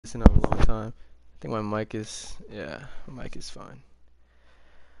in a long time. I think my mic is, yeah, my mic is fine.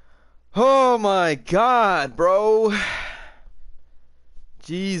 Oh my God, bro.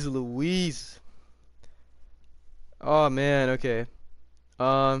 Jeez Louise. Oh man, okay.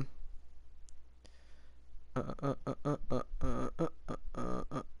 Um. All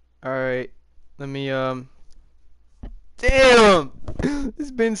right. Let me Damn.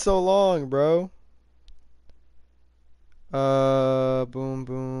 It's been so long, bro. Boom,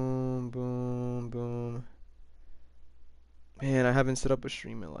 boom, boom, boom. Man, I haven't set up a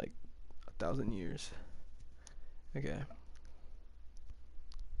stream in like 1,000 years. Okay.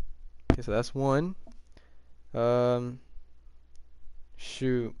 Okay, so that's one.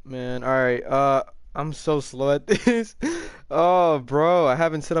 Shoot, man. All right. I'm so slow at this. Oh, bro, I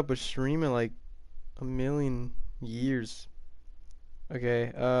haven't set up a stream in like a million years.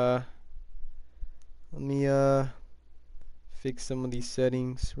 Okay. Let me fix some of these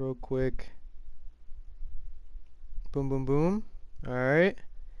settings real quick. Boom, boom, boom. All right.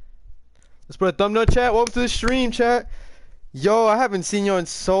 Let's put a thumbnail, chat. Welcome to the stream, chat. Yo, I haven't seen you in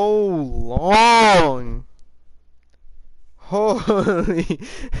so long. Holy.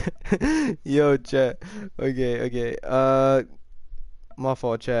 Yo, chat. Okay. My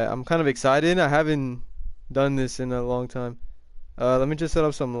fault, chat. I'm kind of excited. I haven't done this in a long time. Let me just set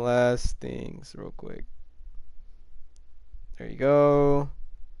up some last things real quick. There you go.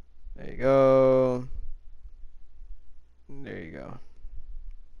 There you go. There you go.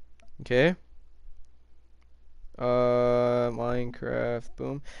 Okay. Minecraft,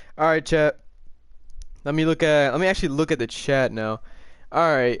 boom. All right, chat. Let me actually look at the chat now.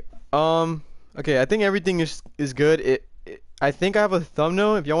 All right. Okay, I think everything is good. I think I have a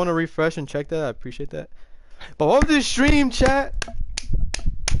thumbnail. If y'all want to refresh and check that, I appreciate that. But welcome to the stream, chat.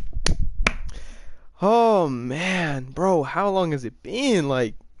 Oh man, bro, how long has it been?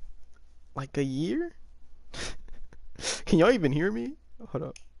 Like a year? Can y'all even hear me? Hold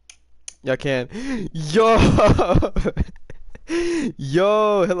up. Y'all can. Yo!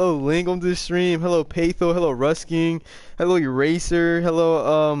 Yo! Hello, Link on the stream. Hello, Patho. Hello, Rusking. Hello, Eraser.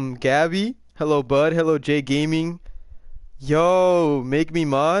 Hello, Gabby. Hello, Bud. Hello, J Gaming. Yo! Make me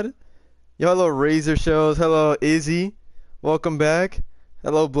mod. Yo, hello, Razor Shows. Hello, Izzy. Welcome back.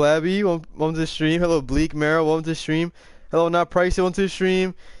 Hello, Blabby. Welcome to the stream. Hello, Bleak Marrow. Welcome to the stream. Hello, Not Pricey. Welcome to the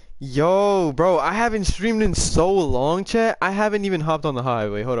stream. Yo, bro, I haven't streamed in so long, chat. I haven't even hopped on the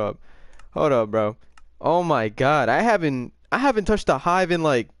Hive. Wait, hold up. Hold up, bro. Oh my God, I haven't touched the Hive in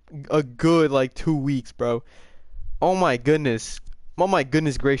like a good like 2 weeks, bro. Oh my goodness. Oh my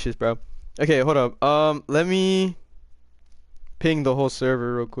goodness gracious, bro. Okay, hold up. Let me ping the whole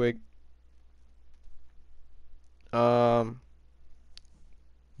server real quick.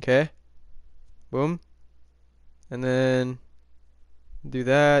 Okay. Boom. And then do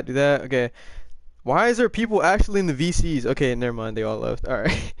that. Okay. Why is there people actually in the VCs? Okay, never mind. They all left. All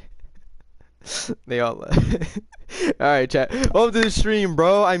right. They all left. All right, chat. Welcome to the stream,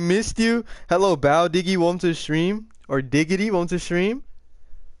 bro. I missed you. Hello, Bow Diggy. Welcome to the stream. Or Diggity. Welcome to the stream.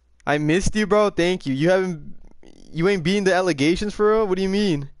 I missed you, bro. Thank you. You ain't beating the allegations for real? What do you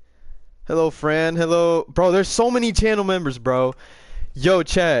mean? Hello, Fran. Hello, bro. There's so many channel members, bro. Yo,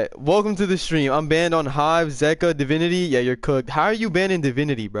 chat. Welcome to the stream. I'm banned on Hive, Zeka, Divinity. Yeah, you're cooked. How are you banned in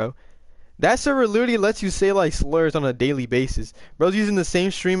Divinity, bro? That server literally lets you say like slurs on a daily basis. Bro's using the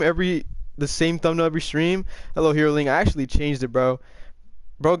same thumbnail every stream. Hello, HeroLink. I actually changed it, bro.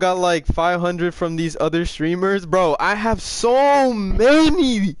 Bro got like 500 from these other streamers. Bro, I have so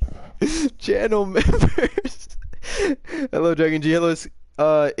many channel members. Hello, Dragon G. Hello,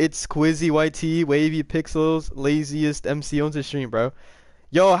 it's Quizzy YT, Wavy Pixels, laziest MC on the stream, bro.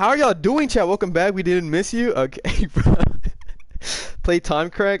 Yo, how are y'all doing, chat? Welcome back. We didn't miss you. Okay, bro. Play time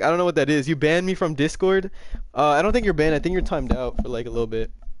correct. I don't know what that is. You banned me from Discord. I don't think you're banned. I think you're timed out for like a little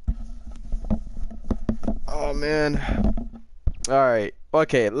bit. Oh man. All right.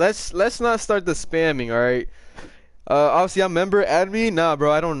 Okay. Let's not start the spamming. All right. Obviously I'm member. Add me. Nah,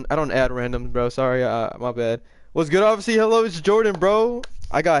 bro. I don't add randoms, bro. Sorry. My bad. What's good? Obviously. Hello, it's Jordan, bro.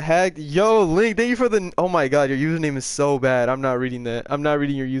 I got hacked. Yo, Link. Thank you for the. Oh my God, your username is so bad. I'm not reading that. I'm not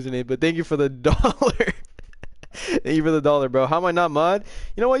reading your username. But thank you for the $1. Thank you for the $1, bro. How am I not mod?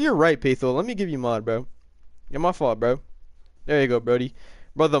 You know what? You're right, Patho. Let me give you mod, bro. Yeah, my fault, bro. There you go, Brody.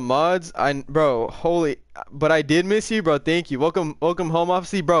 Bro, the mods, bro, holy, but I did miss you, bro. Thank you. Welcome home,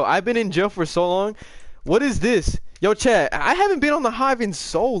 obviously, bro. I've been in jail for so long. What is this? Yo, chat, I haven't been on the Hive in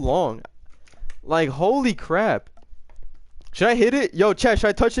so long. Like, holy crap. Should I hit it? Yo, chat, should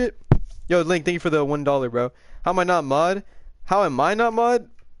I touch it? Yo, Link, thank you for the $1, bro. How am I not mod? How am I not mod?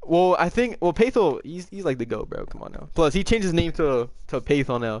 Well, I think Patho, he's like the GOAT, bro. Come on now. Plus, he changed his name to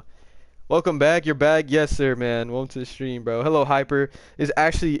Patho now. Welcome back. You're back. Yes, sir, man. Welcome to the stream, bro. Hello, Hyper.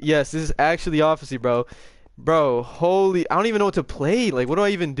 Yes, this is actually Officy, bro. Bro, holy, I don't even know what to play. Like, what do I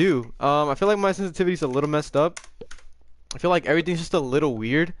even do? I feel like my sensitivity's a little messed up. I feel like everything's just a little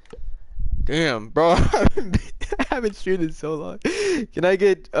weird. Damn, bro. I haven't streamed in so long. Can I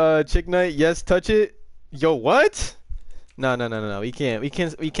get Chick Night? Yes, touch it. Yo, what? No, no, no, no, no. We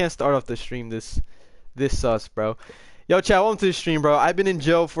can't start off the stream this sus, bro. Yo, chat, welcome to the stream, bro. I've been in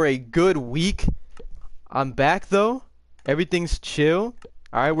jail for a good week. I'm back though. Everything's chill.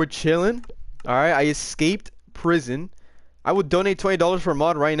 Alright, we're chilling. Alright, I escaped prison. I would donate $20 for a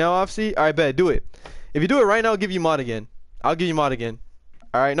mod right now, Offsy. Alright, bet, do it. If you do it right now, I'll give you mod again. I'll give you mod again.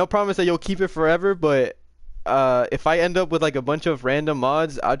 Alright, no promise that you'll keep it forever, but if I end up with like a bunch of random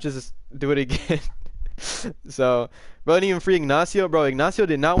mods, I'll just do it again. So, bro, and even free Ignacio, bro. Ignacio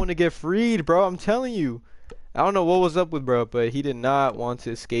did not want to get freed, bro. I'm telling you. I don't know what was up with bro, but he did not want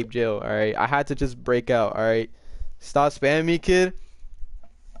to escape jail, alright? I had to just break out, alright? Stop spamming me, kid.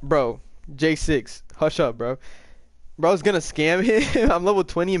 Bro, J6, hush up, bro. Bro's gonna scam him. I'm level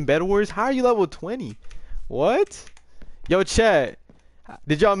 20 in Bed Wars. How are you level 20? What? Yo, chat.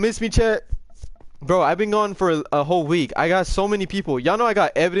 Did y'all miss me, chat? Bro, I've been gone for a whole week. I got so many people. Y'all know I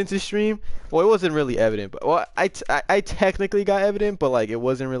got evidence to stream. Well, it wasn't really evident, but well, I technically got evident, but like it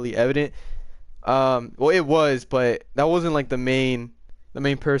wasn't really evident. Well, it was, but that wasn't like the main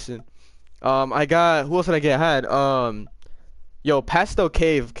person. I got, who else did I get? I had yo, Pastel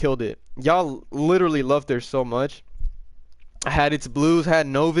Cave killed it. Y'all literally loved her so much. I had It's Blues, I had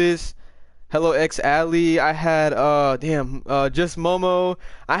Novus, Hello X Alley, I had Just Momo,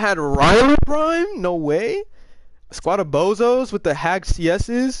 I had Riley Prime, no way. Squad of Bozos with the hacked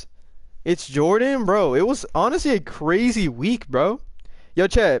CS's. It's Jordan, bro. It was honestly a crazy week, bro. Yo,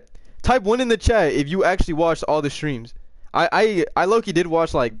 chat. Type 1 in the chat if you actually watched all the streams. I low-key did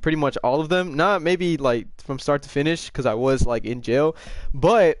watch like pretty much all of them. Not maybe like from start to finish because I was like in jail.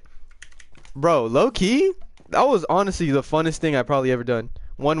 But bro, low-key, that was honestly the funnest thing I probably ever done.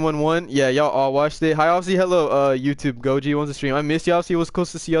 111. Yeah, y'all all watched it. Hi, obviously, hello, YouTube Goji wants to stream. I missed you. Obviously, it was cool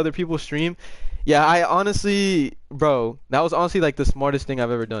to see other people stream. Yeah, I honestly, bro, that was honestly like the smartest thing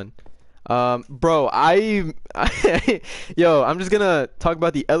I've ever done. Bro, yo, I'm just gonna talk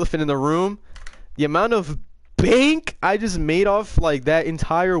about the elephant in the room. The amount of bank I just made off like that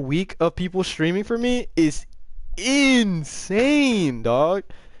entire week of people streaming for me is insane, dog.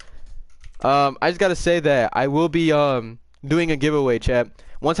 I just gotta say that I will be doing a giveaway, chat.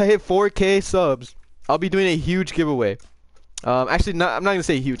 Once I hit 4K subs, I'll be doing a huge giveaway. Actually, I'm not gonna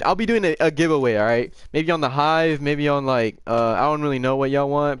say huge. I'll be doing a giveaway, alright? Maybe on the Hive, maybe on like, I don't really know what y'all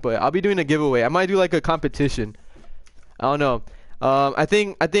want, but I'll be doing a giveaway. I might do like a competition. I don't know. I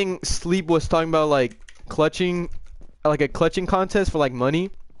think Sleep was talking about like clutching, like a clutching contest for like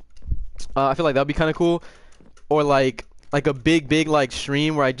money. I feel like that'd be kind of cool. Or like a big like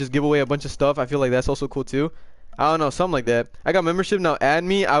stream where I just give away a bunch of stuff. I feel like that's also cool too. I don't know, something like that. I got membership now. Add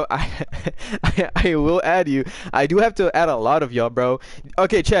me. I will add you. I do have to add a lot of y'all, bro.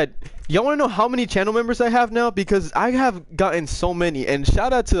 Okay, Chad. Y'all want to know how many channel members I have now? Because I have gotten so many. And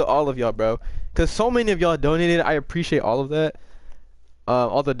shout out to all of y'all, bro. Because so many of y'all donated. I appreciate all of that.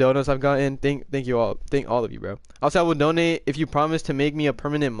 All the donuts I've gotten. Thank you all. Thank all of you, bro. Also, I will donate if you promise to make me a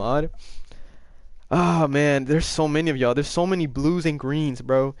permanent mod. Oh man, there's so many of y'all. There's so many blues and greens,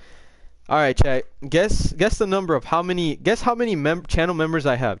 bro. All right, chat. Guess the number of how many. Guess how many channel members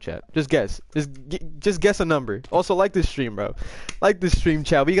I have, chat. Just guess. Just guess a number. Also, like this stream, bro. Like this stream,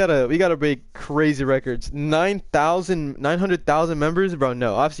 chat. We gotta break crazy records. 900,000 members, bro.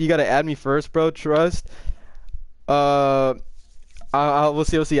 No, obviously you gotta add me first, bro. Trust. We'll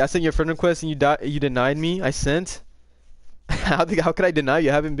see. We'll see. I sent you a friend request and you denied me. I sent. How could I deny you?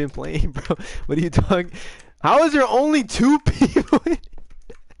 I haven't been playing, bro. What are you talking? How is there only 2 people?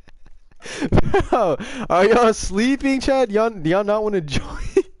 Bro, are y'all sleeping, Chad? Do y'all not want to join?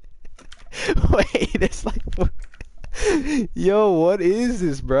 Wait, it's like, yo, what is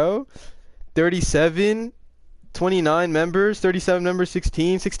this, bro? 37, 29 members, 37 members,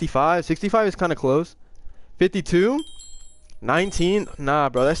 16, 65. 65 is kind of close. 52, 19. Nah,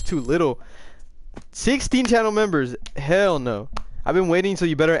 bro, that's too little. 16 channel members. Hell no. I've been waiting, so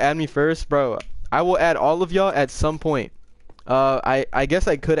you better add me first, bro. I will add all of y'all at some point. I guess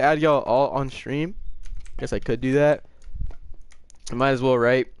I could add y'all all on stream. Guess I could do that. I might as well,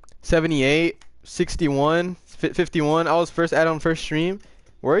 right? 78, 61, 51. I was first added on first stream.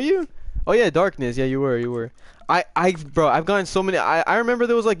 Were you? Oh yeah, Darkness. Yeah, you were. Bro, I've gotten so many. I remember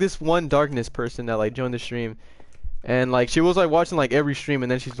there was like this one Darkness person that like joined the stream. And like she was like watching like every stream,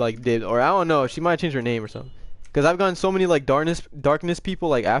 and then she's like did, or I don't know, she might change her name or something. Cause I've gotten so many like darkness people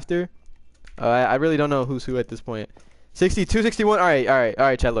like after. I really don't know who's who at this point. 62, 61. All right, all right, all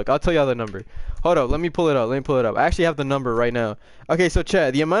right, chat. Look, I'll tell y'all the number. Hold up, let me pull it up. Let me pull it up. I actually have the number right now. Okay, so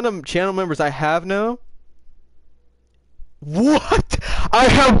chat, the amount of channel members I have now. What? I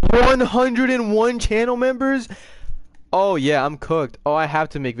have 101 channel members? Oh yeah, I'm cooked. Oh, I have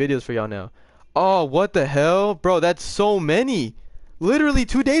to make videos for y'all now. Oh, what the hell? Bro, that's so many. Literally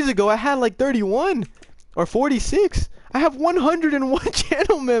 2 days ago, I had like 31 or 46. I have 101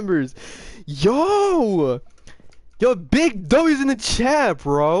 channel members. Yo! Yo, big W's in the chat,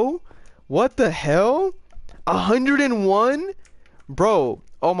 bro. What the hell? 101? Bro,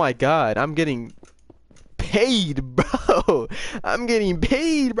 oh my god, I'm getting paid, bro. I'm getting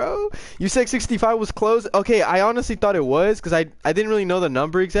paid, bro. You said 65 was closed? Okay, I honestly thought it was because I didn't really know the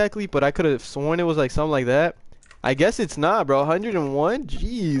number exactly, but I could have sworn it was like something like that. I guess it's not, bro. 101?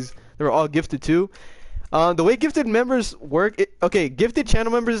 Jeez. They were all gifted too. The way gifted members work, okay, gifted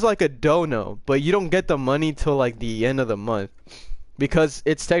channel members is like a dono, but you don't get the money till like the end of the month because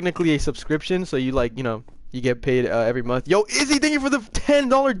it's technically a subscription, so you like, you know, you get paid every month. Yo, Izzy, thank you for the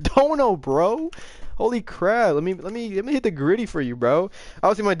 $10 dono, bro. Holy crap! Let me hit the gritty for you, bro.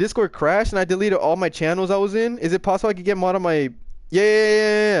 Obviously, my Discord crashed and I deleted all my channels I was in. Is it possible I could get mod on my?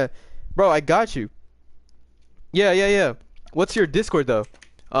 Yeah. Bro, I got you. Yeah. What's your Discord though?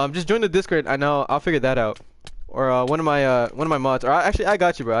 Just join the Discord. I know I'll figure that out. Or one of my mods. Or actually, I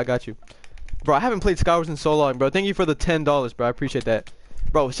got you, bro. I got you. Bro, I haven't played Skywars in so long, bro. Thank you for the $10, bro. I appreciate that.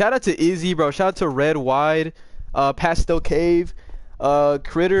 Bro, shout out to Izzy, bro. Shout out to Red Wide, Pastel Cave,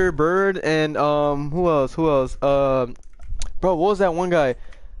 Critter Bird, and who else? Bro, what was that one guy?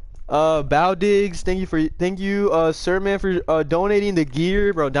 Bow Diggs. Thank you, Sir Man, for donating the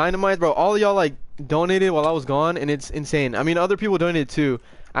gear, bro. Dynamite, bro. All of y'all like donated while I was gone, and it's insane. I mean, other people donated too.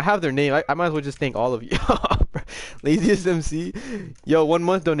 I have their name. I might as well just thank all of you. Laziest MC. Yo, 1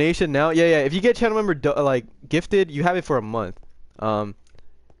 month donation now. Yeah. If you get channel member like gifted, you have it for a month.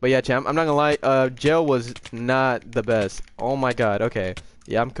 But yeah, champ, I'm not gonna lie. Jail was not the best. Oh my god. Okay.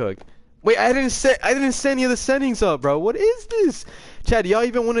 Yeah, I'm cooked. Wait, I didn't set any of the settings up, bro. What is this? Chad, y'all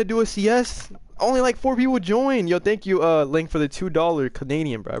even want to do a CS? Only like 4 people joined. Yo, thank you, Link, for the $2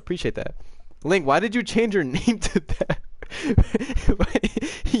 Canadian, bro. I appreciate that. Link, why did you change your name to that?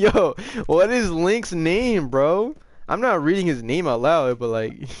 Yo, what is Link's name, bro? I'm not reading his name out loud, but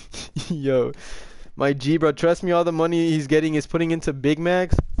like, yo, my G, bro, trust me, all the money he's getting is putting into Big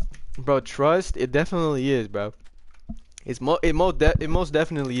Macs. Bro, trust, it definitely is, bro. It most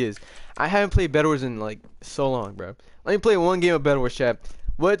definitely is. I haven't played Bed Wars in like so long, bro. Let me play one game of Bed Wars, chat.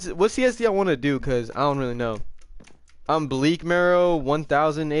 What CSD I want to do? Cause I don't really know. I'm Bleak Marrow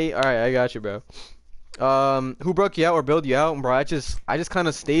 1008. All right, I got you, bro. Who broke you out or bailed you out, bro? I just kind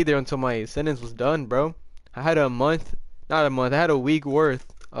of stayed there until my sentence was done, bro. I had not a month. I had a week worth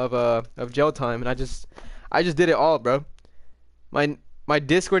of jail time, and I just did it all, bro. My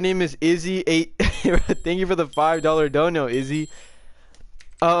Discord name is Izzy8. Thank you for the $5 dono, Izzy.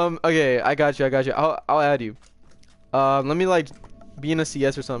 Okay, I got you. I'll add you. Let me like be in a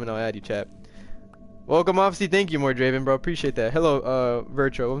CS or something. I'll add you, chat. Welcome, obviously. Thank you, more Draven, bro. Appreciate that. Hello,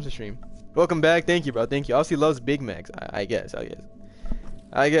 Virtual. Welcome to stream. Welcome back. Thank you, bro. Thank you. Obviously loves Big Macs. I guess,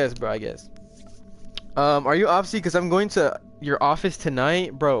 bro. Are you obviously? Because I'm going to your office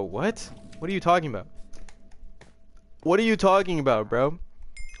tonight, bro. What? What are you talking about? What are you talking about, bro?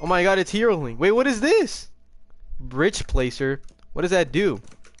 Oh my god, it's Hero Link. Wait, what is this? Bridge Placer. What does that do?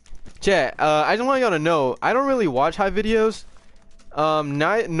 Chat, I just want y'all to know, I don't really watch Hive videos.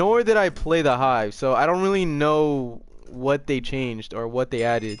 Nor did I play the Hive, so I don't really know what they changed or what they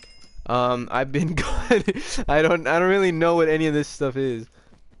added. I've been gone. I don't really know what any of this stuff is.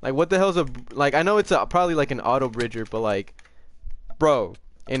 Like, what the hell's like, I know it's probably like an auto bridger, but like, bro,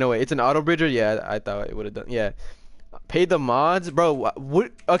 ain't no way. It's an auto bridger? Yeah, I thought it would have done. Yeah. Pay the mods? Bro,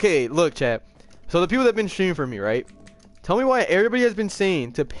 what? Okay, look, chat. So the people that have been streaming for me, right? Tell me why everybody has been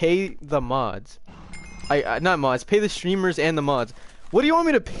saying to pay the mods. Not mods, pay the streamers and the mods. What do you want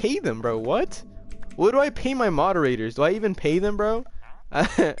me to pay them, bro? What? What do I pay my moderators? Do I even pay them, bro?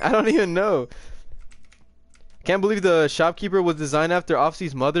 I don't even know. Can't believe the shopkeeper was designed after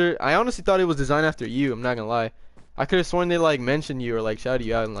Offsee's mother. I honestly thought it was designed after you. I'm not gonna lie. I could have sworn they like mentioned you or like shouted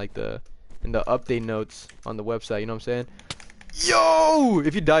you out in like the update notes on the website. You know what I'm saying? Yo!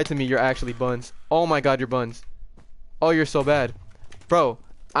 If you die to me, you're actually buns. Oh my god, you're buns. Oh, you're so bad, bro.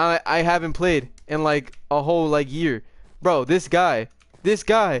 I haven't played in like a whole like year, bro. This guy,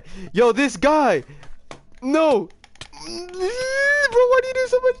 yo, this guy. No, why do you do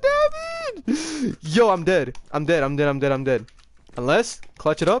so much damage? Yo, I'm dead. I'm dead. I'm dead. I'm dead. I'm dead. Unless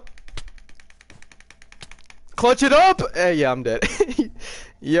clutch it up. Clutch it up. Yeah, I'm dead.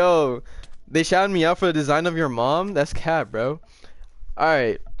 Yo, they shouted me out for the design of your mom. That's cap, bro. All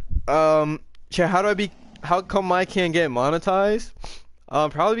right. Chat, how do I be? How come I can't get monetized?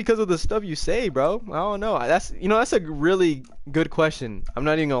 Probably because of the stuff you say, bro. I don't know. That's a really good question. I'm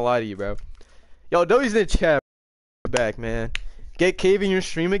not even gonna lie to you, bro. Yo, Doey's in the chat back, man. Get Cave in your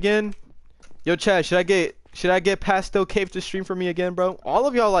stream again. Yo, chat, should I get Pastel Cave to stream for me again, bro? All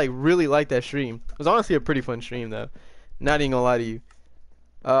of y'all like really like that stream. It was honestly a pretty fun stream though. Not even gonna lie to you.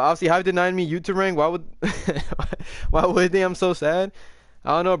 Obviously, Hive denied me YouTube rank. Why would why would they? I'm so sad.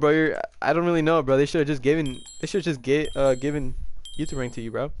 I don't know, bro. I don't really know, bro. They should have just given. They should just given YouTube rank to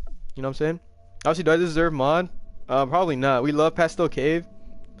you, bro. You know what I'm saying? Obviously, do I deserve mod? Probably not. We love Pastel Cave.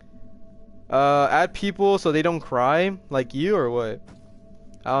 Add people so they don't cry like you or what?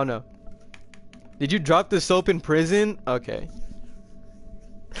 I don't know. Did you drop the soap in prison? Okay.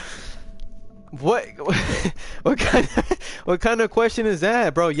 What? What kind of question is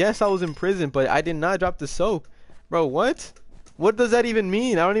that, bro? Yes, I was in prison, but I did not drop the soap, bro. What? What does that even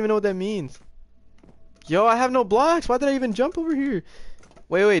mean? I don't even know what that means. Yo, I have no blocks. Why did I even jump over here?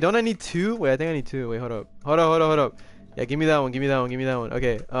 Wait. Don't I need two? Wait, I think I need two. Wait, hold up. Yeah, give me that one. Give me that one.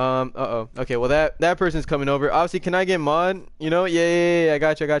 Okay. Uh-oh. Okay, well that person's coming over. Obviously, can I get mod? You know? Yeah. I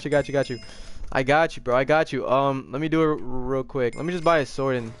got you. I got you, bro. I got you. Let me do it real quick. Let me just buy a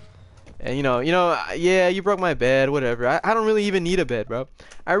sword and yeah, you broke my bed, whatever. I don't really even need a bed, bro.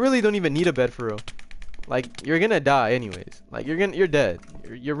 I really don't even need a bed for real. Like, you're gonna die anyways. Like, you're dead.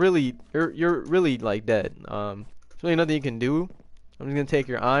 You're really like dead. There's really nothing you can do. I'm just gonna take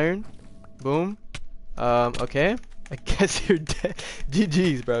your iron. Boom. Okay. I guess you're dead.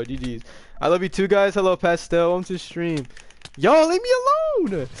 GG's, bro. GG's. I love you too, guys. Hello, Pastel. Welcome to stream. Yo, leave me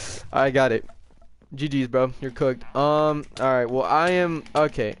alone. I got it. GG's, bro. You're cooked. Alright. Well, I am...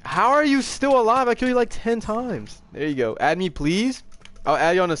 Okay. How are you still alive? I killed you like 10 times. There you go. Add me, please. I'll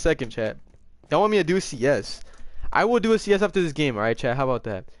add you on a second, chat. Don't want me to do a CS. I will do a CS after this game, alright, chat? How about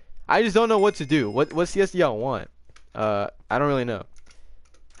that? I just don't know what to do. What CS do y'all want? I don't really know.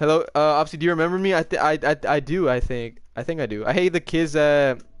 Hello, obviously, do you remember me? I do, I think. I think I do. I hate the kids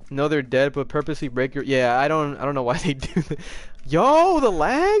that know they're dead but purposely break your... Yeah, I don't know why they do that. Yo, the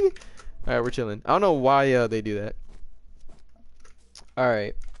lag? Alright, we're chilling. I don't know why they do that.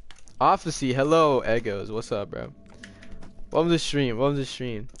 Alright. Officy, hello, Egos. What's up, bro? Welcome to the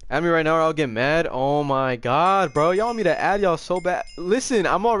stream. Add me right now or I'll get mad. Oh my god, bro. Y'all want me to add y'all so bad. Listen,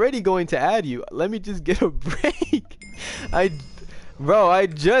 I'm already going to add you. Let me just get a break. Bro, I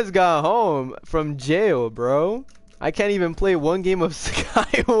just got home from jail, bro. I can't even play one game of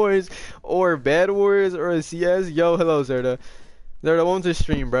Sky Wars or Bed Wars or a CS. Yo, hello, Zerda. Zerda, welcome to the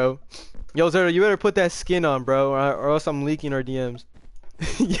stream, bro. Yo, Zerda, you better put that skin on, bro, or else I'm leaking our DMs.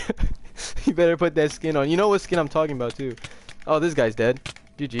 Yeah. You better put that skin on. You know what skin I'm talking about, too. Oh, this guy's dead.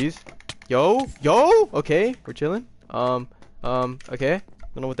 GG's. Yo. Okay, we're chilling. Okay.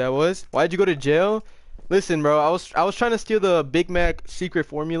 Don't know what that was. Why'd you go to jail? Listen, bro, I was trying to steal the Big Mac secret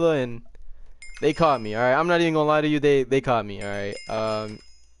formula and they caught me. All right, I'm not even gonna lie to you. They caught me. All right.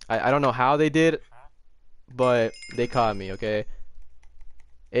 I don't know how they did, but they caught me. Okay.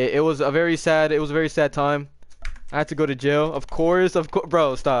 It was a very sad time. I had to go to jail. Of course.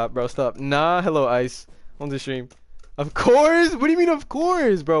 Bro, stop. Nah, hello, Ice. On the stream. Of course? What do you mean, of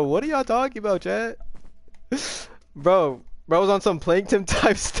course, bro? What are y'all talking about, chat? Bro was on some Plankton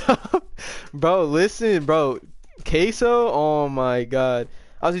type stuff. Bro, listen, bro. Queso? Oh my god.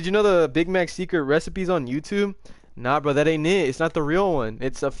 Did you know the Big Mac secret recipes on YouTube? Nah, bro, that ain't it. It's not the real one.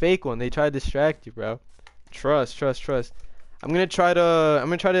 It's a fake one. They try to distract you, bro. Trust. I'm gonna try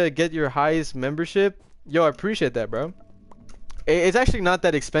to get your highest membership. Yo, I appreciate that, bro. It's actually not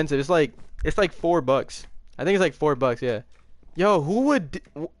that expensive. It's like $4. I think it's like $4, yeah. Yo, who would...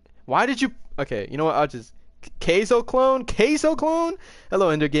 Why did you... Okay, you know what? I'll just... Queso clone? Hello,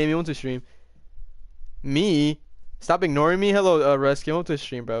 Ender Gaming. Want to stream? Me? Stop ignoring me. Hello, Rescue. Want to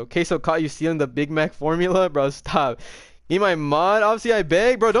stream, bro? Queso caught you stealing the Big Mac formula? Bro, stop. Need my mod? Obviously, I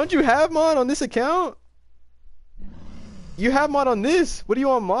beg. Bro, don't you have mod on this account? You have mod on this. What do you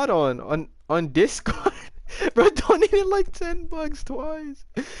want mod on? On Discord? Bro, donated like $10 twice.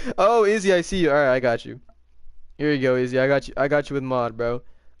 Oh, Izzy, I see you. Alright, I got you. Here you go, Izzy. I got you with mod, bro.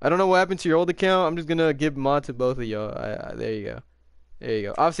 I don't know what happened to your old account. I'm just gonna give mod to both of y'all. There you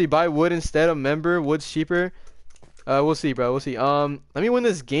go. Obviously, buy wood instead of member. Wood's cheaper. We'll see, bro. We'll see. Let me win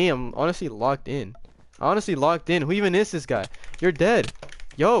this game. I'm honestly locked in. Who even is this guy? You're dead.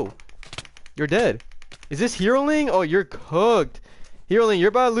 Yo. You're dead. Is this Heroling? Oh, you're cooked. Heroling, you're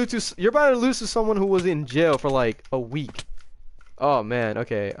about to lose to someone who was in jail for like a week. Oh man,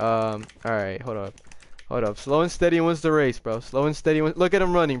 okay. Alright, hold up. Hold up. Slow and steady wins the race, bro. Slow and steady wins. Look at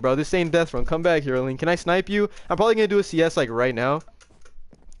him running, bro. This ain't death run. Come back, Heroling. Can I snipe you? I'm probably gonna do a CS like right now.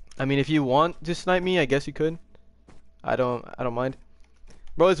 I mean, if you want to snipe me, I guess you could. I don't mind.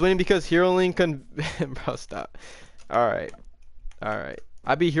 Bro, it's winning because Heroling can. Bro, stop. Alright. Alright.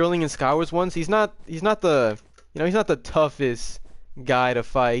 I beat Heroling in Skywars once. He's not the, he's not the toughest guy to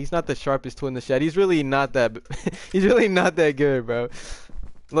fight. He's not the sharpest tool in the shed. He's really not that, he's really not that good, bro.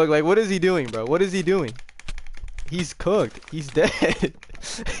 Look, like, what is he doing, bro? What is he doing? He's cooked. He's dead.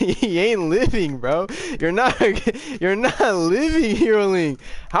 He ain't living, bro. You're not living, Heroling.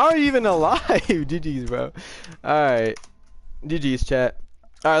 How are you even alive? GG's, bro. Alright. GG's, chat.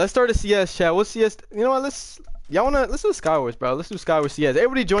 Alright, let's start a CS, chat. What's CS? You know what? Let's do Skywars, bro. Let's do Skywars CS.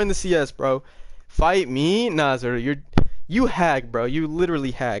 Everybody join the CS, bro. Fight me? Nah, Zero, you hack, bro. You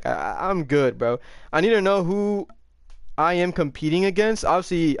literally hack. I'm good, bro. I need to know who I am competing against.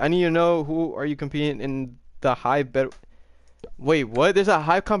 Obviously, I need to know who are you competing in the Hive bed. Wait, what? There's a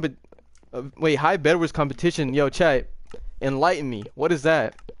Hive Hive Bed Wars competition. Yo, chat, enlighten me. What is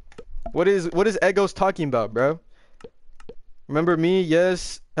that? What is Egos talking about, bro? Remember me?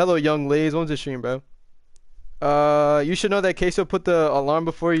 Yes. Hello, young ladies. When's the stream, bro? You should know that Queso put the alarm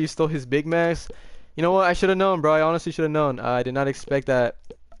before you stole his Big Macs. You know what? I should have known, bro. I honestly should have known. I did not expect that.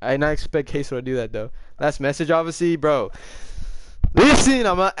 I did not expect Queso to do that, though. Last message, obviously, bro. Listen,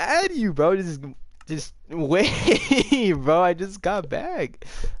 I'm gonna add you, bro. Just wait, bro. I just got back.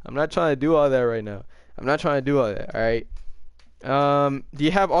 I'm not trying to do all that right now. I'm not trying to do all that. All right. Do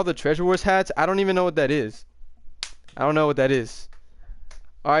you have all the Treasure Wars hats? I don't even know what that is. I don't know what that is.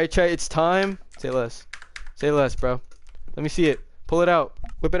 All right, chat. It's time. Say less. Say less, bro. Let me see it. Pull it out.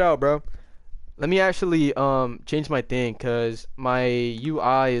 Whip it out, bro. Let me actually change my thing, cause my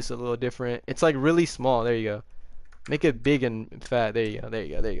UI is a little different. It's like really small. There you go. Make it big and fat. There you go. There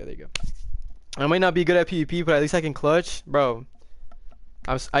you go. There you go. There you go. I might not be good at PvP, but at least I can clutch, bro.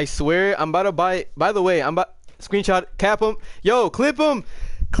 I swear, I'm about to buy. By the way, I'm about screenshot, cap him. Yo, clip him,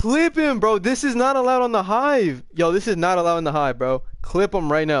 bro. This is not allowed on the Hive. Yo, this is not allowed in the Hive, bro. Clip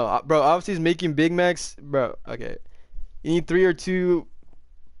him right now, bro. Obviously, he's making Big Macs, bro. Okay, you need 3 or 2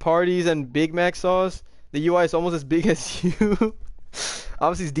 parties and Big Mac sauce. The UI is almost as big as you.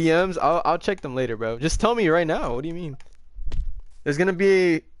 Obviously, it's DMs. I'll check them later, bro. Just tell me right now. What do you mean? There's gonna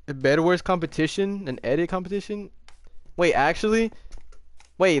be a Bed Wars competition, an edit competition. Wait, actually,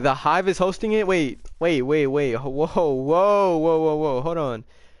 wait. The Hive is hosting it. Wait. Whoa.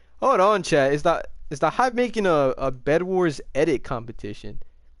 Hold on, chat. Is the Hive making a Bed Wars edit competition?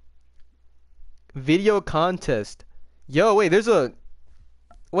 Video contest. Yo, wait.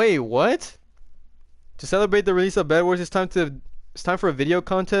 Wait, what? To celebrate the release of Bed Wars, it's time for a video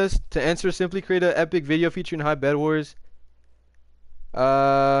contest. To answer, simply create an epic video featuring Hive Bed Wars.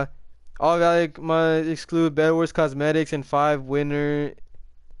 All valid must exclude Bed Wars cosmetics and 5 winner.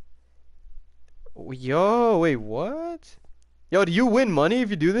 Yo, wait, what? Yo, do you win money if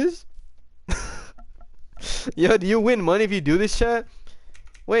you do this? Yo, do you win money if you do this, chat?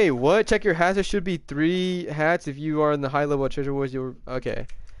 Wait, what? Check your hats. There should be 3 hats if you are in the high level of Treasure Wars. You're okay.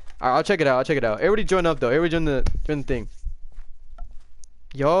 Alright, I'll check it out. Everybody join up though. Everybody join the thing.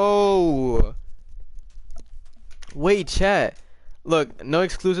 Yo. Wait, chat. Look, no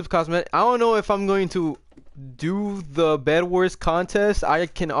exclusive cosmetic. I don't know if I'm going to do the Bed Wars contest. I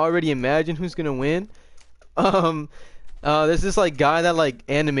can already imagine who's gonna win. There's this like guy that like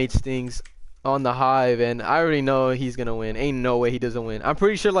animates things on the Hive, and I already know he's gonna win. Ain't no way he doesn't win. I'm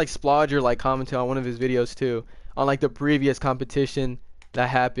pretty sure like Splodger like commented on one of his videos too, on like the previous competition that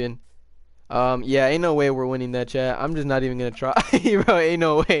happened. Yeah, ain't no way we're winning that, chat. I'm just not even gonna try. Bro, ain't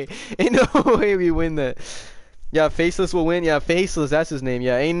no way we win that. Yeah, Faceless will win. Yeah, Faceless, that's his name.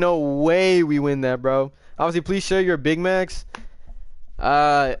 Yeah, ain't no way we win that, bro. Obviously, please share your Big Macs.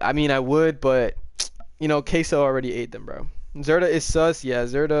 I mean, I would, but you know, Queso already ate them, bro. Zerda is sus. Yeah,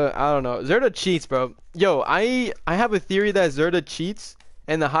 Zerda, I don't know. Zerda cheats, bro. Yo, I have a theory that Zerda cheats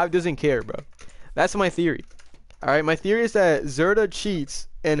and the Hive doesn't care, bro. That's my theory. Alright, my theory is that Zerda cheats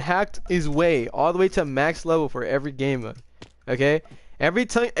and hacked his way all the way to max level for every game mode. Okay? Every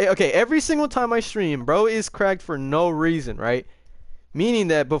single time I stream, bro is cracked for no reason, right? Meaning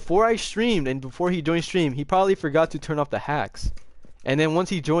that before I streamed and before he joined stream, he probably forgot to turn off the hacks. And then once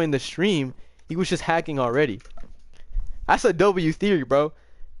he joined the stream, he was just hacking already. That's a W theory, bro.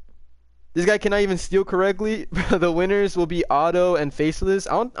 This guy cannot even steal correctly. The winners will be Otto and Faceless.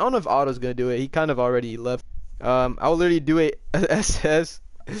 I don't know if Otto's gonna do it. He kind of already left. I will literally do a SS.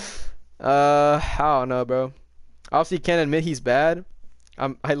 I don't know, bro. Obviously, can't admit he's bad.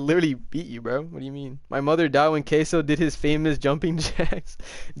 I literally beat you, bro. What do you mean? My mother died when Queso did his famous jumping jacks.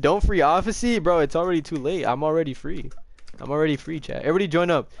 Don't free Officy, bro. It's already too late. I'm already free. I'm already free, chat. Everybody join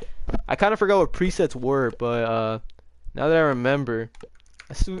up. I kind of forgot what presets were, but now that I remember,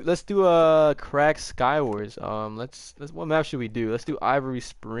 let's do crack Skywars. Let's what map should we do? Let's do Ivory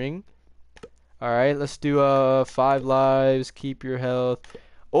Spring. All right, let's do 5 lives. Keep your health.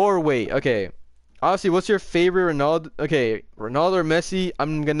 Or wait, okay. Honestly, what's your favorite Ronaldo? Okay, Ronaldo or Messi?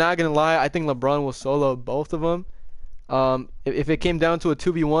 I'm not gonna lie. I think LeBron will solo both of them. If it came down to a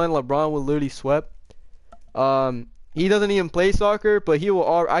 2v1, LeBron will literally sweep. He doesn't even play soccer, but he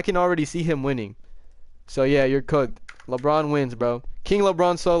will. I can already see him winning. So yeah, you're cooked. LeBron wins, bro. King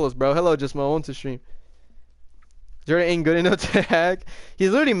LeBron solos, bro. Hello, just my own to stream. Jordan ain't good enough to hack. He's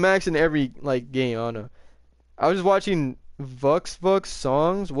literally maxing every like game. I don't know. I was just watching Vux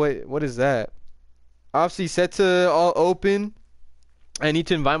songs. What is that? Obviously set to all open. I need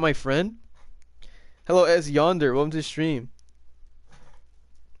to invite my friend. Hello, S Yonder. Welcome to the stream.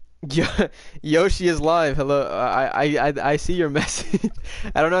 Yoshi is live. Hello. I see your message.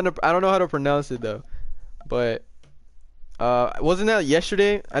 I don't know how to pronounce it though. But wasn't that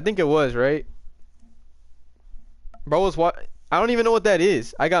yesterday? I think it was, right? Bro was what? I don't even know what that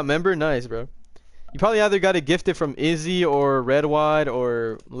is. I got member. Nice, bro. You probably either got it gifted from Izzy or Red Wide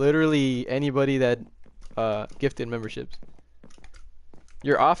or literally anybody that gifted memberships.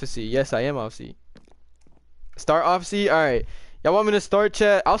 You're Officy. Yes, I am Officy. Start Officy. All right. Y'all want me to start,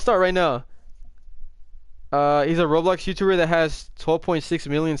 chat? I'll start right now. He's a Roblox YouTuber that has 12.6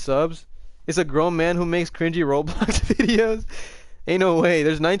 million subs. It's a grown man who makes cringy Roblox videos. Ain't no way.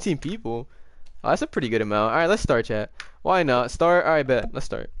 There's 19 people. Oh, that's a pretty good amount. All right, let's start, chat. Why not? Start. All right, bet. Let's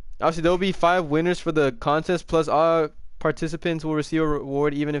start. Obviously, there will be 5 winners for the contest, plus all participants will receive a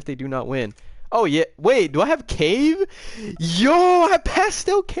reward even if they do not win. Oh, yeah. Wait, do I have Cave? Yo, I have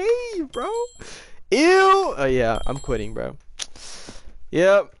Pastel Cave, bro. Ew. Oh, yeah, I'm quitting, bro.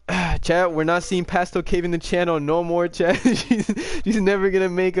 Yep. Chat, we're not seeing Pastel Cave in the channel no more, chat. she's never going to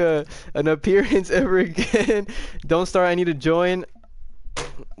make an appearance ever again. Don't start. I need to join.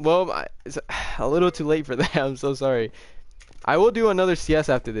 Well, it's a little too late for that. I'm so sorry. I will do another CS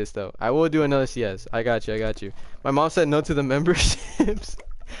after this, though. I will do another CS. I got you. I got you. My mom said no to the memberships.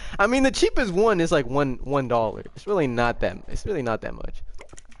 I mean, the cheapest one is like $1. It's really not that. It's really not that much.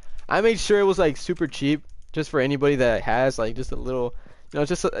 I made sure it was like super cheap, just for anybody that has like just a little, you know,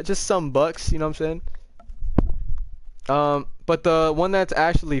 just some bucks. You know what I'm saying? But the one that's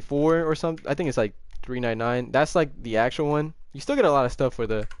actually $4 or something, I think it's like $3.99. That's like the actual one. You still get a lot of stuff for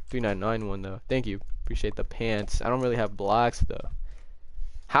the $3.99 one though. Thank you. Appreciate the pants. I don't really have blocks though.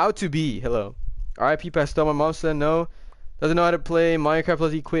 How to be? Hello. RIP Pastel. My mom said no. Doesn't know how to play Minecraft.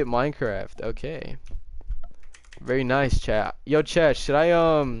 Plus he quit Minecraft. Okay. Very nice, chat. Yo, chat. Should I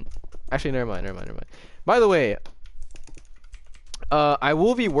Actually, never mind. By the way, I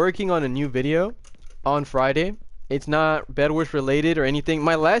will be working on a new video on Friday. It's not Bedwars related or anything.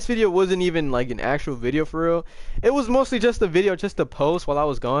 My last video wasn't even like an actual video for real. It was mostly just a video just to post while I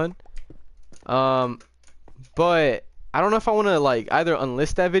was gone. But I don't know if I want to like either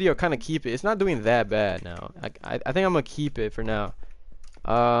unlist that video or kind of keep it. It's not doing that bad now. I think I'm gonna keep it for now.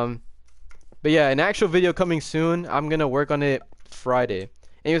 But yeah, an actual video coming soon. I'm gonna work on it Friday.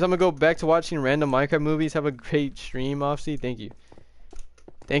 Anyways, I'm gonna go back to watching random Minecraft movies. Have a great stream, Offsy. Thank you.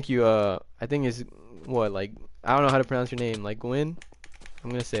 Thank you. I think it's what, like, I don't know how to pronounce your name. Like Gwyn? I'm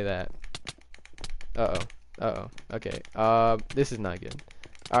gonna say that. Okay. This is not good.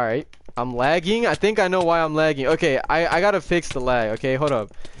 All right. I'm lagging. I think I know why I'm lagging. Okay, I gotta fix the lag. Okay, hold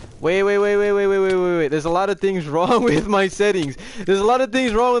up. Wait. There's a lot of things wrong with my settings. Hold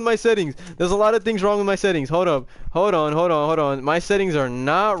up. Hold on. My settings are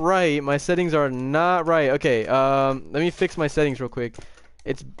not right. Okay, let me fix my settings real quick.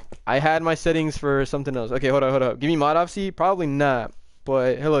 I had my settings for something else. Okay, hold up. Give me mod option? Probably not.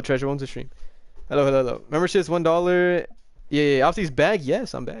 But hello, Treasure. Welcome to stream. Hello. Membership's $1. Yeah. Opsy's back.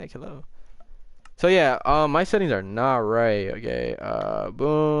 Yes, I'm back. Hello. So yeah, my settings are not right. Okay.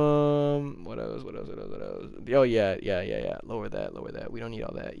 Boom. What else? Oh yeah. Lower that. We don't need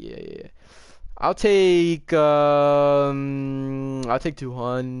all that. Yeah. I'll take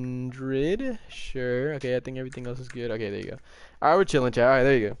 200. Sure. Okay, I think everything else is good. Okay, there you go. Alright, we're chilling, chat. Alright,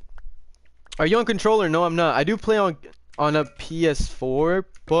 there you go. Are you on controller? No, I'm not. I do play on a PS4,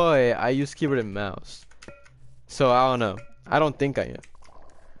 but I use keyboard and mouse. So I don't know. I don't think I am.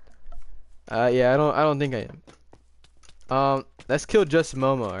 Yeah, I don't think I am. Let's kill just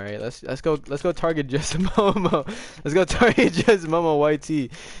Momo. All right, let's go target just Momo. Let's go target just Momo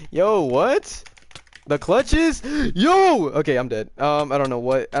YT. Yo, what? The clutches? Yo! Okay, I'm dead. I don't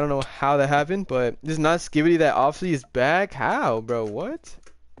know how that happened, but this is not Skibidi that obviously is back. How, bro? What?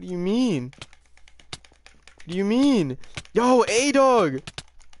 What do you mean? What do you mean? Yo, A-Dog!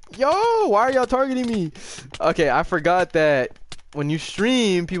 Yo, why are y'all targeting me? Okay, I forgot that when you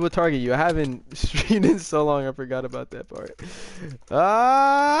stream, people target you. I haven't streamed in so long, I forgot about that part.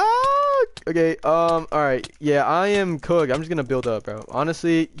 Okay, alright. Yeah, I am cooked. I'm just gonna build up, bro.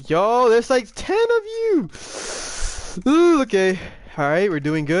 Honestly, yo, there's like 10 of you! Ooh, okay. Alright, we're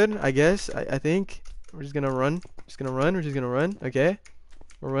doing good, I guess. I think. We're just gonna run. We're just gonna run. Okay.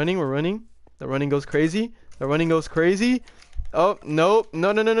 We're running. The running goes crazy. Oh, nope. No,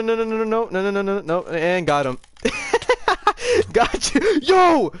 and got him. Got you.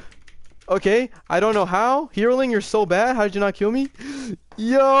 Yo! Okay, I don't know how. Heroling, you're so bad. How did you not kill me?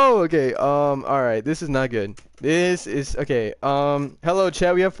 Yo, okay, alright, this is not good. This is, okay, hello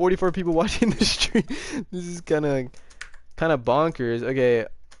chat, we have 44 people watching the stream. This is kinda bonkers. Okay,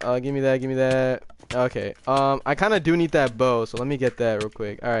 give me that. Okay, I kinda do need that bow, so let me get that real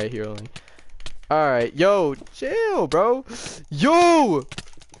quick. Alright, heroling. Alright, yo, chill, bro. Yo!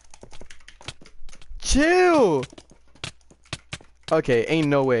 Chill! Okay, ain't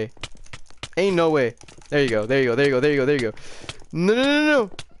no way. There you go.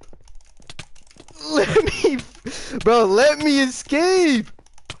 No. Let me escape.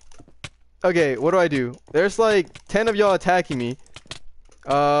 Okay, what do I do? There's like 10 of y'all attacking me.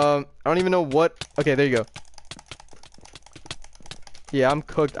 I don't even know what. Okay, there you go. Yeah, I'm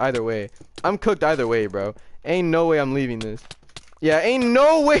cooked either way. Bro. Ain't no way I'm leaving this. Yeah, ain't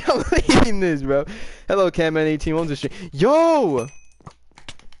no way I'm leaving this, bro. Hello, Camman18. Welcome to the stream. Yo!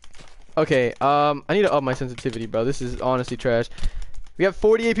 Okay, I need to up my sensitivity, bro. This is honestly trash. We have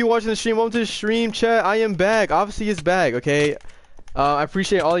 48 people watching the stream. Welcome to the stream, chat. I am back. Obviously, it's back, okay? I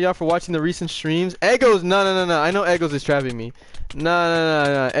appreciate all of y'all for watching the recent streams. Eggos, no. I know Eggos is trapping me.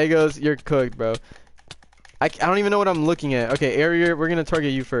 No. Eggos, you're cooked, bro. I don't even know what I'm looking at. Okay, Area, we're gonna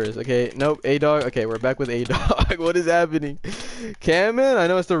target you first. Okay, nope, A-Dog. Okay, we're back with A-Dog. What is happening? Camman? I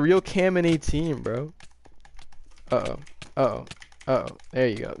know it's the real Camman18, bro. Uh-oh. There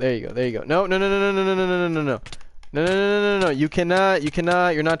you go. No. No. You cannot.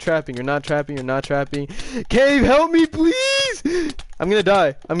 You're not trapping. Cave, help me, please. I'm gonna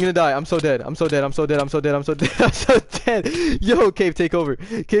die. I'm so dead. Yo, Cave, take over.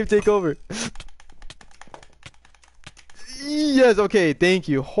 Yes, okay, thank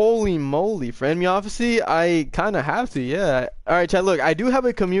you. Holy moly, friend me, obviously, I kind of have to, yeah. Alright, chat, look, I do have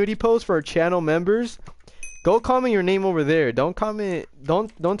a community post for our channel members. Go comment your name over there. Don't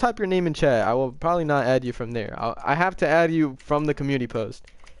type your name in chat. I will probably not add you from there. I have to add you from the community post.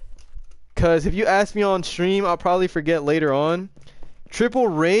 Cause if you ask me on stream, I'll probably forget later on. Triple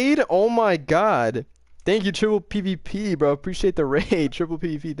raid? Oh my god. Thank you, Triple PvP, bro. Appreciate the raid. Triple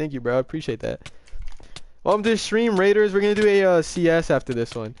PvP, thank you, bro. I appreciate that. Welcome to the stream, Raiders. We're gonna do a CS after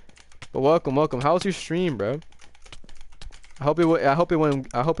this one. But welcome. How's your stream, bro? I hope it went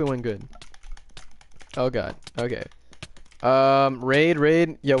good. Oh god. Okay.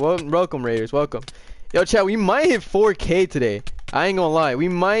 Raid. Yeah, welcome, Raiders. Welcome. Yo, chat, we might hit 4K today. I ain't gonna lie. We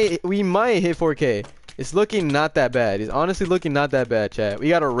might hit 4K. It's looking not that bad. It's honestly looking not that bad, chat. We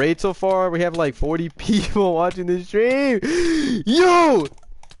got a raid so far. We have like 40 people watching the stream. Yo!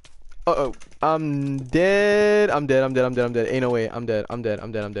 Uh-oh. I'm dead. Ain't no way. I'm dead. I'm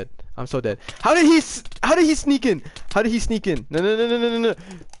so dead. How did he sneak in? No.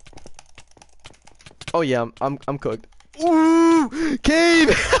 Oh yeah, I'm cooked. Ooh! Cave!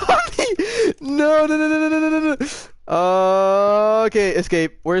 Help me! No. Okay,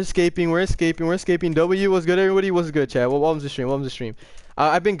 escape. We're escaping. W was good, everybody. Was good, chat. Well, welcome to the stream.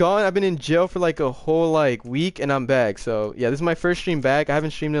 I've been gone. I've been in jail for like a whole week, and I'm back. So yeah, this is my first stream back. I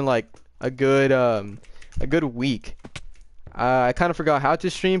haven't streamed in like a good week. I kind of forgot how to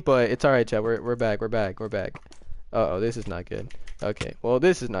stream, but it's alright, chat. We're back. Uh-oh, this is not good. Okay, well,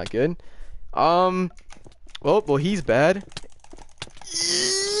 this is not good. Well, he's bad.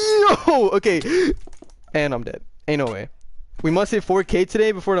 Yo, okay, and I'm dead. Ain't no way. We must hit 4K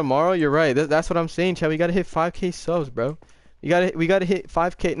today before tomorrow. You're right. That's what I'm saying, chat. We gotta hit 5K subs, bro. We gotta hit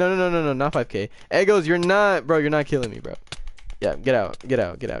 5K. No, not 5K. Eggos, you're not killing me, bro. Yeah, get out.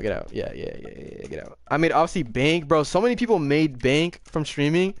 Yeah, get out. I made obviously bank, bro. So many people made bank from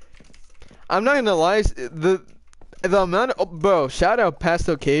streaming. I'm not gonna lie, the amount of, bro, shout out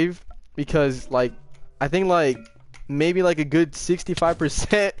Pastel Cave, because like I think like maybe like a good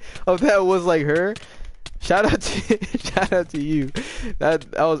 65% of that was like her. Shout out to shout out to you. That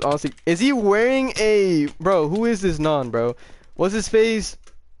was honestly. Is he wearing a bro? Who is this non bro? What's his face?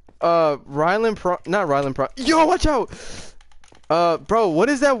 Rylan Pro, not Rylan Pro. Yo, watch out. Bro, what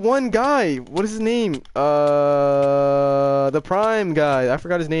is that one guy? What is his name? The Prime guy. I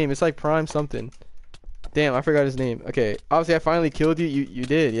forgot his name. It's like Prime something. Damn, I forgot his name. Okay, obviously I finally killed you. You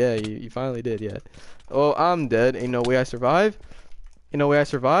did, yeah. You finally did, yeah. Oh, I'm dead. Ain't no way I survive. Ain't no way I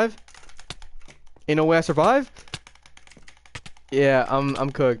survive. Ain't no way I survive. Yeah, I'm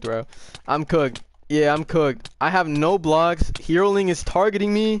cooked, bro. I'm cooked. Yeah, I'm cooked. I have no blocks. Heroling is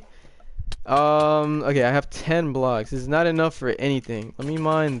targeting me. Okay, I have 10 blocks. This is not enough for anything. Let me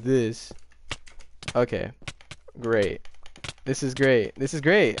mine this. Okay, great. This is great. This is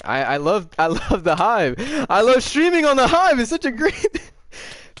great. I love the Hive. I love streaming on the Hive. It's such a great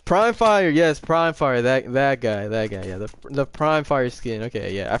Prime Fire. Yes, Prime Fire. That guy. Yeah, the Prime Fire skin.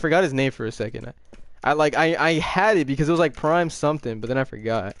 Okay, yeah. I forgot his name for a second. I had it because it was like Prime something, but then I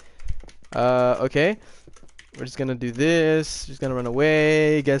forgot. Okay. We're just gonna do this. Just gonna run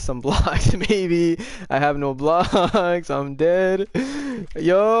away. Get some blocks, maybe. I have no blocks. I'm dead.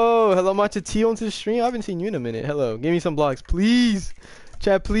 Yo, hello, Matcha T onto the stream. I haven't seen you in a minute. Hello. Give me some blocks, please.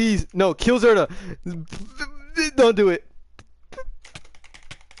 Chat, please. No, kill Zerda. Don't do it.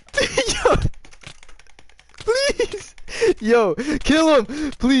 Yo, please. Yo, kill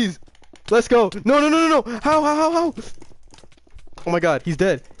him, please. Let's go. No. How? Oh my God, he's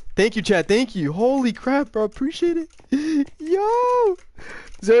dead. Thank you, chat. Thank you. Holy crap, bro. Appreciate it. Yo,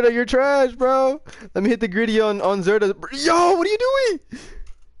 Zerda, you're trash, bro. Let me hit the gritty on Zerda. Yo, what are you doing?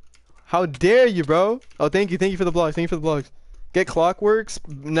 How dare you, bro? Oh, thank you. Thank you for the blocks. Thank you for the blocks. Get Clockworks?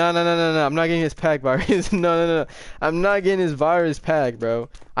 No. I'm not getting his pack virus. No. I'm not getting his virus pack, bro.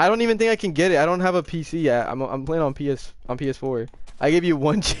 I don't even think I can get it. I don't have a PC yet. I'm playing on PS4. I gave you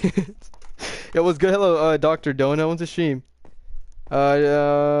one chance. Yo, what's good? Hello, Dr. Dona. What's the stream?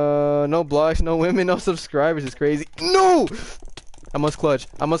 No blocks, no women, no subscribers. It's crazy. No! I must clutch.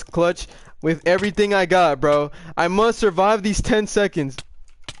 I must clutch with everything I got, bro. I must survive these 10 seconds.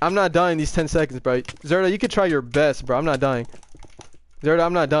 I'm not dying these 10 seconds, bro. Zerda, you could try your best, bro. I'm not dying. Zerda,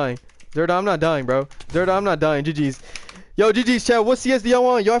 I'm not dying. Zerda, I'm not dying, bro. Zerda, I'm not dying. GG's. Yo, GG's, chat. What CS do y'all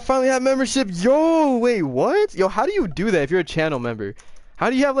want? Yo, I finally have membership. Yo, wait, what? Yo, how do you do that if you're a channel member? How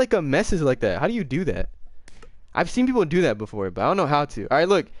do you have, like, a message like that? How do you do that? I've seen people do that before, but I don't know how to. Alright,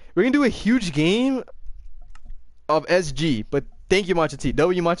 look. We're gonna do a huge game of SG, but thank you, Matcha T.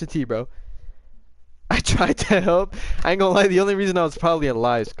 W Matcha T, bro. I tried to help. I ain't gonna lie, the only reason I was probably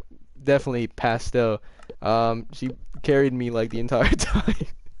alive is definitely Pastel. She carried me, like, the entire time.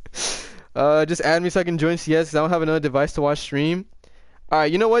 Just add me so I can join CS, because I don't have another device to watch stream.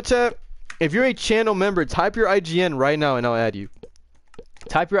 Alright, you know what, chat? If you're a channel member, type your IGN right now and I'll add you.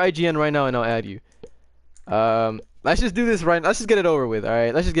 Type your IGN right now and I'll add you. Let's just do this right. Let's just get it over with. All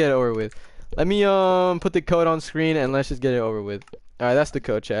right, let's just get it over with. Let me put the code on screen and let's just get it over with. All right, that's the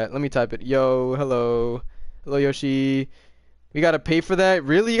code, chat. Let me type it. Yo, hello, Yoshi. We gotta pay for that?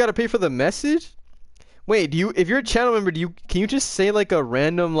 Really? You gotta pay for the message? Wait, if you're a channel member, can you just say like a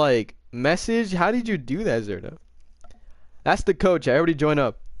random like message? How did you do that, Zerda? That's the code, chat. Everybody join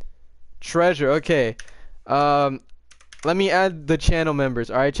up. Treasure. Okay. Let me add the channel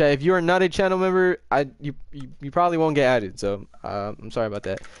members. Alright, chat. If you are not a channel member, you probably won't get added. So I'm sorry about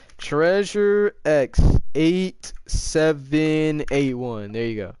that. Treasure X 8781. There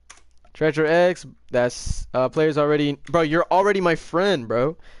you go. Treasure X. That's players already. Bro, you're already my friend,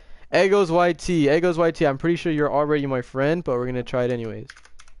 bro. Egos YT. Egos YT. I'm pretty sure you're already my friend, but we're gonna try it anyways.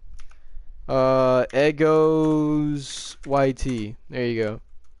 Egos YT. There you go.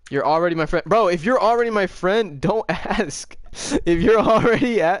 You're already my friend. Bro, if you're already my friend, don't ask. If you're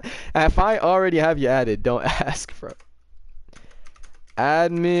already if I already have you added, don't ask, bro.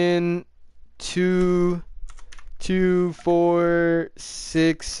 Admin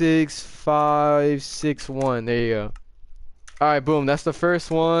 224666561. There you go. Alright, boom. That's the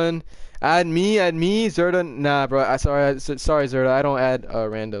first one. Add me, Zerda. Nah, bro. Sorry, Zerda. I don't add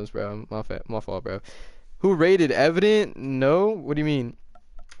randoms, bro. My fault, bro. Who rated Evident? No. What do you mean?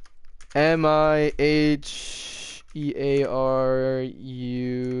 MIHEARU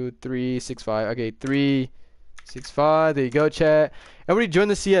 365. Okay, 365. There you go, chat. Everybody join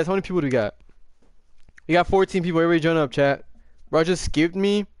the CS. How many people do we got? We got 14 people. Everybody join up, chat. Bro just skipped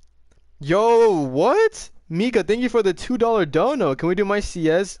me. Yo, what? Mika, thank you for the $2 dono. Can we do my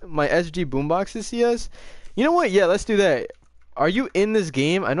CS, my SG boomboxes CS? You know what? Yeah, let's do that. Are you in this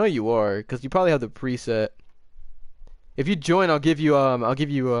game? I know you are, because you probably have the preset. If you join, I'll give you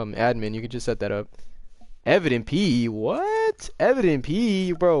admin. You can just set that up. Evident P, what? Evident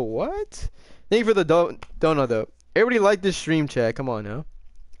P, bro, what? Thank you for the donut though. Everybody like this stream chat. Come on now.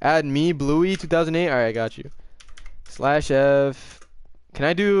 Add me, Bluey 2008. All right, got you. /F. Can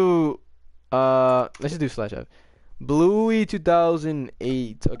I do? Let's just do /F. Bluey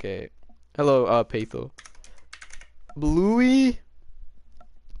 2008. Okay. Hello, Patho. Bluey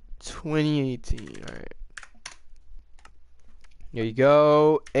 2018. All right. There you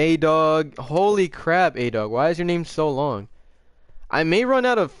go. A-Dog. Holy crap, A-Dog. Why is your name so long? I may run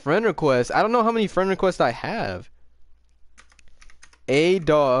out of friend requests. I don't know how many friend requests I have.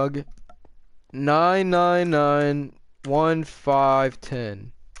 A-Dog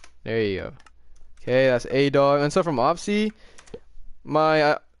 9991510. There you go. Okay, that's A-Dog. And so from Opsy,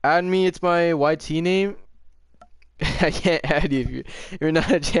 my add me. It's my YT name. I can't add you if you're not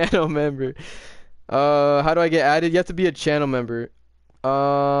a channel member. How do I get added? You have to be a channel member.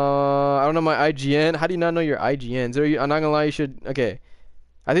 I don't know my IGN. How do you not know your IGNs? I'm not gonna lie, you should. Okay,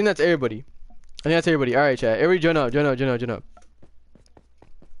 I think that's everybody. All right, chat. Everybody join up.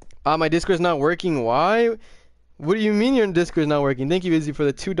 My Discord's not working. Why? What do you mean your Discord's not working? Thank you, Izzy, for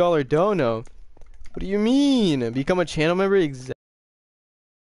the $2 dono. What do you mean? Become a channel member? Exactly.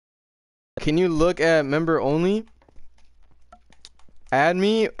 Can you look at member only? Add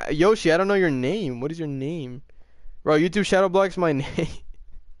me? Yoshi, I don't know your name. What is your name? Bro, YouTube shadow blocks my name.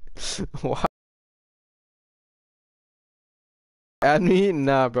 Why? Add me?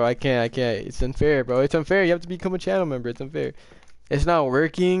 Nah, bro, I can't. It's unfair, bro. It's unfair. You have to become a channel member. It's unfair. It's not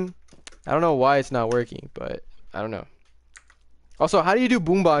working. I don't know why it's not working, but I don't know. Also, how do you do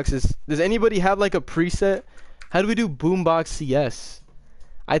boomboxes? Does anybody have like a preset? How do we do boombox CS?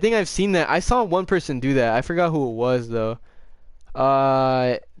 I think I've seen that. I saw one person do that. I forgot who it was though.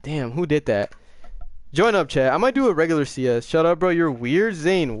 Damn, who did that? Join up, chat. I might do a regular CS. Shut up, bro. You're weird,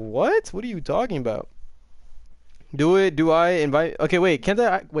 Zane. What? What are you talking about? Do it. Do I invite? Okay, wait. Can't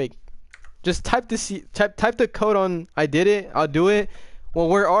I? Wait. Just type the code on. I did it. I'll do it. Well,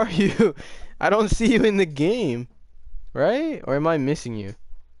 where are you? I don't see you in the game, right? Or am I missing you?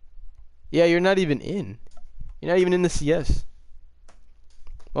 Yeah, you're not even in. You're not even in the CS.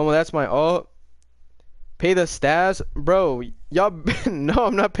 Well, that's my pay the staffs, bro. Y'all, no,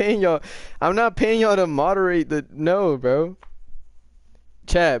 I'm not paying y'all. I'm not paying y'all to moderate the. No, bro.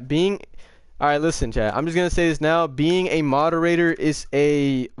 Chat, all right, listen, chat. I'm just gonna say this now. Being a moderator is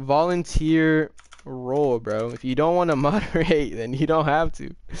a volunteer role, bro. If you don't want to moderate, then you don't have to.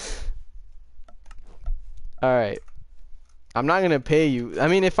 All right. I'm not gonna pay you. I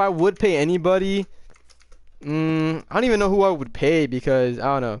mean, if I would pay anybody, I don't even know who I would pay because I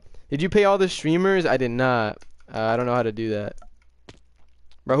don't know. Did you pay all the streamers? I did not. I don't know how to do that.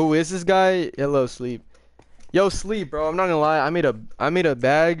 Bro, who is this guy? Hello, Sleep. Yo, Sleep, bro. I'm not gonna lie. I made a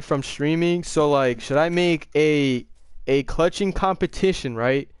bag from streaming. So like, should I make a clutching competition,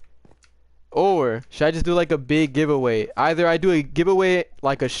 right? Or should I just do like a big giveaway? Either I do a giveaway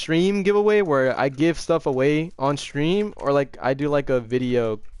like a stream giveaway where I give stuff away on stream, or like I do like a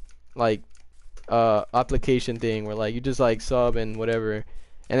video like application thing where like you just like sub and whatever.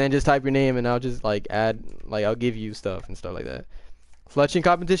 And then just type your name and I'll just like add, like I'll give you stuff and stuff like that. Clutching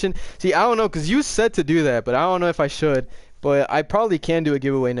competition? See, I don't know, because you said to do that, but I don't know if I should. But I probably can do a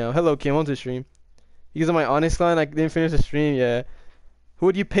giveaway now. Hello, Kim, on the stream. Because of my Onyx line, I didn't finish the stream, yeah. Who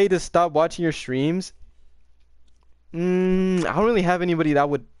would you pay to stop watching your streams? I don't really have anybody that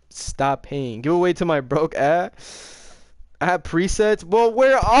would stop paying. Giveaway to my broke ass. I have presets. Well,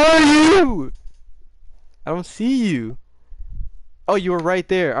 where are you? I don't see you. Oh, you were right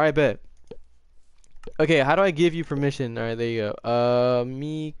there. Alright, bet. Okay, how do I give you permission? Alright, there you go.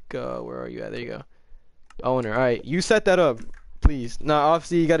 Mika, where are you at? There you go. Owner. Alright, you set that up, please. Now,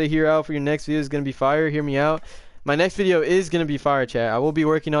 obviously, you gotta hear out for your next video. Is gonna be fire. Hear me out. My next video is gonna be fire, chat. I will be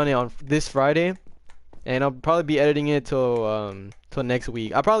working on it on this Friday. And I'll probably be editing it till next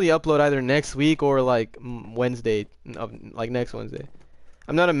week. I'll probably upload either next week or like Wednesday. Like next Wednesday.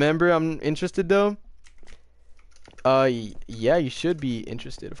 I'm not a member. I'm interested though. Yeah, you should be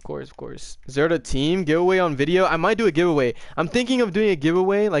interested, of course. Zerda team giveaway on video. I might do a giveaway. I'm thinking of doing a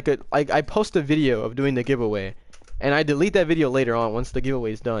giveaway, like I post a video of doing the giveaway, and I delete that video later on once the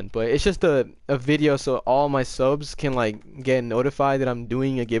giveaway is done. But it's just a video so all my subs can like get notified that I'm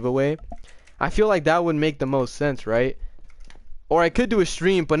doing a giveaway. I feel like that would make the most sense, right? Or I could do a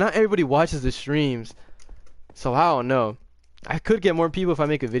stream, but not everybody watches the streams, so I don't know. I could get more people if I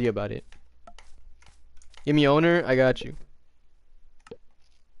make a video about it. Give me owner, I got you.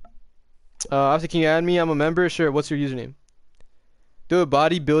 Obviously, can you add me? I'm a member. Sure. What's your username? Do a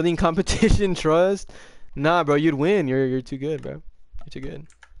bodybuilding competition. Trust? Nah, bro. You'd win. You're too good, bro. You're too good.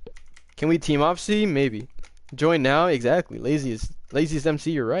 Can we team off? See, maybe. Join now. Exactly. Laziest MC.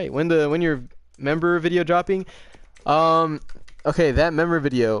 You're right. When your member video dropping. Okay, that member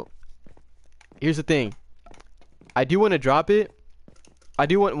video. Here's the thing. I do want to drop it. I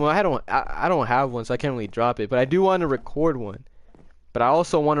do want. Well, I don't have one, so I can't really drop it. But I do want to record one. But I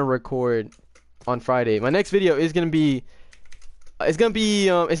also want to record on Friday. My next video is gonna be. It's not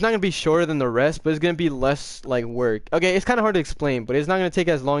gonna be shorter than the rest, but it's gonna be less like work. Okay, it's kind of hard to explain, but it's not gonna take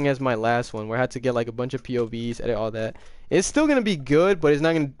as long as my last one, where I had to get like a bunch of POVs, edit all that. It's still gonna be good, but it's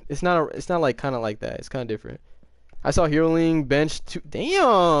not gonna. It's not like kind of like that. It's kind of different. I saw Heroing bench two.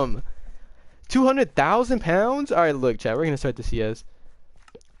 Damn, 200,000 pounds. All right, look, chat. We're gonna start the CS.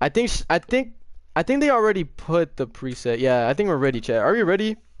 I think they already put the preset. Yeah, I think we're ready, chat. Are we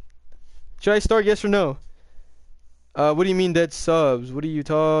ready? Should I start? Yes or no? What do you mean dead subs? What are you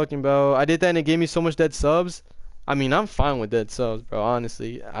talking about? I did that and it gave me so much dead subs. I mean, I'm fine with dead subs, bro,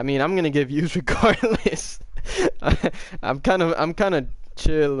 honestly. I mean, I'm gonna give views regardless. I'm kind of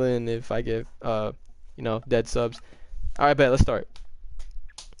chilling if I get dead subs. All right, bet. Let's start.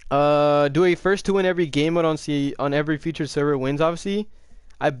 Do a first to win every game mode on every featured server wins, obviously.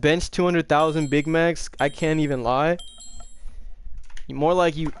 I benched 200,000 Big Macs. I can't even lie. More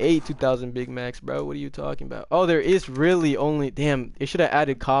like you ate 2,000 Big Macs, bro. What are you talking about? Oh, there is really only... Damn, they should have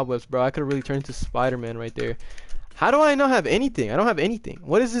added cobwebs, bro. I could have really turned into Spider-Man right there. How do I not have anything? I don't have anything.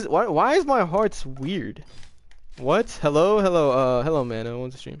 What is this? Why is my heart's weird? What? Hello? Hello, man. I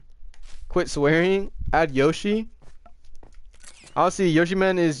want to stream. Quit swearing. Add Yoshi. I'll see. Yoshi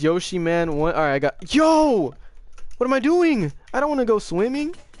Man is Yoshi Man 1. Alright, I got... Yo! What am I doing? I don't want to go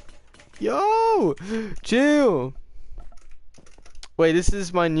swimming. Yo! Chill. Wait, this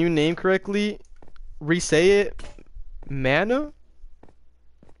is my new name correctly? Re-say it? Mana?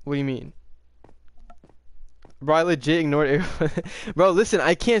 What do you mean? Bro, I legit ignored it. Bro, listen,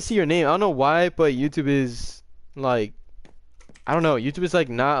 I can't see your name. I don't know why, but YouTube is, like... I don't know. YouTube is, like,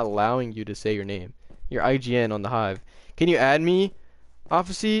 not allowing you to say your name. Your IGN on the Hive. Can you add me?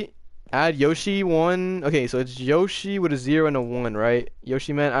 Obviously, add Yoshi1. Okay, so it's Yoshi with a 0 and a 1, right?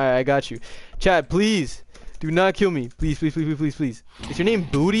 Yoshi Man, I got you. Chat, please. Do not kill me. Please, please, please, please, please, please. Is your name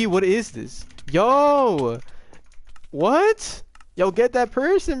Booty? What is this? Yo! What? Yo, get that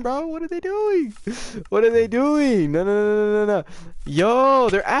person, bro. What are they doing? What are they doing? No, no, no, no, no, no. Yo,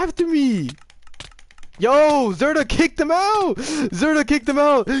 they're after me. Yo, Zerda kicked them out. Zerda kicked them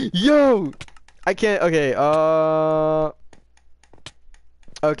out. Yo. I can't. Okay,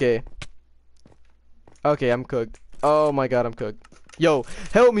 okay. Okay, I'm cooked. Oh my god, I'm cooked. Yo,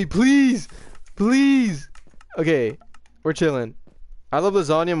 help me, please. Please. Okay, we're chilling. I love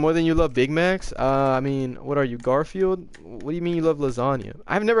lasagna more than you love Big Macs. I mean, what are you, Garfield? What do you mean you love lasagna?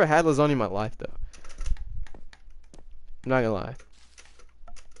 I've never had lasagna in my life, though. I'm not gonna lie.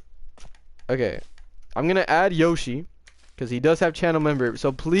 Okay, I'm gonna add Yoshi, because he does have channel member.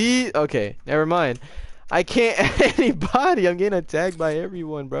 So please, okay, never mind. I can't add anybody. I'm getting attacked by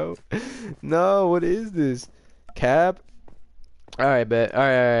everyone, bro. No, what is this? Cap? Alright, bet.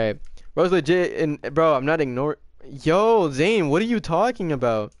 Alright. Bro's legit, and bro, I'm not ignoring. Yo, Zane, what are you talking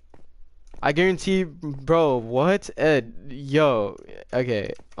about? I guarantee, bro. What? Ed, yo,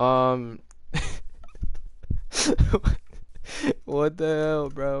 okay. What the hell,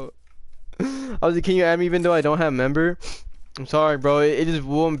 bro? I was like, can you add me even though I don't have member? I'm sorry, bro. It just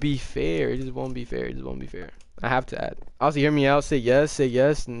won't be fair. It just won't be fair. It just won't be fair. I have to add. Also, hear me out. Say yes. Say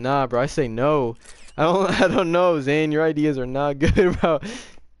yes. Nah, bro. I say no. I don't know, Zane. Your ideas are not good, bro.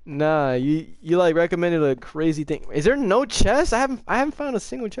 Nah, you like recommended a crazy thing. Is there no chest? I haven't found a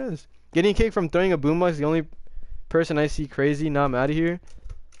single chest. Getting kicked from throwing a boombox. The only person I see crazy. Nah, I'm out of here.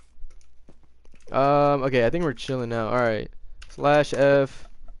 Okay, I think we're chilling now. All right. /F.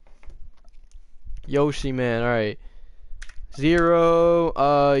 Yoshi Man. All right.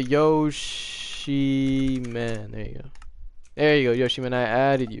 0. Yoshi Man. There you go. There you go, Yoshi Man. I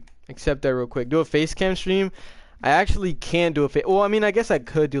added you. Accept that real quick. Do a face cam stream. I actually can't do a face. Well, I mean, I guess I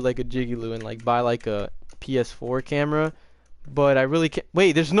could do like a Jiggyloo and like buy like a PS4 camera, but I really can't.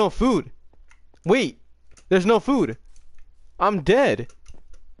 Wait, there's no food. Wait, there's no food. I'm dead.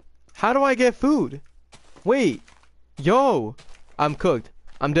 How do I get food? Wait, yo, I'm cooked.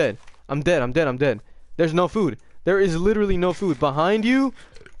 I'm dead. I'm dead. I'm dead. I'm dead. There's no food. There is literally no food behind you,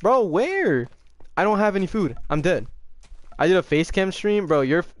 bro. Where? I don't have any food. I'm dead. I did a face cam stream, bro.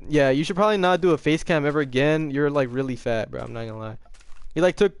 Yeah, you should probably not do a face cam ever again. You're like really fat, bro. I'm not gonna lie. You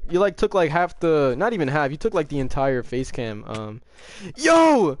took like half the, not even half. You took like the entire face cam.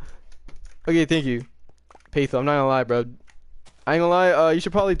 Yo. Okay, thank you, Patho. I'm not gonna lie, bro. I ain't gonna lie. You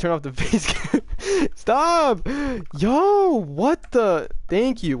should probably turn off the face cam. Stop. Yo, what the?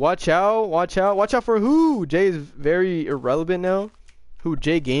 Thank you. Watch out. Watch out. Watch out for who? Jay is very irrelevant now. Who,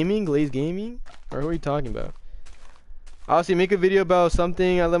 Jay Gaming? Glaze Gaming? Or who are you talking about? Honestly, make a video about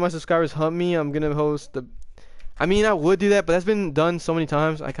something. I let my subscribers hunt me. I'm gonna host the... I mean, I would do that, but that's been done so many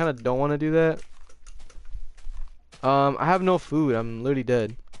times. I kind of don't want to do that. I have no food. I'm literally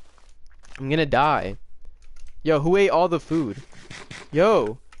dead. I'm gonna die. Yo, who ate all the food?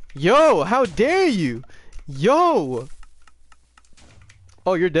 Yo. Yo, how dare you? Yo.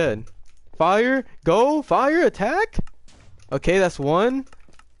 Oh, you're dead. Fire. Go. Fire. Attack. Okay, that's one.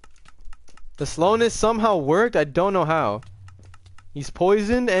 The slowness somehow worked. I don't know how. He's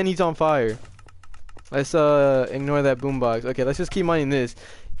poisoned and he's on fire. Let's ignore that boombox. Okay, let's just keep mining this.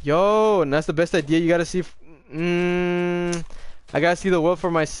 Yo, and that's the best idea. You gotta see. I gotta see the world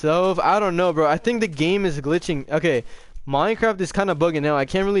for myself. I don't know, bro. I think the game is glitching. Okay, Minecraft is kind of bugging now. I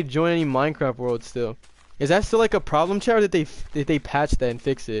can't really join any Minecraft world still. Is that still like a problem, chat, or did they patch that and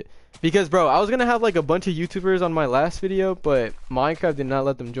fix it? Because, bro, I was gonna have like a bunch of YouTubers on my last video, but Minecraft did not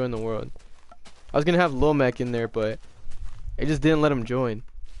let them join the world. I was gonna have Lil Mac in there, but it just didn't let him join.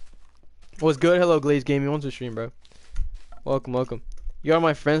 What's good? Hello, Glaze Gaming. What's the stream, bro? Welcome, welcome. You are on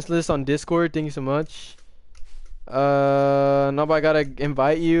my friends list on Discord. Thank you so much. Nobody gotta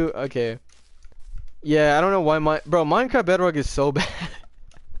invite you. Okay. Yeah, I don't know why Minecraft Bedrock is so bad.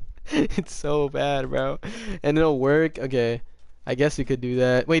 It's so bad, bro. And it'll work. Okay. I guess we could do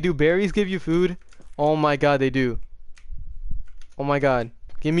that. Wait, do berries give you food? Oh my god, they do. Oh my god.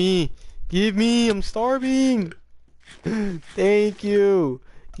 Give me. Give me. I'm starving. Thank you.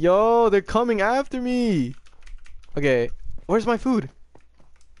 Yo, they're coming after me. Okay. Where's my food?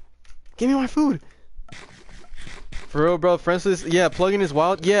 Give me my food. For real, bro. Friends list. Yeah, plugin is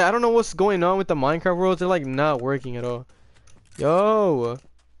wild. Yeah, I don't know what's going on with the Minecraft worlds. They're like not working at all. Yo.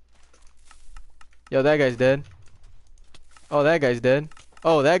 Yo, that guy's dead. Oh, that guy's dead.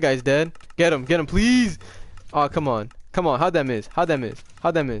 Oh, that guy's dead. Get him, please. Oh, come on. Come on. How'd that miss? How'd that miss?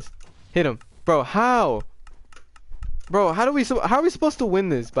 How'd that miss? Hit him. Bro, how? Bro, how are we supposed to win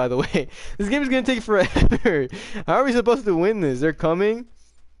this, by the way? This game is gonna take forever. How are we supposed to win this? They're coming.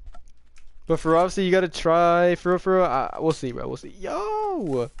 But for obviously, you gotta try. For real, we'll see, bro. We'll see.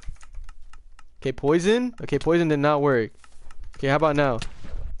 Yo! Okay, poison. Okay, poison did not work. Okay, how about now?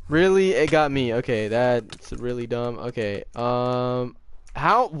 Really? It got me. Okay, that's really dumb. Okay,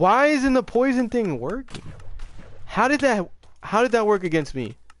 why isn't the poison thing working? How did that work against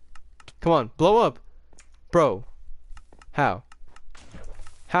me? Come on, blow up. Bro. How?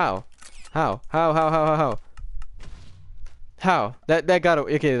 How? How? How? That got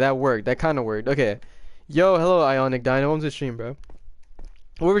okay, that worked. That kind of worked. Okay. Yo, hello, Ionic Dino. Welcome to the stream, bro.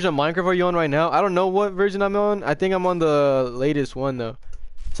 What version of Minecraft are you on right now? I don't know what version I'm on. I think I'm on the latest one, though.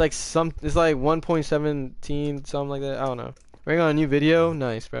 It's like 1.17, something like that. I don't know. We're on a new video.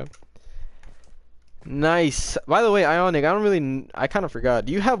 Nice, bro. Nice. By the way, Ionic, I kind of forgot.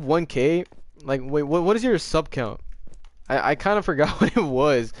 Do you have 1K? Like, wait, what is your sub count? I kind of forgot what it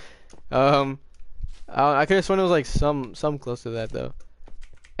was. I could have sworn it was like some close to that though.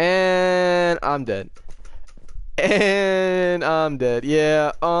 And I'm dead. And I'm dead.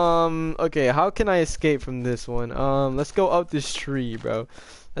 Yeah. Okay. How can I escape from this one? Let's go up this tree, bro.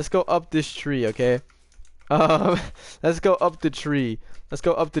 Let's go up this tree. Okay. Let's go up the tree. Let's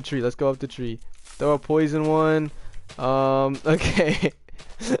go up the tree. Let's go up the tree. Throw a poison one. Okay.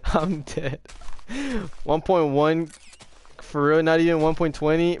 I'm dead. 1.1. For real, not even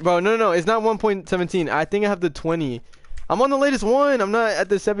 1.20. Bro, no, it's not 1.17. I think I have the 20. I'm on the latest one. I'm not at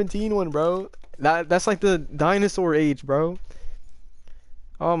the 17 one, bro. That's like the dinosaur age, bro.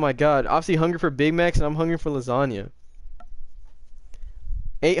 Oh my god. Obviously hungry for Big Macs and I'm hungry for lasagna.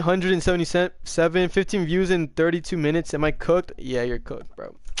 877, 15 views in 32 minutes. Am I cooked? Yeah, you're cooked,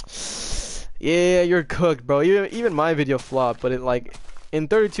 bro. Yeah, you're cooked, bro. Even my video flopped, but it like in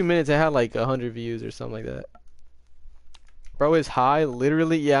 32 minutes it had like 100 views or something like that. Bro is high,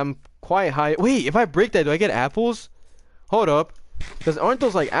 literally. Yeah, I'm quite high. Wait, if I break that, do I get apples? Hold up. Because aren't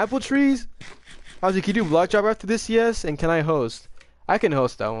those like apple trees? Ozzy, can you do block drop after this? Yes. And can I host? I can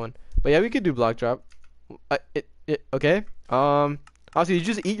host that one. But yeah, we could do block drop. Okay. Ozzy, did you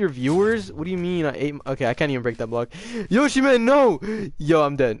just eat your viewers? What do you mean I ate? Okay, I can't even break that block. Yoshi, man, no. Yo,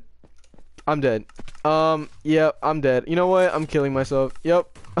 I'm dead. I'm dead. Yeah, I'm dead. You know what? I'm killing myself.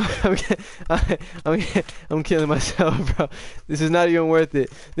 Yep. I'm killing myself, bro. This is not even worth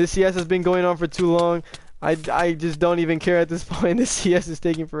it. This CS has been going on for too long. I just don't even care at this point. This CS is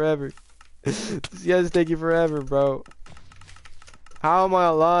taking forever. This CS is taking forever, bro. How am I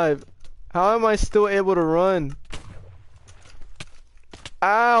alive? How am I still able to run?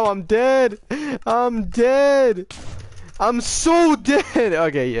 Ow, I'm dead. I'm dead. I'm so dead.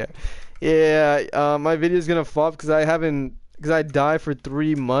 Okay, yeah. Yeah, my video is gonna flop because I haven't because I died for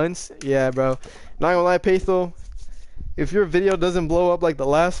 3 months. Yeah, bro. Not gonna lie, Pathel. If your video doesn't blow up like the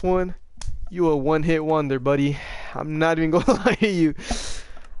last one, you a one-hit wonder, buddy. I'm not even gonna lie to you.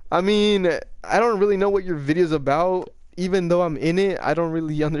 I mean, I don't really know what your video's about. Even though I'm in it, I don't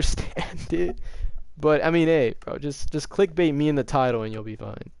really understand it. But I mean, hey, bro, just clickbait me in the title and you'll be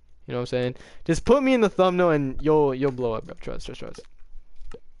fine. You know what I'm saying? Just put me in the thumbnail and you'll blow up, bro. Trust.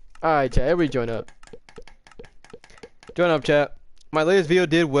 Alright, chat, everybody join up. Join up, chat. My latest video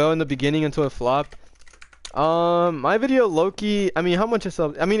did well in the beginning until it flopped. My video Loki, I mean, how much is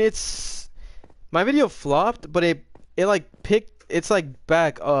up? I mean, my video flopped, but it like it's like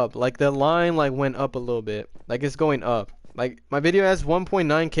back up. Like the line like went up a little bit. Like it's going up. Like my video has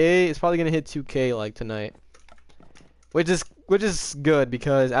 1.9k. It's probably gonna hit 2k like tonight. Which is good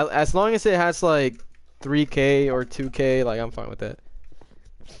because as long as it has like 3k or 2k, like I'm fine with that.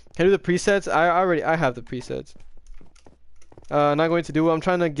 Can I do the presets? I have the presets. Not going to do it. I'm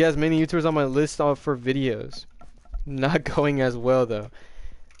trying to get as many YouTubers on my list for videos. Not going as well though.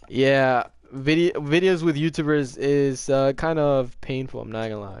 Yeah, videos with YouTubers is kind of painful. I'm not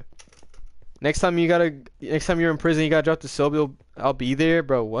gonna lie. Next time you're in prison, you gotta drop the soap. I'll be there,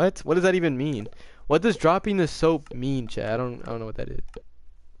 bro. What does that even mean? What does dropping the soap mean, chat? I don't know what that is.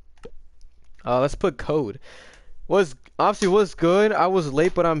 Let's put code. Was good. I was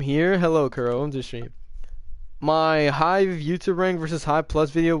late, but I'm here. Hello, Kuro. I'm just stream. My Hive YouTube rank versus Hive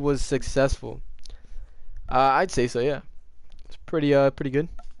Plus video was successful. I'd say so, yeah. It's pretty good.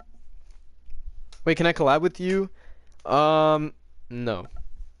 Wait, can I collab with you? No.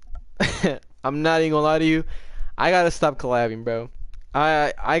 I'm not even gonna lie to you. I gotta stop collabing, bro.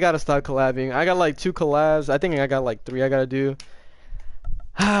 I gotta stop collabing. I got like 2 collabs. I think I got like 3 I gotta do.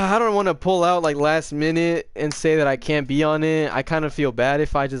 I don't want to pull out like last minute and say that I can't be on it. I kind of feel bad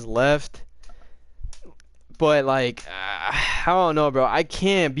if I just left. But like, I don't know, bro. I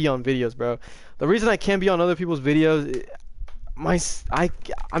can't be on videos, bro. The reason I can't be on other people's videos,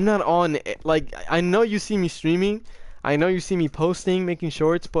 I'm not on. Like, I know you see me streaming. I know you see me posting, making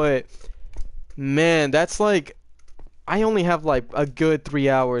shorts, but man, that's like, I only have like a good 3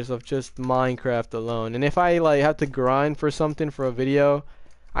 hours of just Minecraft alone. And if I like have to grind for something for a video,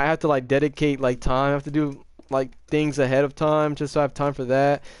 I have to like dedicate like time. I have to do like things ahead of time just so I have time for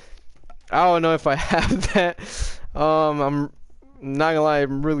that. I don't know if I have that. I'm not gonna lie,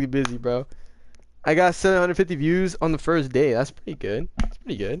 I'm really busy, bro. I got 750 views on the first day. That's pretty good.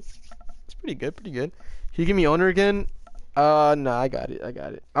 Pretty good. Can you give me owner again? No, I got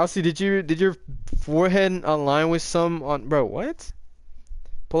it. Also, did your forehead online with some on, bro? What?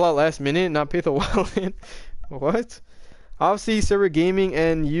 Pull out last minute, not pay the wallet. What? Obviously, server gaming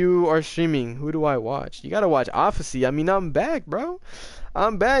and you are streaming. Who do I watch? You gotta watch Officy. I mean, I'm back, bro.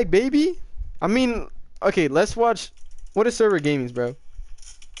 I'm back, baby. I mean, okay, let's watch. What is server gaming's, bro?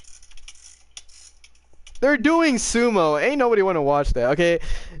 They're doing sumo. Ain't nobody want to watch that, okay?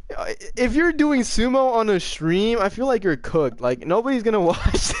 If you're doing sumo on a stream, I feel like you're cooked. Like, nobody's gonna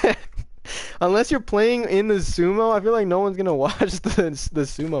watch that. Unless you're playing in the sumo, I feel like no one's gonna watch the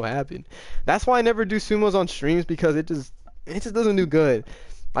sumo happen. That's why I never do sumos on streams, because it just doesn't do good.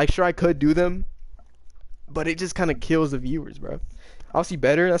 Like, sure, I could do them, but it just kind of kills the viewers, bro. I'll see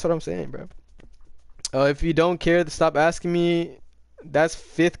better. That's what I'm saying, bro. If you don't care, stop asking me. That's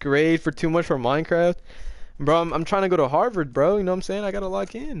 5th grade for too much for Minecraft. Bro, I'm trying to go to Harvard, bro. You know what I'm saying? I gotta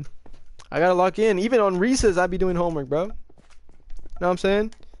lock in. Even on recess, I'd be doing homework, bro. You know what I'm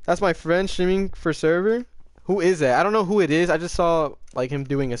saying? That's my friend streaming for server. Who is that? I don't know who it is. I just saw like him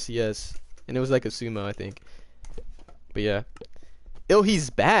doing a CS, and it was like a sumo, I think. But yeah. Oh, he's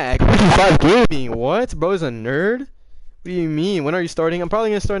back. Five gaming. What? Bro is a nerd? What do you mean? When are you starting? I'm probably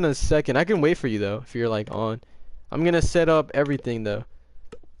gonna start in a second. I can wait for you though, if you're like on. I'm gonna set up everything though.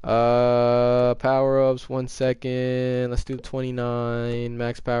 Power-ups, 1 second. Let's do 29.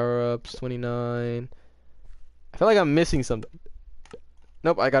 Max power-ups, 29. I feel like I'm missing something.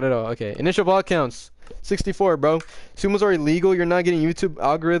 Nope, I got it all. Okay, initial block counts 64, bro. Sumos are illegal. You're not getting YouTube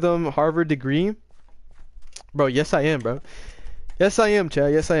algorithm Harvard degree, bro. Yes, I am, bro. Yes, I am,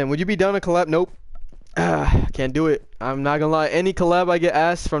 Chad. Yes, I am. Would you be down to collab? Nope. Can't do it. I'm not gonna lie. Any collab I get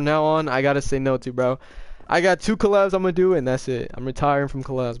asked from now on, I gotta say no to, bro. I got 2 collabs I'm gonna do, and that's it. I'm retiring from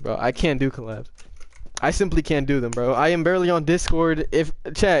collabs, bro. I can't do collabs. I simply can't do them, bro. I am barely on Discord. If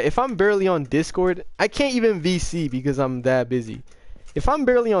I'm barely on Discord, I can't even VC because I'm that busy. If I'm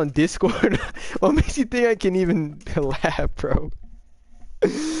barely on Discord, what makes you think I can even collab, bro?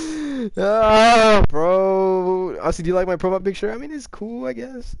 Bro. Also, do you like my profile picture? I mean, it's cool, I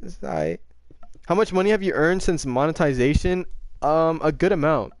guess. It's alright. How much money have you earned since monetization? A good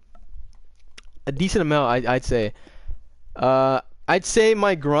amount. A decent amount, I'd say. I'd say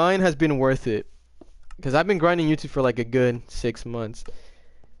my grind has been worth it because I've been grinding YouTube for like a good 6 months,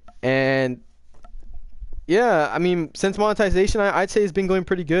 and yeah, I mean since monetization, I'd say it's been going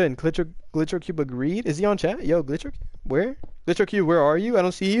pretty good. Glitcher Cube agreed. Is he on chat? Yo, Glitcher, where? Glitcher Cube, where are you? I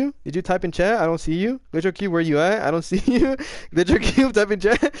don't see you. Did you type in chat? I don't see you. Glitcher Cube, where you at? I don't see you. Glitcher Cube, type in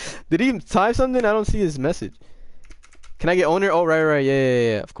chat. Did he type something? I don't see his message. Can I get owner? Oh, right, right,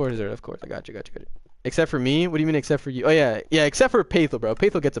 yeah. Of course, sir, of course. I got you. Except for me? What do you mean except for you? Oh, yeah, except for Pathel, bro.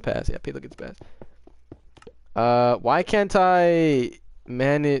 Pathel gets a pass. Yeah, Pathel gets a pass. Why can't I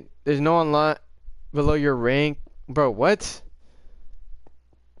man it? There's no online below your rank. Bro, what?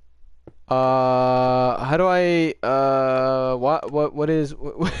 How do I, what is,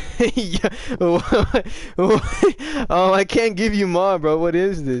 yeah, I can't give you mod, bro. What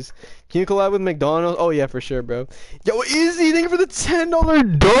is this? Can you collab with McDonald's? Oh, yeah, for sure, bro. Yo, Izzy, thank you for the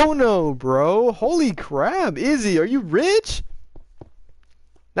 $10 dono, bro. Holy crap, Izzy, are you rich?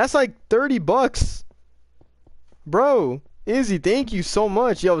 That's like 30 bucks. Bro, Izzy, thank you so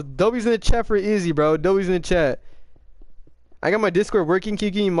much. Yo, W's in the chat for Izzy, bro. W's in the chat. I got my Discord working. Can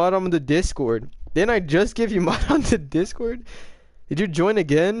you give me mod on the Discord? Didn't I just give you mod on the Discord? Did you join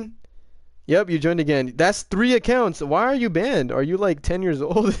again? Yep, you joined again. That's 3 accounts. Why are you banned? Are you like 10 years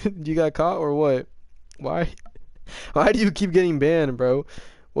old? You got caught or what? Why? Why do you keep getting banned, bro?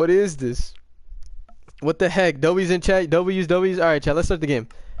 What is this? What the heck? W's in chat. W's. Alright, chat. Let's start the game.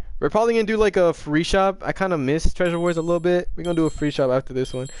 We're probably gonna do like a free shop. I kind of miss Treasure Wars a little bit. We're gonna do a free shop after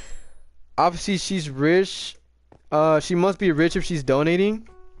this one. Obviously, she's rich. She must be rich if she's donating.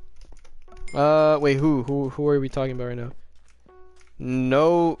 Wait, who are we talking about right now?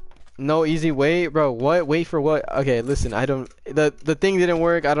 No easy way, bro. What? Wait for what? Okay, listen. I don't. The thing didn't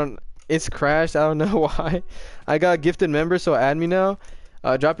work. I don't. It's crashed. I don't know why. I got gifted member, so add me now.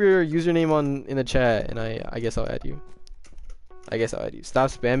 Drop your username in the chat, and I guess I'll add you.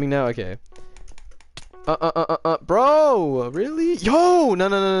 Stop spamming now. Okay. Bro, really? Yo,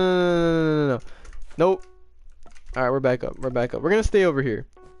 no. Nope. All right, we're back up. We're gonna stay over here.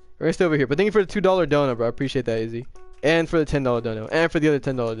 But thank you for the $2 dono, bro. I appreciate that, Izzy. And for the $10 dono, and for the other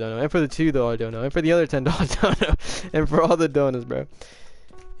 $10 dono, and for the $2 dono, and for the other $10 dono, and for all the donos, bro.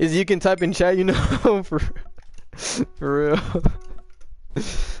 Izzy, you can type in chat, you know, for real.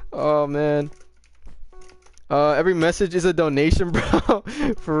 Oh man. Every message is a donation, bro.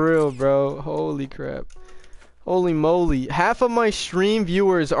 For real, bro. Holy crap. Holy moly. Half of my stream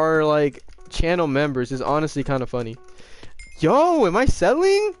viewers are like channel members. Is honestly kind of funny. Yo, am I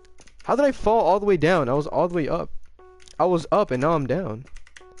settling? How did I fall all the way down? I was all the way up. I was up and now I'm down.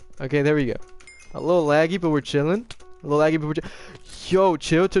 Okay, there we go. A little laggy, but we're chilling. Yo,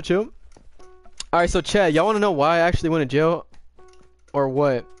 chill. Alright, so chat, y'all want to know why I actually went to jail? Or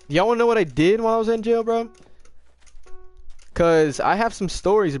what? Y'all want to know what I did while I was in jail, bro? Cause I have some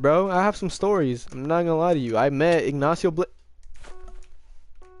stories, bro. I'm not gonna lie to you. I met Ignacio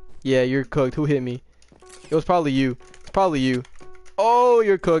Yeah, you're cooked. Who hit me? It was probably you. Oh,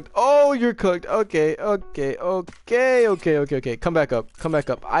 you're cooked. Okay. Come back up.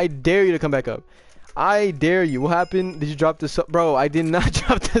 I dare you to come back up. I dare you. What happened? Did you drop the soap? Bro, I did not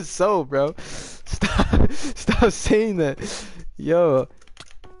drop the soap, bro. Stop saying that. Yo.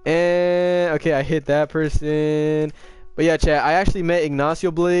 And okay, I hit that person. But yeah, chat, I actually met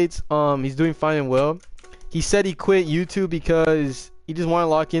Ignacio Blades. He's doing fine and well. He said he quit YouTube because he just wanted to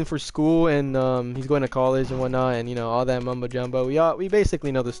lock in for school, and he's going to college and whatnot, and you know, all that mumbo jumbo. We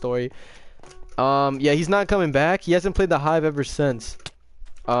basically know the story. Yeah, he's not coming back. He hasn't played the Hive ever since.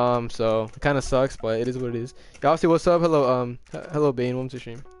 So it kind of sucks, but it is what it is. Obviously, what's up? Hello, hello Bane, welcome to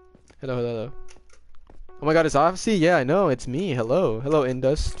stream. Hello. Oh my god, it's Odyssey? Yeah, I know, it's me. Hello,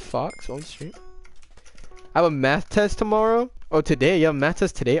 Indus Fox, welcome to stream. I have a math test tomorrow. Oh, today? You have a math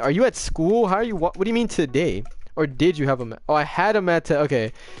test today? Are you at school? How are you? What do you mean today? Or did you have a math? Oh, I had a math test.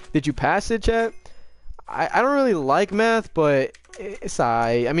 Okay. Did you pass it, chat? I don't really like math, but it's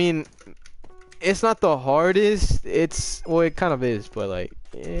I mean, it's not the hardest. Well, it kind of is, but like,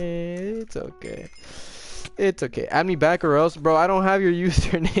 it's okay. Add me back or else, bro. I don't have your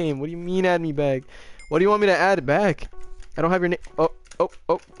username. What do you mean add me back? What do you want me to add back? I don't have your name.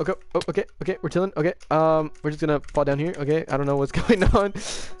 Okay, we're chilling. Okay, we're just gonna fall down here. Okay, I don't know what's going on.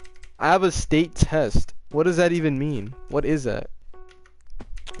 I have a state test. What does that even mean? What is that?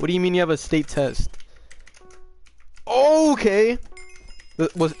 What do you mean you have a state test? Okay.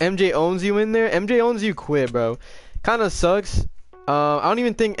 Was MJ owns you in there? MJ owns you quit, bro. Kind of sucks. I don't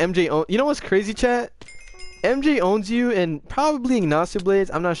even think MJ owns. You know what's crazy, chat? MJ owns you and probably Ignacio Blades.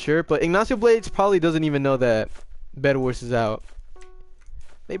 I'm not sure, but Ignacio Blades probably doesn't even know that Bed Wars is out.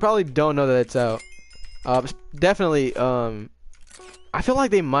 They probably don't know that it's out. Definitely. I feel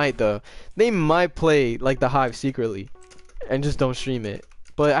like they might though. They might play like the Hive secretly, and just don't stream it.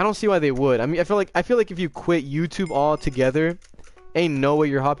 But I don't see why they would. I mean, I feel like if you quit YouTube altogether, ain't no way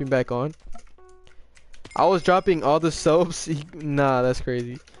you're hopping back on. I was dropping all the soaps. Nah, that's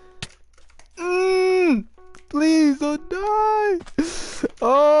crazy. Please don't die.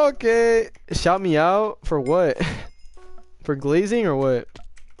 Okay. Shout me out for what? For glazing or what?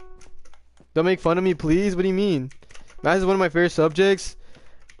 Don't make fun of me, please. What do you mean? Math is one of my favorite subjects.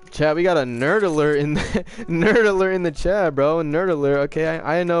 Chat, we got a nerd alert in the nerd alert in the chat, bro. Nerd alert. Okay,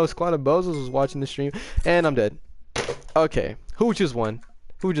 I know Squad of Bozos was watching the stream, and I'm dead. Okay, who just won?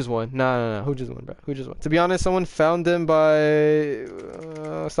 Who just won? Nah. Who just won, bro? Who just won? To be honest, someone found them by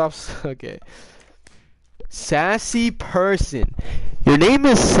stop. Okay. Sassy person. Your name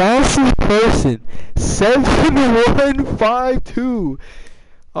is Sassy Person 7152.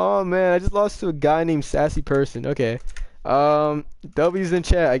 Oh man, I just lost to a guy named Sassy Person. Okay. W's in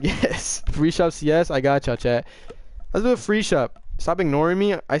chat, I guess. Free shop CS, I got y'all, chat. Let's do a free shop. Stop ignoring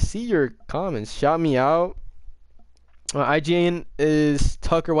me. I see your comments. Shout me out. IGN is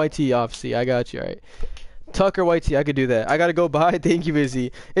Tucker YT, obviously. I got you, alright. Tucker YT, I could do that. I gotta go by. Thank you,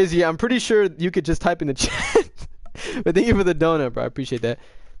 Izzy. Izzy, I'm pretty sure you could just type in the chat. But thank you for the donut, bro. I appreciate that.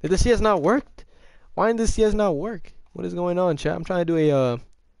 Did the CS not work? Why did the CS not work? What is going on, chat? I'm trying to do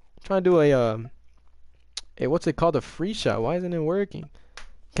a hey, what's it called? A free shot. Why isn't it working?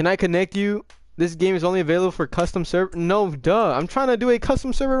 Can I connect you? This game is only available for custom server. No, duh. I'm trying to do a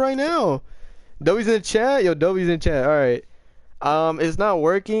custom server right now. W's in the chat. Yo, W's in the chat. All right. It's not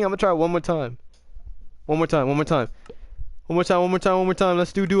working. I'm gonna try it one more time. One more time.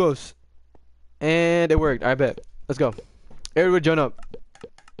 Let's do duos. And it worked. I bet. Let's go. Everybody join up.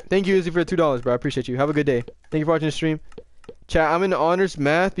 Thank you, Izzy, for the $2, bro. I appreciate you. Have a good day. Thank you for watching the stream. Chat, I'm in honors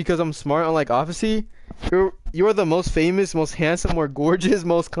math because I'm smart, unlike Officy. You're the most famous, most handsome, more gorgeous,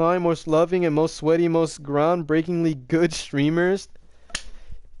 most kind, most loving, and most sweaty, most groundbreakingly good streamers.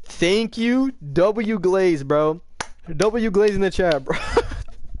 Thank you, W Glaze, bro. W Glaze in the chat, bro.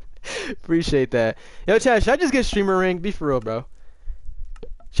 Appreciate that. Yo, chat, should I just get streamer rank? Be for real, bro.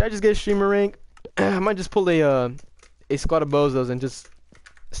 Should I just get streamer rank? I might just pull a squad of bozos and just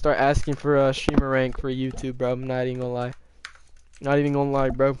start asking for a streamer rank for YouTube, bro. I'm not even gonna lie. Not even gonna lie,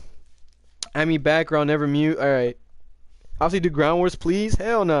 bro. I mean, background, never mute. Alright. Obviously, do ground wars, please.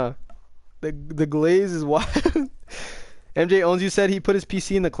 Hell nah. The glaze is wild. MJ Owns You said he put his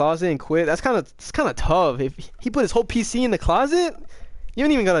PC in the closet and quit. It's kind of tough. If he put his whole PC in the closet, you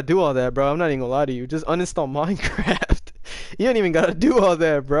don't even gotta do all that, bro. I'm not even gonna lie to you. Just uninstall Minecraft. You don't even gotta do all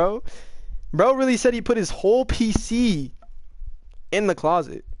that, bro. Bro really said he put his whole PC in the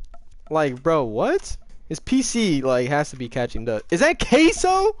closet. Like, bro, what? His PC, like, has to be catching dust. Is that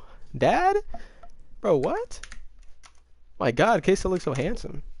Queso? Dad? Bro, what? My God, Queso looks so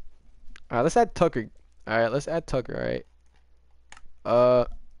handsome. Alright, let's add Tucker. Alright, let's add Tucker, alright.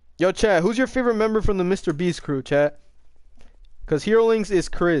 Yo, chat, who's your favorite member from the Mr. Beast crew, chat? Because Hero Links is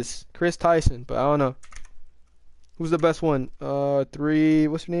Chris Tyson, but I don't know. Who's the best one? What's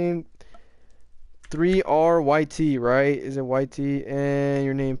your name? 3RYT, right? Is it YT? And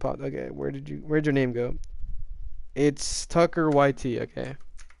your name popped. Okay, where'd your name go? It's Tucker YT, okay.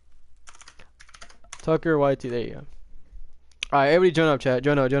 Tucker YT, there you go. Alright, everybody join up, chat.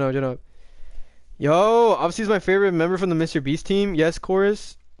 Join up. Yo, obviously he's my favorite member from the Mr. Beast team. Yes,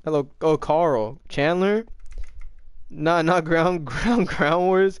 Chorus. Hello. Oh, Carl. Chandler. Not ground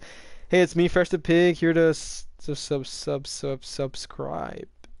wars. Hey, it's me, Fresh the Pig, here to subscribe.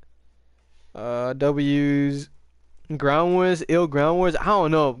 W's. Ground Wars, Ground Wars. I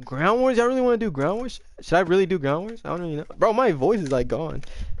don't know. Ground Wars? Y'all really want to do Ground Wars? Should I really do Ground Wars? I don't really know. Bro, my voice is like gone.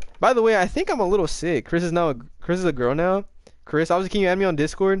 By the way, I think I'm a little sick. Chris is a girl now. Chris, obviously, can you add me on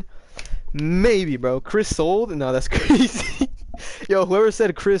Discord? Maybe, bro. Chris sold? No, that's crazy. Yo, whoever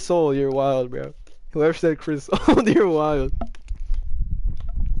said Chris sold, you're wild, bro. Whoever said Chris sold, you're wild.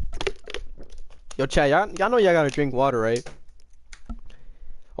 Yo, chat, y'all know y'all gotta drink water, right?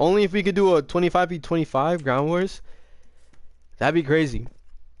 Only if we could do a 25v25 Ground Wars. That'd be crazy.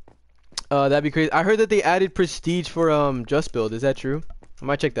 That'd be crazy. I heard that they added prestige for Just Build. Is that true? I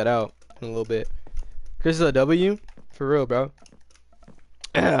might check that out in a little bit. Chris is a W? For real, bro.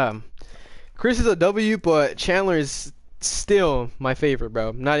 Chris is a W, but Chandler is still my favorite, bro.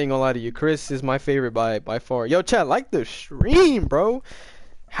 I'm not even gonna lie to you. Chris is my favorite by far. Yo, chat, like the stream, bro.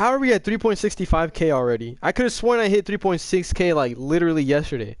 How are we at 3.65k already? I could have sworn I hit 3.6k like literally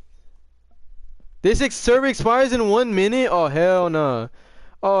yesterday. This server expires in 1 minute? Oh, hell no.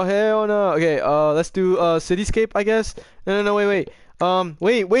 Oh, hell no. Okay, let's do Cityscape, I guess. No, wait.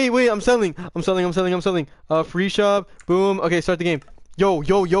 Wait. I'm selling. Free shop. Boom. Okay, start the game. Yo.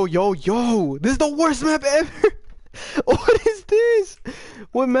 This is the worst map ever. What is this?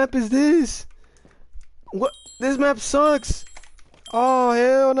 What map is this? What? This map sucks. Oh,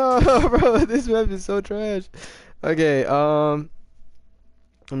 hell no, bro. This map is so trash. Okay, let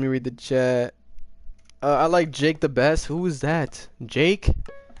me read the chat. I like Jake the best. Who is that? Jake?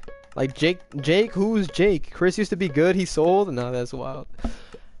 Like Jake? Who's Jake? Chris used to be good. He sold? No, that's wild.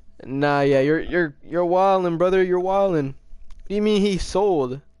 Nah, yeah, you're wildin', brother. You're wildin'. What do you mean he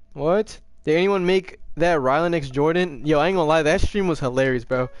sold? What? Did anyone make that Rylan X Jordan? Yo, I ain't gonna lie, that stream was hilarious,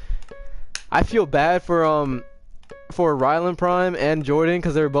 bro. I feel bad for Rylan Prime and Jordan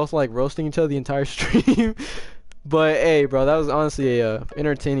because they were both like roasting each other the entire stream. But hey, bro, that was honestly a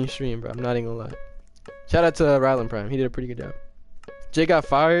entertaining stream, bro. I'm not even gonna lie. Shout out to Rylan Prime. He did a pretty good job. Jake got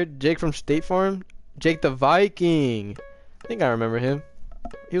fired. Jake from State Farm. Jake the Viking. I think I remember him.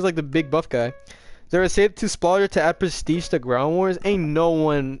 He was like the big buff guy. Is there a save to Splauger to add Prestige to Ground Wars? Ain't no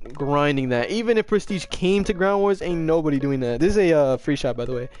one grinding that. Even if Prestige came to Ground Wars, ain't nobody doing that. This is a free shot, by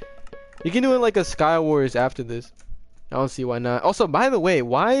the way. You can do it like a Sky Wars after this. I don't see why not. Also, by the way,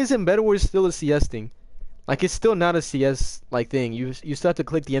 why isn't Bed Wars still a CS thing? Like, it's still not a CS like thing. You still have to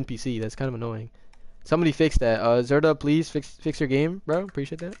click the NPC. That's kind of annoying. Somebody fix that. Zerda, please fix your game, bro.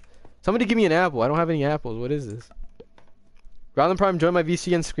 Appreciate that. Somebody give me an apple. I don't have any apples. What is this? Rylan Prime joined my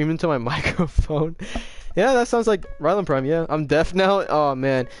VC and screamed into my microphone. Yeah, that sounds like Rylan Prime. Yeah, I'm deaf now. Oh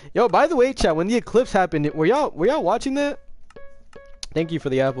man. Yo, by the way, chat, when the eclipse happened, were y'all watching that? Thank you for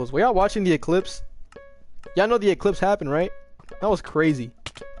the apples. Were y'all watching the eclipse? Y'all know the eclipse happened, right? That was crazy.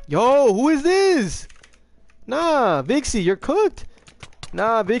 Yo, who is this? Nah, Vixie, you're cooked.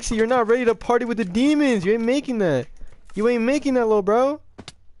 Nah, Vixie, you're not ready to party with the demons. You ain't making that. You ain't making that, little bro.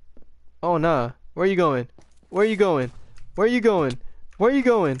 Oh, nah. Where you going? Where you going? Where you going? Where you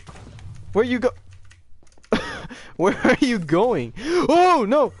going? Where you go? Where are you going? Oh,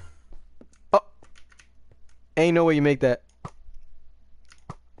 no. Oh. Ain't no way you make that.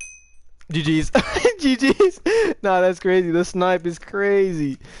 GG's. GG's. Nah, that's crazy. The snipe is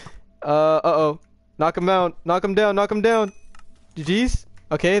crazy. Uh-oh. Knock him down. Knock him down. Knock him down. GG's.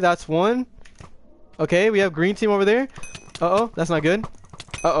 Okay, that's one. Okay, we have green team over there. Uh-oh. That's not good.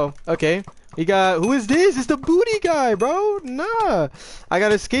 Uh-oh. Okay. We got... Who is this? It's the booty guy, bro. Nah. I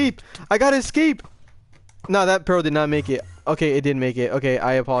gotta escape. I gotta escape. No, that pearl did not make it. Okay, it did make it. Okay,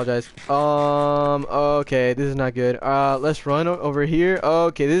 I apologize. Okay, this is not good. Let's run over here.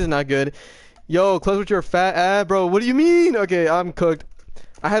 Okay, this is not good. Yo, close with your fat ass, bro. What do you mean? Okay, I'm cooked.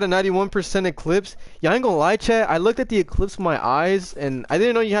 I had a 91% eclipse. Yeah, I ain't gonna lie, chat. I looked at the eclipse with my eyes, and I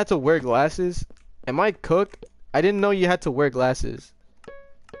didn't know you had to wear glasses. Am I cooked? I didn't know you had to wear glasses.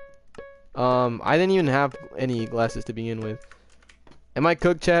 I didn't even have any glasses to begin with. Am I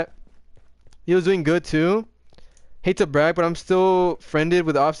cooked, chat? He was doing good too. Hate to brag, but I'm still friended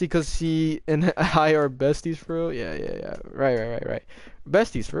with Opsy because he and I are besties for real. Yeah. Right.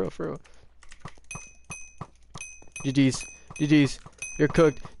 Besties for real. GG's. You're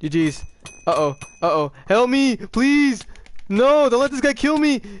cooked. GG's. Uh-oh. Help me, please. No, don't let this guy kill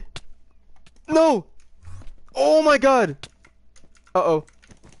me. No. Oh my god. Uh-oh.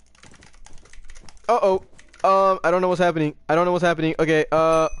 I don't know what's happening. Okay,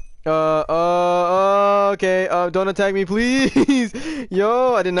 okay, don't attack me, please.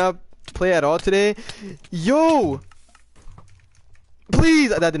 Yo, I did not play at all today. Yo, please.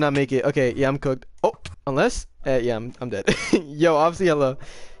 That did not make it. Okay, yeah, I'm cooked. Oh, unless, yeah, I'm dead. Yo, obviously, hello.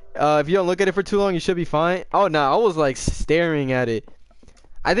 If you don't look at it for too long, you should be fine. Oh, nah, I was like staring at it.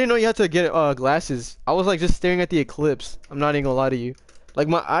 I didn't know you had to get glasses. I was like just staring at the eclipse. I'm not even gonna lie to you. Like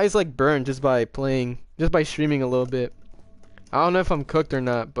my eyes like burned just by streaming a little bit. I don't know if I'm cooked or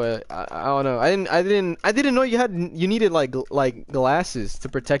not, but I don't know. I didn't know you needed like glasses to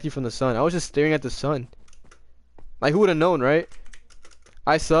protect you from the sun. I was just staring at the sun. Like who would have known, right?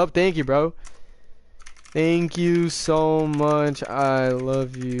 I sub. Thank you, bro. Thank you so much. I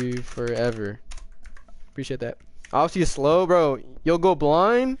love you forever. Appreciate that. Obviously slow, bro. You'll go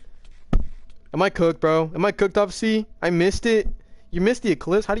blind. Am I cooked, bro? Am I cooked, obviously? I missed it. You missed the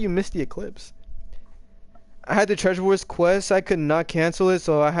eclipse? How do you miss the eclipse? I had the Treasure Wars quest. I could not cancel it,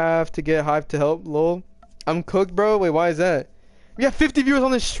 so I have to get Hive to help. Lol. I'm cooked, bro. Wait, why is that? We have 50 viewers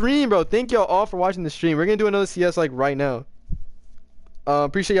on the stream, bro. Thank y'all all for watching the stream. We're gonna do another CS like right now.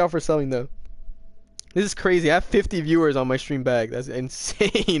 Appreciate y'all for selling though. This is crazy. I have 50 viewers on my stream bag. That's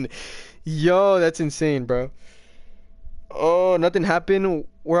insane. Yo, that's insane, bro. Oh, nothing happened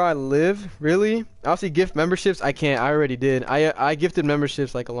where I live? Really? Obviously, gift memberships. I can't. I already did. I gifted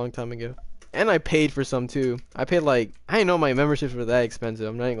memberships like a long time ago. And I paid for some too. I paid like I didn't know my memberships were that expensive.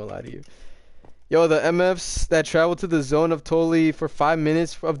 I'm not even gonna lie to you. Yo, the MFs that travel to the zone of totally for 5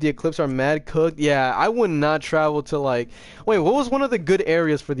 minutes of the eclipse are mad cooked. Yeah, I would not travel to like. Wait, what was one of the good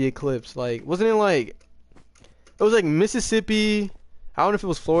areas for the eclipse? Like, wasn't it like? It was like Mississippi. I don't know if it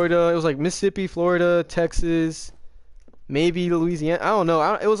was Florida. It was like Mississippi, Florida, Texas, maybe Louisiana. I don't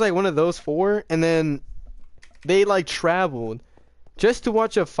know. It was like one of those four, and then they like traveled just to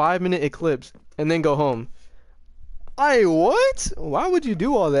watch a 5 minute eclipse and then go home. What? Why would you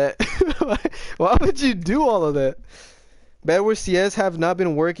do all that? Why would you do all of that? Bedwars CS have not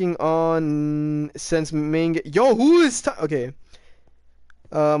been working on since main. Yo, who is okay?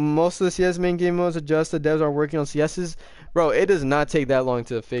 Most of the CS main game modes adjust. The devs are working on CSs. Bro, it does not take that long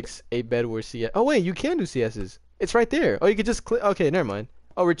to fix a Bedwars CS. Oh wait, you can do CSs. It's right there. Oh, you could just click. Okay, never mind.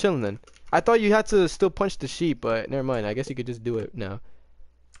 Oh, we're chilling then. I thought you had to still punch the sheep, but never mind. I guess you could just do it now.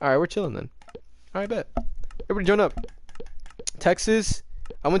 All right, we're chilling then. All right, bet. Everybody join up. Texas.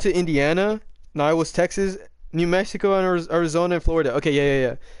 I went to Indiana. No, I was Texas, New Mexico, and Arizona and Florida. Okay,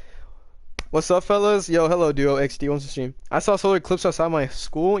 yeah. What's up, fellas? Yo, hello, Duo XD. Wants to stream. I saw solar eclipse outside my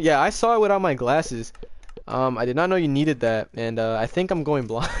school. Yeah, I saw it without my glasses. I did not know you needed that, and I think I'm going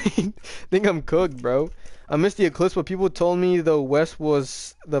blind. I think I'm cooked, bro. I missed the eclipse, but people told me the West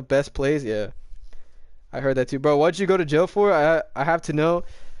was the best place. Yeah, I heard that too, bro. What'd you go to jail for? I have to know.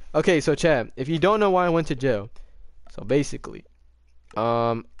 Okay, so Chad, if you don't know why I went to jail, so basically,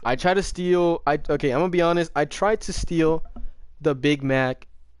 I tried to steal. Okay, I'm gonna be honest. I tried to steal the Big Mac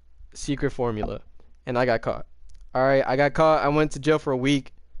secret formula, and I got caught. All right, I got caught. I went to jail for a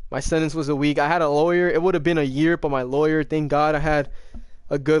week. My sentence was a week. I had a lawyer. It would have been a year, but my lawyer, thank God, I had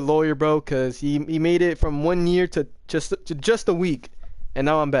a good lawyer, bro, cause he made it from 1 year to just a week, and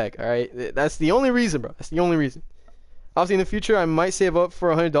now I'm back. All right, that's the only reason, bro. That's the only reason. Obviously, in the future, I might save up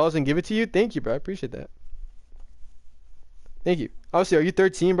for $100 and give it to you. Thank you, bro. I appreciate that. Thank you. Obviously, are you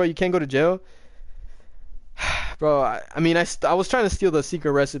 13, bro? You can't go to jail. Bro, I mean, I was trying to steal the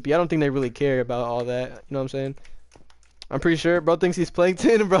secret recipe. I don't think they really care about all that. You know what I'm saying? I'm pretty sure. Bro thinks he's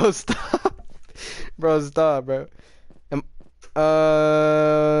plankton. Bro, stop. Bro, stop, bro.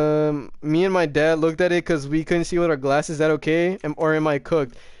 Me and my dad looked at it because we couldn't see with our glasses. Is that okay? Or am I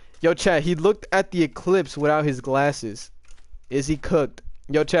cooked? Yo, chat, he looked at the eclipse without his glasses. Is he cooked?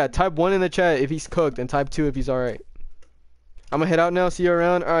 Yo, chat, type 1 in the chat if he's cooked, and type 2 if he's alright. I'm gonna head out now. See you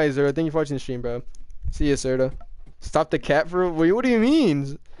around. Alright, Zerda. Thank you for watching the stream, bro. See you, Zerda. Stop the cat for. Wait, what do you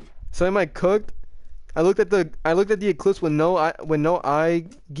mean? So am I cooked? I looked at the eclipse with no eye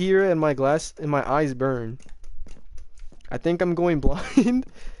gear and my eyes burn. I think I'm going blind.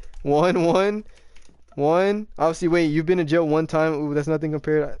 One. Obviously, wait. You've been in jail 1 time. Ooh, that's nothing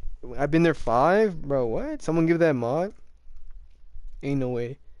compared. I've been there 5, bro. What? Someone give that mod? Ain't no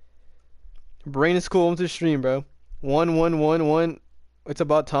way. Brain is cool. I'm to stream, bro. 1. It's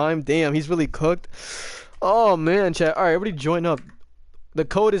about time. Damn, he's really cooked. Oh man, chat. All right, everybody join up. The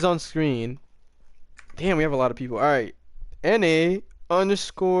code is on screen. Damn, we have a lot of people. All right,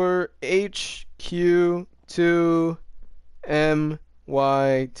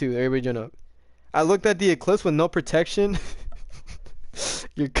 NA_HQ2MY2. Everybody join up. I looked at the eclipse with no protection.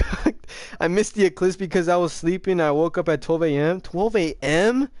 You're cooked. I missed the eclipse because I was sleeping. I woke up at 12 a.m. 12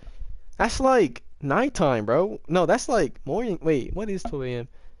 a.m. That's like nighttime, bro. No, that's like morning. Wait, what is 12 a.m.?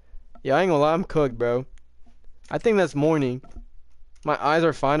 Yeah, I ain't gonna lie, I'm cooked, bro. I think that's morning. My eyes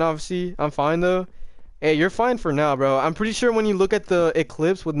are fine, obviously. I'm fine though. Hey, you're fine for now, bro. I'm pretty sure when you look at the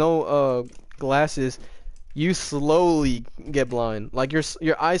eclipse with no glasses, you slowly get blind. Like your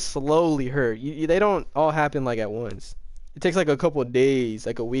eyes slowly hurt. They don't all happen like at once. It takes like a couple of days,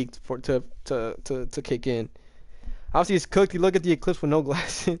 like a week for to kick in. Obviously, it's cooked. You look at the eclipse with no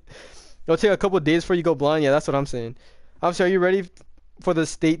glasses. It'll take a couple of days before you go blind. Yeah, that's what I'm saying. Obviously, are you ready for the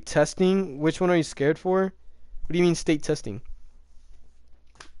state testing? Which one are you scared for? What do you mean state testing?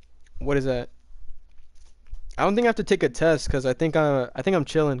 What is that? I don't think I have to take a test because I think I'm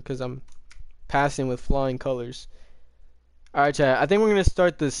chilling because I'm passing with flying colors. All right, chat. I think we're gonna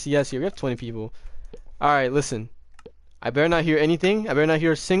start the CS here. We have 20 people. All right, listen. I better not hear anything. I better not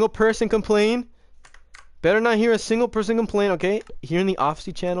hear a single person complain. Better not hear a single person complain, okay? Here in the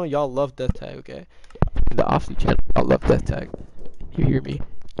Offsy channel, y'all love death tag, okay? In the Offsy channel, y'all love death tag. You hear me?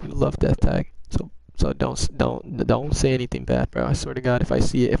 You love death tag. So don't say anything bad, bro. I swear to God, if I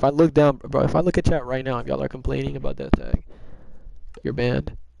see it, if I look down, bro, if I look at chat right now, if y'all are complaining about death tag, you're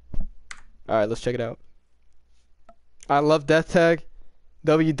banned. All right, let's check it out. I love death tag.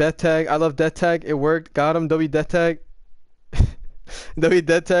 W death tag. I love death tag. It worked. Got him. W death tag. W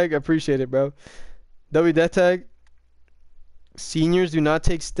death tag. Appreciate it, bro. W death tag.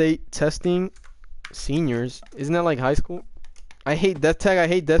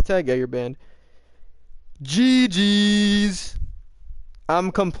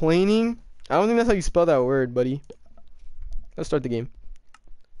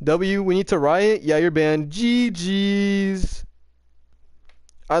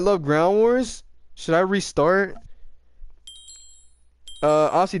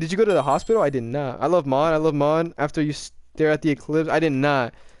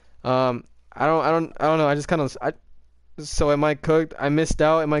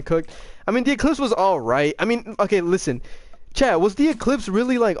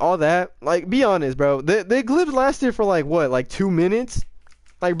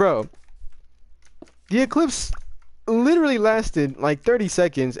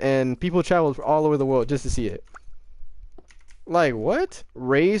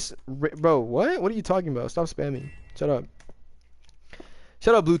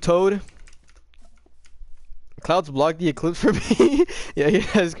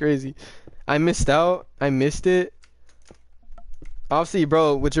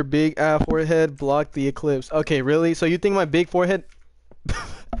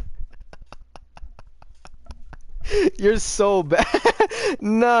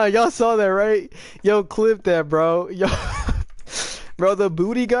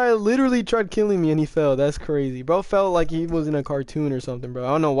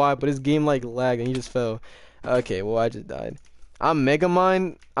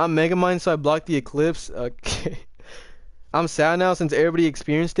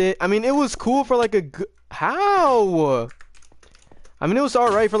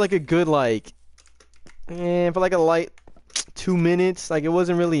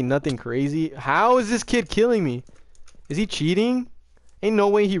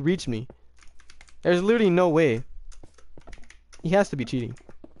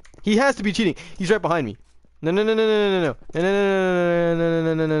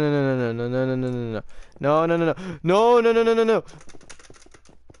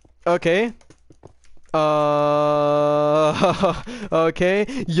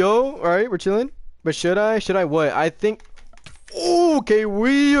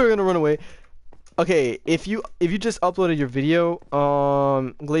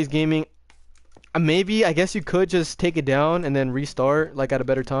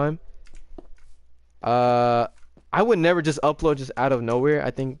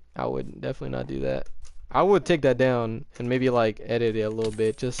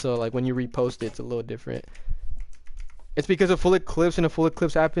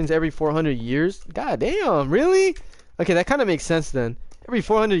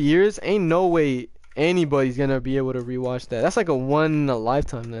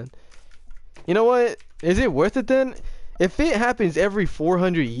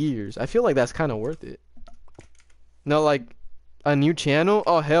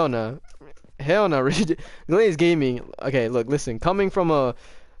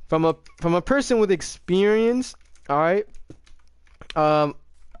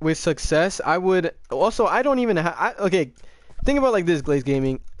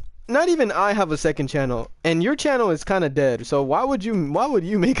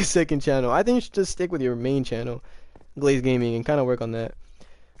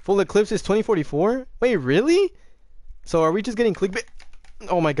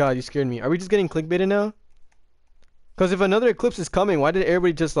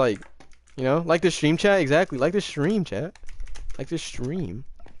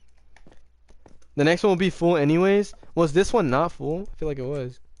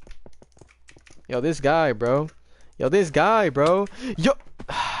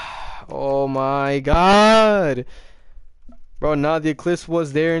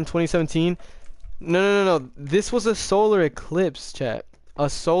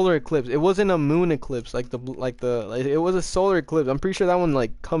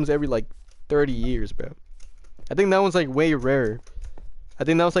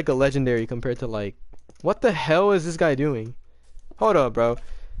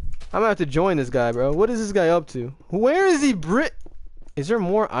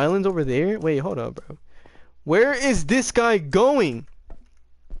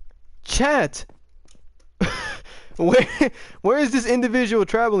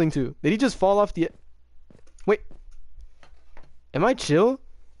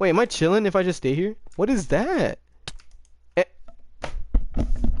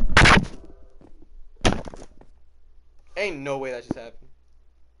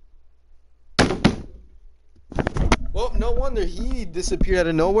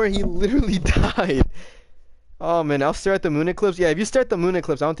 Oh man, I'll stare at the moon eclipse. Yeah, if you stare at the moon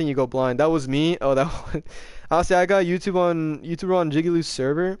eclipse, I don't think you go blind. That was me. Oh, that one. I'll say I got YouTube on Jiggly's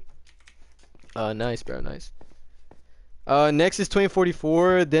server. Nice, bro, nice. Next is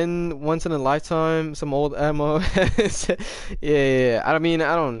 2044. Then once in a lifetime, some old ammo. Yeah. I mean,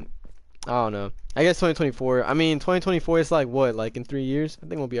 I don't know. I guess 2024. I mean, 2024 is like what? Like in 3 years? I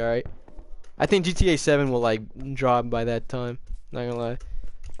think we'll be alright. I think GTA 7 will like drop by that time. Not gonna lie.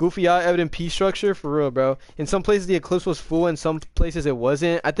 Goofy eye evident P structure for real, bro. In some places the eclipse was full, and some places it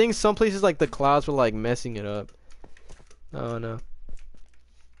wasn't. I think some places like the clouds were like messing it up. I don't know.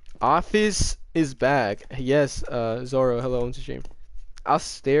 Office is back. Yes, Zoro. Hello, on stream. I'll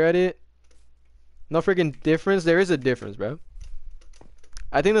stare at it. No freaking difference. There is a difference, bro.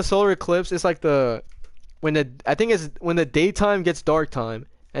 I think the solar eclipse is like I think it's when the daytime gets dark time,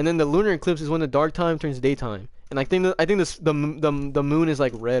 and then the lunar eclipse is when the dark time turns daytime. And I think the moon is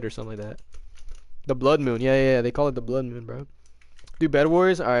like red or something like that. The blood moon. Yeah. They call it the blood moon, bro. Do Bed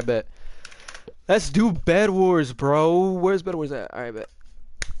Wars? Alright, bet. Let's do Bed Wars, bro. Where's Bed Wars at? Alright, bet.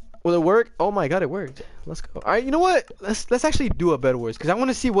 Will it work? Oh my god, it worked. Let's go. Alright, you know what? Let's actually do a Bed Wars, because I want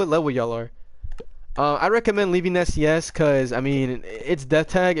to see what level y'all are. I recommend leaving SCS, because, I mean, it's death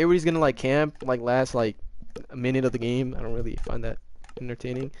tag. Everybody's gonna, like, camp, like, last, like, a minute of the game. I don't really find that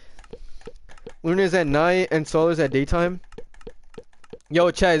entertaining. Lunar's at night and solar's at daytime.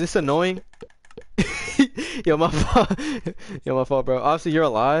 Yo, Chad, is this annoying? Yo, my fault. Yo, my fault, bro. Obviously, you're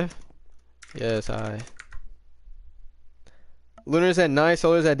alive. Yes, hi. Lunar's at night,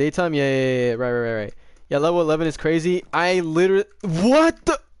 solar's at daytime. Yeah. Right. Yeah, level 11 is crazy. I literally... What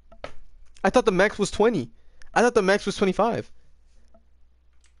the... I thought the max was 20. I thought the max was 25.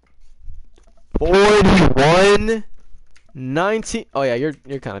 41... 19. Oh yeah, you're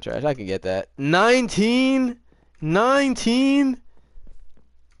kind of trash. I can get that. 19.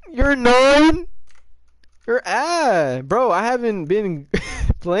 You're 9. You're bro. I haven't been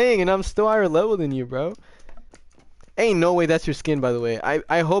playing, and I'm still higher level than you, bro. Ain't no way that's your skin, by the way.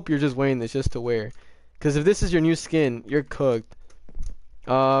 I hope you're just wearing this just to wear, because if this is your new skin, you're cooked.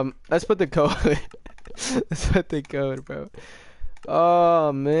 Let's put the code. Let's put the code, bro.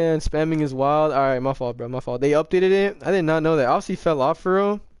 Oh man, spamming is wild. Alright, my fault, bro. My fault. They updated it. I did not know that. Obviously fell off for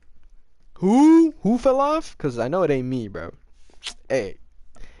real. Who fell off? Cause I know it ain't me, bro. Hey,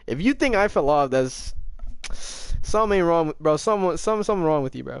 if you think I fell off, that's something ain't wrong, bro. Something wrong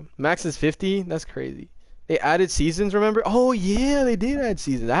with you, bro. Max is 50. That's crazy. They added seasons, remember? Oh yeah, they did add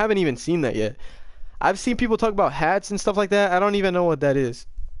seasons. I haven't even seen that yet. I've seen people talk about hats and stuff like that. I don't even know what that is.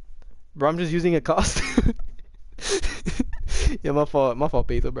 Bro, I'm just using a costume. Yeah, my fault,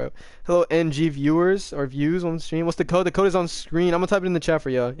 Peto, bro. Hello, NG viewers or views on stream. What's the code? The code is on screen. I'm gonna type it in the chat for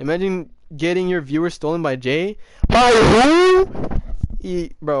y'all. Imagine getting your viewers stolen by Jay. By who?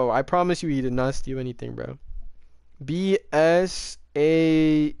 Bro, I promise you, he did not steal anything, bro. BSA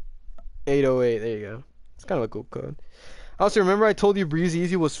 808. There you go. It's kind of a cool code. Also, remember I told you Breezy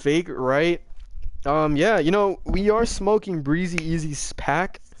Easy was fake, right? Yeah, you know, we are smoking Breezy Easy's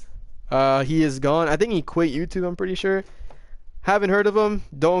pack. He is gone. I think he quit YouTube, I'm pretty sure. Haven't heard of him.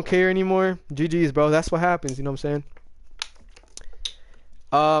 Don't care anymore. GG's, bro. That's what happens. You know what I'm saying?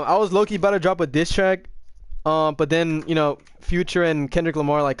 I was low-key about to drop a diss track. But then, you know, Future and Kendrick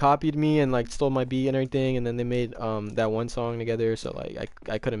Lamar, like, copied me and, like, stole my beat and everything. And then they made, that one song together. So, like,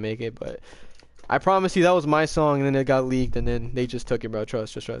 I couldn't make it. But I promise you that was my song. And then it got leaked. And then they just took it, bro.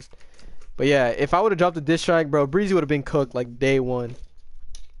 Just trust. But, yeah, if I would have dropped a diss track, bro, Breezy would have been cooked, like, day one.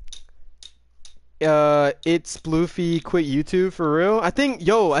 It's Bloofy quit YouTube for real. I think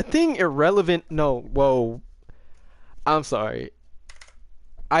Irrelevant. No, whoa. I'm sorry.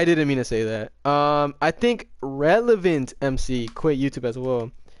 I didn't mean to say that. I think Relevant MC quit YouTube as well.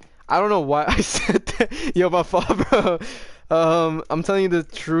 I don't know why I said that. Yo, my fault, bro. I'm telling you the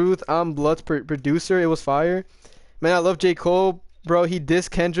truth. I'm Blood's producer. It was fire. Man, I love J. Cole, bro. He dissed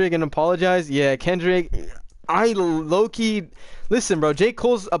Kendrick and apologized. Yeah, Kendrick. I low-key. Listen, bro. J.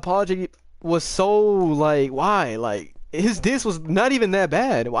 Cole's apology was so, like, why? Like, his diss was not even that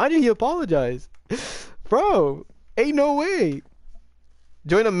bad. Why did he apologize? Bro, ain't no way.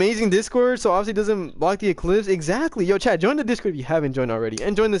 Join amazing Discord so obviously doesn't block the eclipse. Exactly. Yo, chat, join the Discord if you haven't joined already.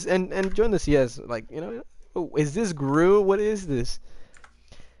 And join this and join the CS. Like, you know, oh, is this Gru? What is this?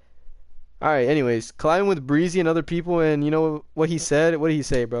 Alright, anyways, collabing with Breezy and other people, and you know what he said? What did he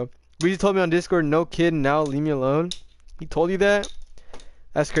say, bro? Breezy told me on Discord, no kid, now leave me alone. He told you that?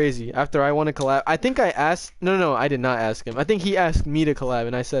 That's crazy. After I want to collab, I think I asked. No, I did not ask him. I think he asked me to collab,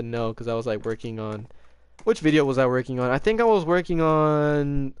 and I said no because I was like working on. Which video was I working on? I think I was working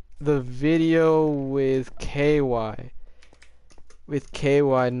on the video with KY. With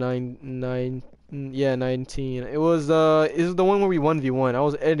KY Yeah, 19. It was the one where we 1v1. I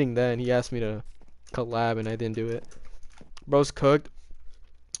was editing that and he asked me to collab and I didn't do it. Bro's cooked.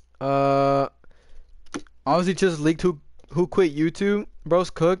 Uh, obviously just leaked who quit YouTube. Bro's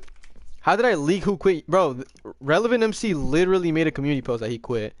cooked. How did I leak who quit? Bro, Relevant MC literally made a community post that he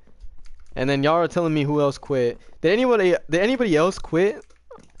quit. And then y'all are telling me who else quit. Did anybody else quit?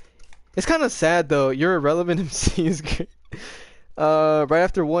 It's kind of sad though. Your Relevant MC is great. Right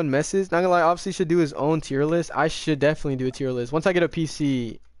after one message, not gonna lie, obviously should do his own tier list. I should definitely do a tier list. Once I get a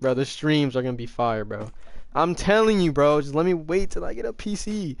PC, bro, the streams are gonna be fire, bro. I'm telling you, bro. Just let me wait till I get a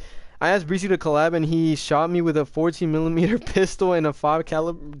PC. I asked Breezy to collab and he shot me with a 14mm pistol and a 5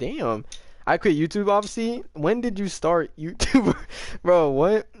 caliber. Damn. I quit YouTube, obviously. When did you start YouTube? Bro,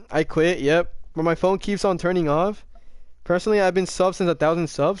 what? I quit, yep. But my phone keeps on turning off. Personally, I've been subbed since 1,000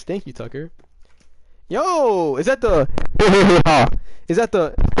 subs. Thank you, Tucker. Yo, is that the... Is that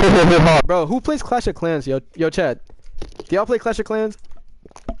the... Bro, who plays Clash of Clans? Yo, Chad. Do y'all play Clash of Clans?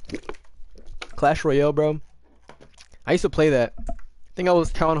 Clash Royale, bro. I used to play that. I think I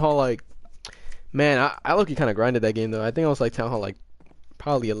was Town Hall, like... Man, I look-y kind of grinded that game, though. I think I was, like, Town Hall, like,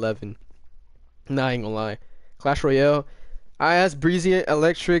 probably 11. Nah, I ain't gonna lie. Clash Royale. I asked Breezy,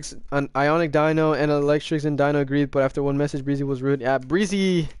 Electrics, an Ionic Dino, and Electrics and Dino agreed, but after one message, Breezy was rude. Yeah,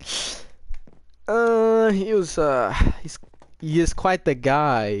 Breezy... he was, he is quite the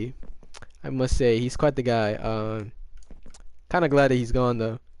guy. I must say, he's quite the guy. Kind of glad that he's gone,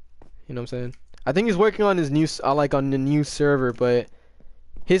 though. You know what I'm saying? I think he's working on his new, on the new server, but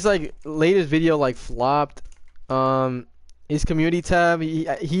his, like, latest video, like, flopped. His community tab,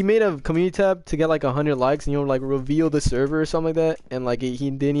 he made a community tab to get like 100 likes and like reveal the server or something like that, and like he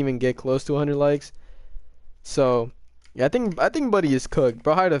didn't even get close to 100 likes. So yeah, I think Buddy is cooked.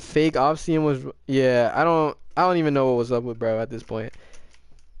 Bro hired a fake Obsidian was I don't even know what was up with bro at this point.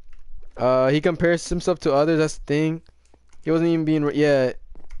 He compares himself to others. That's the thing. He wasn't even being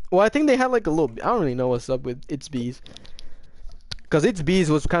well, I think they had like a little. I don't really know what's up with It's Bees, cause It's Bees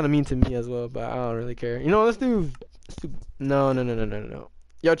was kind of mean to me as well, but I don't really care. You know, let's do. No.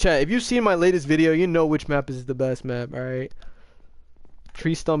 Yo, chat, if you've seen my latest video, you know which map is the best map, alright?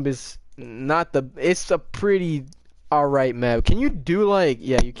 Tree Stump is not the... It's a pretty alright map. Can you do, like...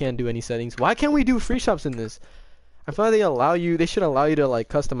 Yeah, you can't do any settings. Why can't we do free shops in this? I feel like they should allow you to, like,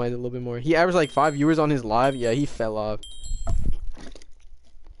 customize it a little bit more. He averaged, like, 5 viewers on his live. Yeah, he fell off.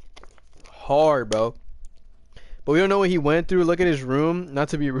 Hard, bro. But we don't know what he went through. Look at his room. Not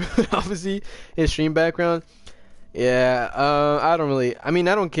to be rude, obviously. His stream background. Yeah, I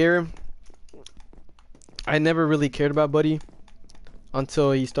don't care. I never really cared about Buddy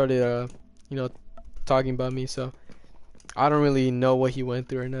until he started, you know, talking about me, so I don't really know what he went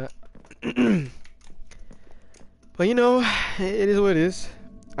through or not. But, you know, it is what it is.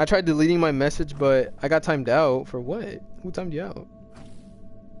 I tried deleting my message, but I got timed out. For what? Who timed you out?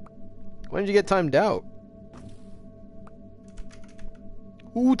 When did you get timed out?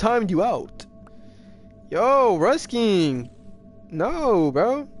 Who timed you out? Yo, Rusking! No,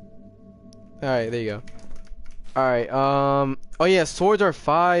 bro. Alright, there you go. Alright, oh yeah, swords are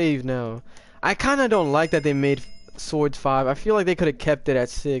 5 now. I kinda don't like that they made swords 5. I feel like they could've kept it at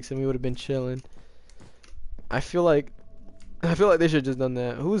 6 and we would've been chilling. I feel like they should've just done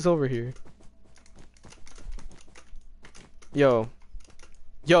that. Who's over here? Yo,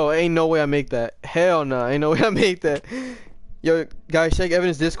 ain't no way I make that. Hell nah, ain't no way I make that. Yo, guys, check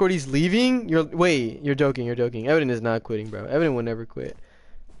Evan's Discord. He's leaving. You're joking. Evan is not quitting, bro. Evan would never quit.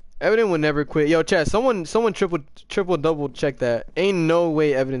 Yo, chat. Someone triple double check that. Ain't no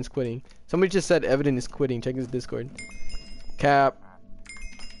way Evan's quitting. Somebody just said Evan is quitting. Check his Discord. Cap.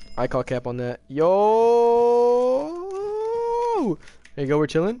 I call cap on that. Yo. There you go. We're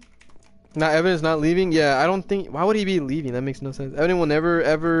chilling. Now Evan is not leaving. Yeah, I don't think. Why would he be leaving? That makes no sense. Evan will never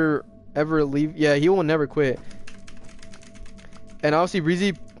ever leave. Yeah, he will never quit. And obviously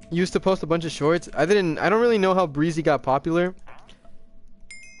Breezy used to post a bunch of shorts. I don't really know how Breezy got popular.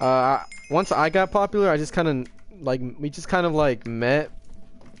 Once I got popular, I just kind of like we just kind of like met.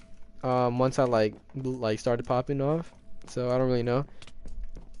 Once I like started popping off, so I don't really know.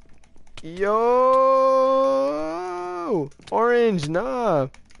 Yo, Orange, nah,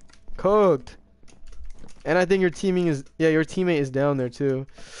 cooked. And I think your teammate is down there too.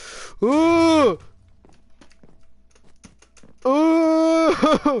 Ooh.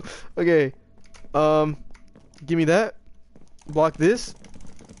 Ooh! Okay. Give me that. Block this.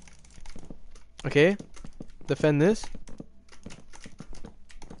 Okay. Defend this.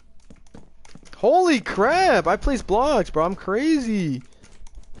 Holy crap! I place blocks, bro. I'm crazy.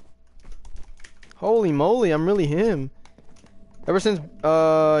 Holy moly, I'm really him. Ever since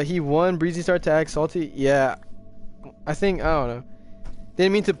he won, Breezy started to act salty. Yeah, I don't know.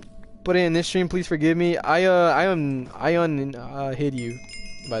 Didn't mean to put it in this stream. Please forgive me. I hid you,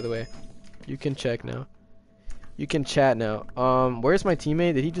 by the way. You can check now. You can chat now. Where's my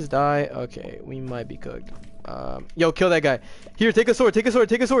teammate? Did he just die? Okay, we might be cooked. Yo, kill that guy. Here, take a sword. Take a sword.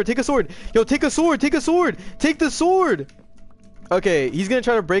 Take a sword. Take a sword. Yo, take a sword. Take a sword. Take the sword. Okay, he's gonna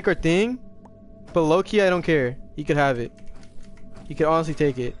try to break our thing, but low-key, I don't care. He could have it. He could honestly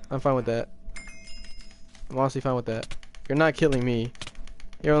take it. I'm fine with that. I'm honestly fine with that. You're not killing me.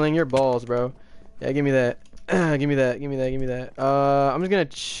 You're only your balls, bro. Yeah, give me that. Give me that. Give me that. Give me that. I'm just gonna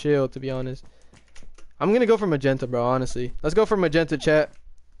chill, to be honest. I'm gonna go for magenta, bro. Honestly, let's go for magenta, chat.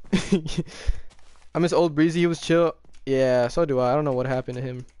 I miss old Breezy. He was chill. Yeah, so do I. I don't know what happened to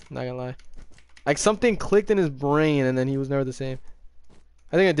him. Not gonna lie. Like something clicked in his brain, and then he was never the same.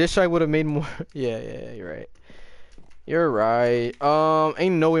 I think a dish I would have made more. Yeah, you're right. You're right.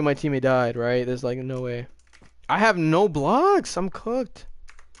 Ain't no way my teammate died, right? There's like no way. I have no blocks. I'm cooked.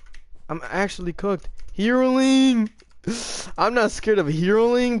 I'm actually cooked. Heroing. I'm not scared of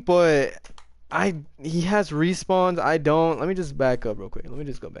heroing, but he has respawns. I don't. Let me just back up real quick. Let me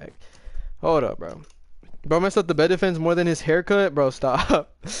just go back. Hold up, bro. Bro messed up the bed defense more than his haircut. Bro,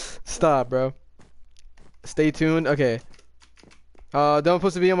 stop. Stop, bro. Stay tuned. Okay. Don't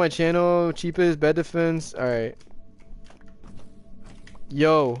supposed to be on my channel. Cheapest bed defense. Alright.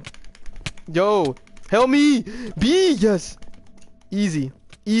 Yo. Help me. B. Yes. Easy.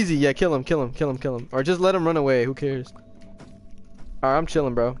 Yeah, kill him. Or just let him run away. Who cares? Alright, I'm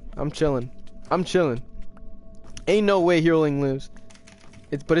chilling, bro. I'm chilling. Ain't no way Heroling lives.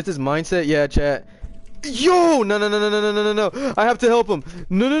 But it's his mindset. Yeah, chat. Yo. No. I have to help him.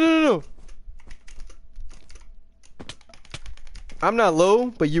 No. I'm not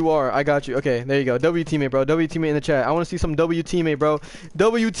low, but you are. I got you. Okay, there you go. W teammate, bro. W teammate in the chat. I want to see some W teammate, bro.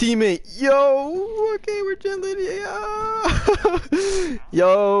 W teammate. Yo. Okay, we're chilling. Yeah.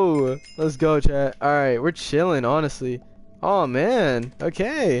 Yo. Let's go, chat. All right, we're chilling, honestly. Oh man.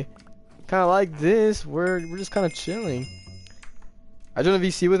 Okay. Kind of like this. We're just kind of chilling. I joined a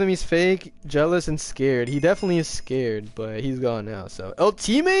VC with him. He's fake, jealous, and scared. He definitely is scared, but he's gone now. So L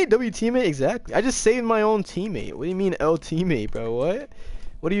teammate, W teammate, exactly. I just saved my own teammate. What do you mean L teammate, bro?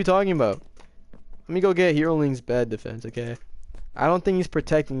 What are you talking about? Let me go get Heroling's bed defense, okay? I don't think he's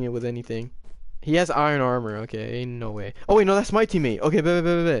protecting it with anything. He has iron armor, okay? Ain't no way. Oh wait, no, that's my teammate. Okay,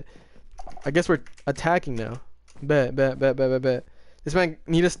 bet. I guess we're attacking now. Bet. This man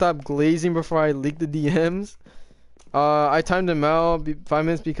need to stop glazing before I leak the DMs. I timed him out 5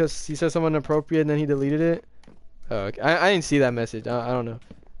 minutes because he said something inappropriate and then he deleted it. Oh, okay. I didn't see that message. I don't know.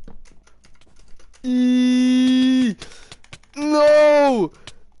 No!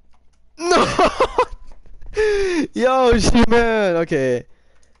 Yo, man. Okay.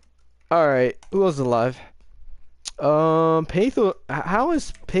 Alright. Who else is alive? Patho. How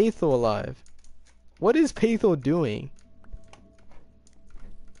is Patho alive? What is Patho doing?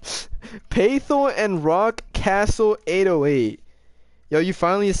 Patho and Rock Castle 808. Yo, you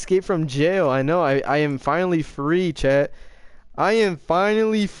finally escaped from jail. I know. I am finally free, chat. I am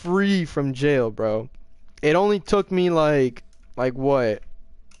finally free from jail, bro. It only took me like what?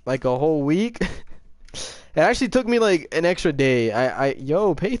 Like a whole week? It actually took me like an extra day.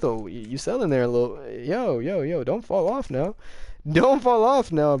 Yo, Patho, you selling there a little. Yo, don't fall off now. Don't fall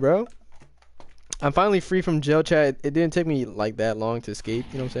off now, bro. I'm finally free from jail, chat. It didn't take me like that long to escape,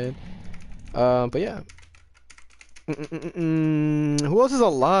 you know what I'm saying? But yeah. Who else is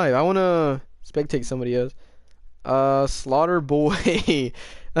alive? I wanna spectate somebody else. Slaughter Boy.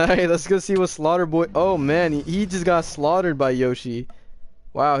 Alright, let's go see what Slaughter Boy. Oh man, he just got slaughtered by Yoshi.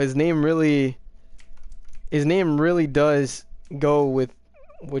 Wow, his name really does go with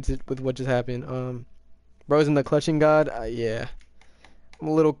what just happened. Bro's in the clutching god. Yeah. I'm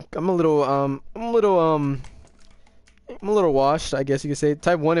a little washed, I guess you could say.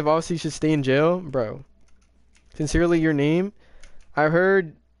 Type 1 if obviously should stay in jail, bro. Sincerely, your name. I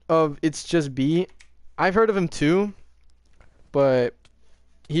heard of It's Just B. I've heard of him too, but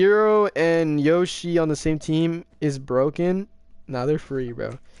Hero and Yoshi on the same team is broken. Nah, they're free,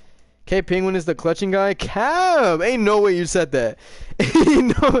 bro. K Penguin is the clutching guy. Cab! Ain't no way you said that.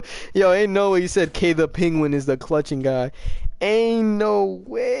 Ain't no way you said K the Penguin is the clutching guy. Ain't no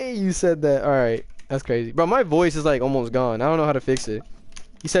way you said that. Alright, that's crazy. Bro, my voice is like almost gone. I don't know how to fix it.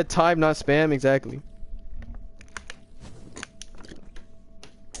 You said type, not spam. Exactly.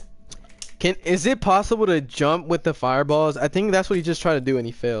 Is it possible to jump with the fireballs? I think that's what he just tried to do and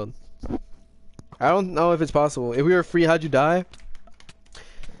he failed. I don't know if it's possible. If we were free, how'd you die?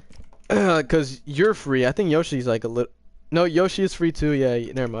 Cause you're free. I think Yoshi's like a little. No, Yoshi is free too. Yeah,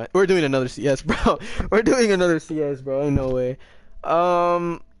 never mind. We're doing another CS, bro. We're doing another CS, bro. Ain't no way.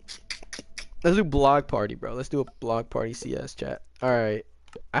 Um, let's do block party, bro. Let's do a block party CS chat. All right.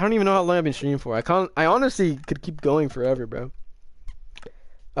 I don't even know how long I've been streaming for. I can't. I honestly could keep going forever, bro.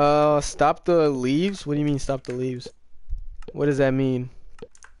 Stop the leaves. What do you mean stop the leaves? What does that mean?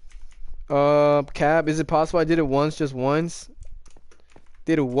 Cab. Is it possible I did it once, just once?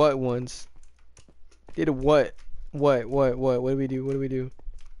 Did it what once? Did it what? What? What do we do? What do we do?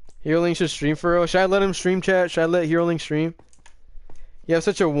 HeroLink should stream for real. Should I let him stream, chat? Should I let HeroLink stream? You have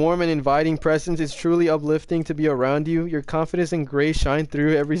such a warm and inviting presence. It's truly uplifting to be around you. Your confidence and grace shine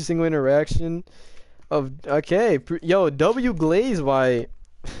through every single interaction. Okay, yo, W Glaze by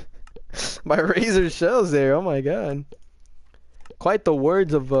by Razor Shells there. Oh my god, quite the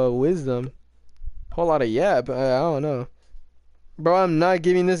words of wisdom. Whole lot of yap. I don't know. Bro, I'm not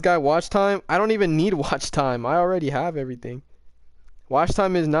giving this guy watch time. I don't even need watch time. I already have everything. Watch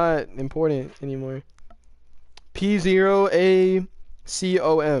time is not important anymore. P0ACOM.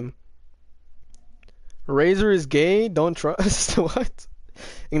 Razor is gay. Don't trust. What?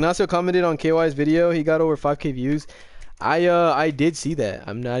 Ignacio commented on KY's video. He got over 5K views. I did see that.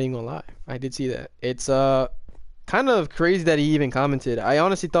 I'm not even gonna lie. I did see that. It's kind of crazy that he even commented. I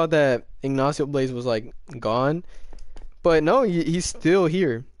honestly thought that Ignacio Blaze was like gone. But no, he's still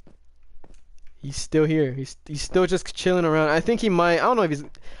here. He's still here. He's still just chilling around. I think he might. I don't know if he's.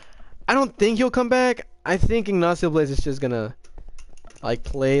 I don't think he'll come back. I think Ignacio Blaze is just gonna like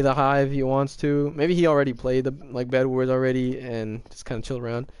play the Hive if he wants to. Maybe he already played the like Bed Wars already and just kind of chill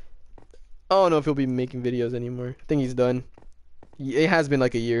around. I don't know if he'll be making videos anymore. I think he's done. It has been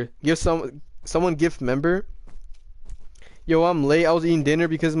like a year. Give someone gift member. Yo, I'm late. I was eating dinner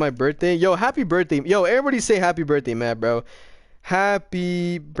because of my birthday. Yo, happy birthday. Yo, everybody say happy birthday, Matt, bro.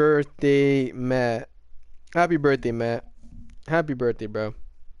 Happy birthday, Matt. Happy birthday, Matt. Happy birthday, bro.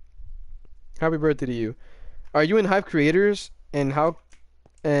 Happy birthday to you. Are you in Hive Creators? And how?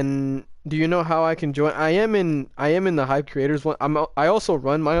 And do you know how I can join? I am in the Hive Creators one. I also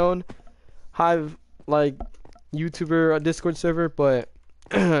run my own Hive like YouTuber Discord server, but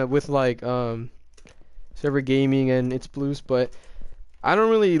with like server gaming and it's blues, but I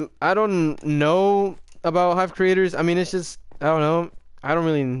don't know about Hive Creators. I mean, it's just I don't know.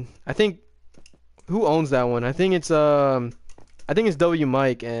 I think who owns that one? I think it's W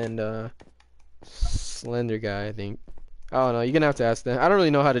Mike and Slender Guy, I think. I don't know. You're gonna have to ask them. I don't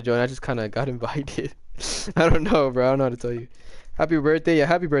really know how to join. I just kind of got invited. I don't know, bro. I don't know how to tell you. Happy birthday. Yeah,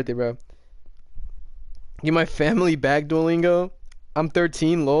 happy birthday, bro. Get my family back, Duolingo. I'm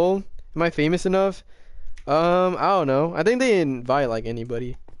 13, lol. Am I famous enough? I don't know. I think they invite like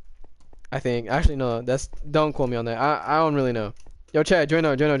anybody. I think. Actually, no. Don't quote me on that. I don't really know. Yo, Chad, join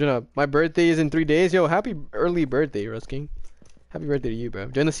up. My birthday is in 3 days. Yo, happy early birthday, Rusking. Happy birthday to you, bro.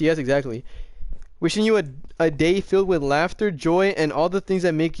 Join the CS, exactly. Wishing you a day filled with laughter, joy, and all the things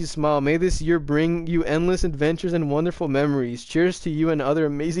that make you smile. May this year bring you endless adventures and wonderful memories. Cheers to you and other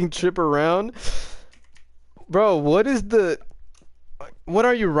amazing trip around. Bro, what is the... What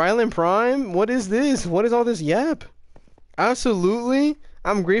are you, Rylan Prime? What is this? What is all this yap? Absolutely.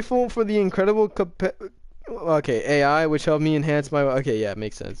 I'm grateful for the incredible... Okay, AI, which helped me enhance my... Okay, yeah,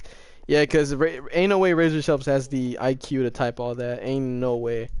 makes sense. Yeah, because ain't no way Razor Shelves has the IQ to type all that. Ain't no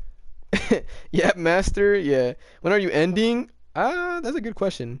way. Yeah, master. Yeah. When are you ending? That's a good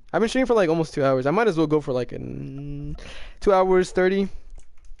question. I've been streaming for like almost 2 hours. I might as well go for like 2 hours 30.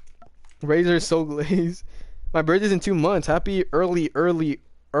 Razor is so glazed. My birthday's in 2 months. Happy early birthday.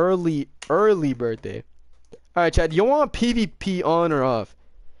 All right, Chad. Do you want PvP on or off?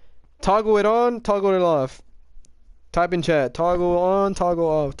 Toggle it on. Toggle it off. Type in chat. Toggle on. Toggle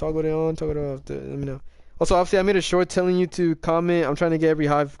off. Toggle it on. Toggle it off. Let me know. Also, obviously, I made a short telling you to comment. I'm trying to get every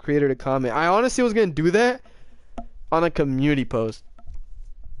Hive creator to comment. I honestly was going to do that on a community post,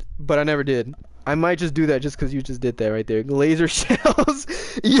 but I never did. I might just do that just because you just did that right there. Glazer Shells.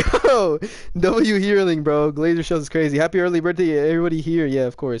 Yo! W Healing, bro. Glazer Shells is crazy. Happy early birthday, everybody here. Yeah,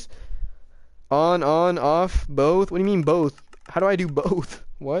 of course. On, off, both? What do you mean both? How do I do both?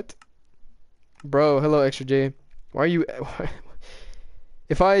 What? Bro, hello, Extra J. Why are you...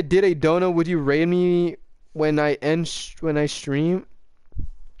 If I did a dono, would you raid me when I stream?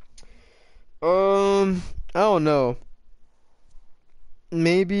 I don't know.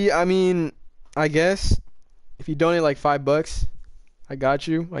 Maybe, I mean, I guess if you donate like $5, I got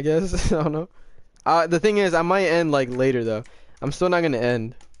you, I guess. I don't know. The thing is, I might end like later though. I'm still not gonna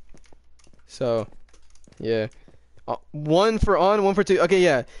end. So, yeah. 1 for on, 1 for 2. Okay,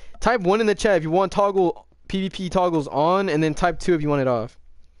 yeah. Type 1 in the chat if you want PvP toggles on, and then type 2 if you want it off.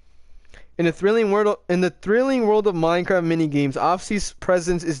 In the thrilling world of Minecraft minigames, Offsee's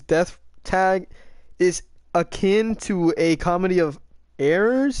presence is death tag is akin to a comedy of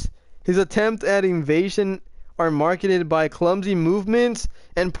errors. His attempt at invasion are marketed by clumsy movements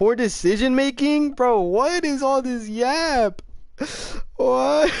and poor decision making. Bro, what is all this yap?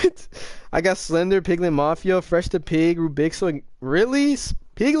 What? I got Slender, Piglin Mafia, Fresh to Pig, Rubixo. Really?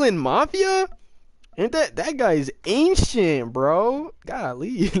 Piglin Mafia? Ain't that guy's ancient, bro?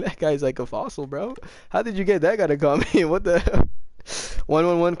 Golly, that guy's like a fossil, bro. How did you get that guy to come in? What the hell?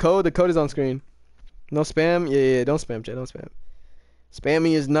 111 code. The code is on screen. No spam. Yeah. Don't spam, chat. Don't spam.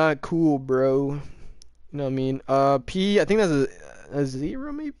 Spamming is not cool, bro. You know what I mean? P. I think that's a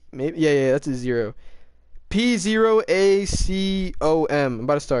zero, maybe. Maybe. Yeah. That's a zero. P0ACOM. I'm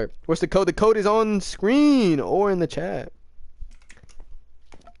about to start. What's the code? The code is on screen or in the chat.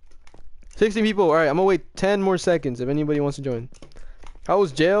 16 people. All right, I'm gonna wait 10 more seconds if anybody wants to join. How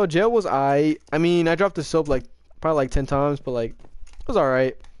was jail? Jail was I mean, I dropped the soap like probably like 10 times, but like it was all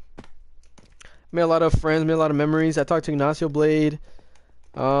right. Made a lot of friends, made a lot of memories. I talked to Ignacio Blade.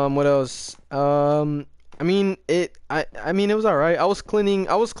 What else? I mean, it was all right. I was cleaning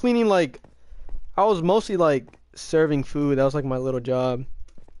like I was mostly like serving food. That was like my little job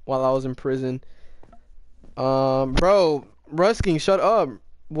while I was in prison. Bro, Rusking, shut up.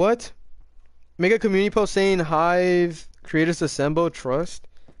 What? Make a community post saying Hive creators assemble trust.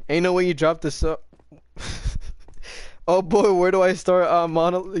 Ain't no way you dropped this up. Oh boy, where do I start?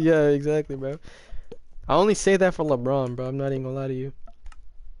 Yeah, exactly, bro. I only say that for LeBron, bro. I'm not even gonna lie to you.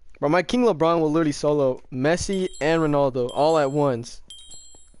 Bro, my King LeBron will literally solo Messi and Ronaldo all at once.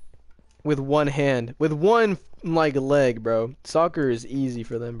 With one hand. With one, like, leg, bro. Soccer is easy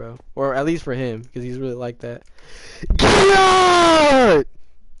for them, bro. Or at least for him, because he's really like that. Yeah!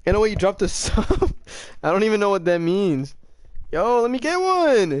 You know what? You dropped the sub. I don't even know what that means. Yo, let me get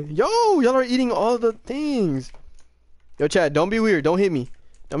one. Yo, y'all are eating all the things. Yo, chat, don't be weird. Don't hit me.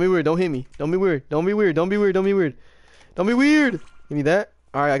 Don't be weird. Don't hit me. Don't be weird. Don't be weird. Don't be weird. Don't be weird. Don't be weird. Give me that.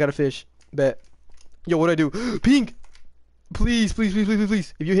 All right, I got a fish. Bet. Yo, what'd I do? Pink. Please, please, please, please, please,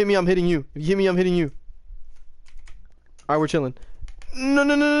 please. If you hit me, I'm hitting you. If you hit me, I'm hitting you. All right, we're chilling. No,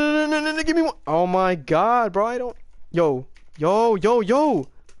 no, no, no, no, no, no. Give me one. Oh my God, bro. I don't. Yo, yo, yo, yo.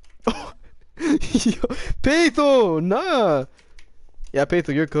 Yo, Peito, nah. Yeah,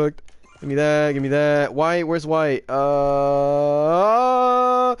 Peito, you're cooked. Give me that. Give me that. White, where's White?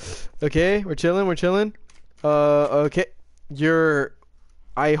 Okay, we're chilling. We're chilling. Okay. You're.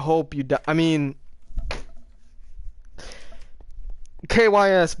 I hope you die. I mean.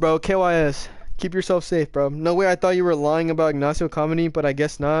 KYS, bro. KYS. Keep yourself safe, bro. No way I thought you were lying about Ignacio comedy, but I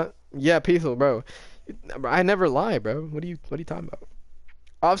guess not. Yeah, Peito, bro. I never lie, bro. What are you talking about?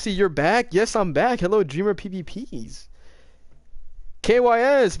 Obviously, you're back. Yes, I'm back. Hello, Dreamer PvPs.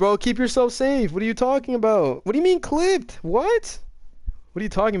 KYS, bro. Keep yourself safe. What are you talking about? What do you mean clipped? What? What are you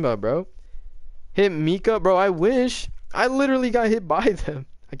talking about, bro? Hit Mika? Bro, I wish. I literally got hit by them.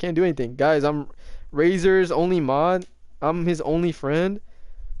 I can't do anything. Guys, I'm Razor's only mod. I'm his only friend.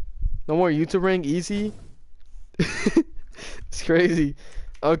 No more YouTube rank easy. It's crazy.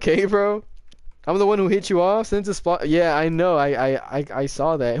 Okay, bro. I'm the one who hit you off since the spot. Yeah, I know. I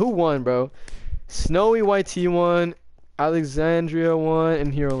saw that. Who won, bro? Snowy YT won, Alexandria won,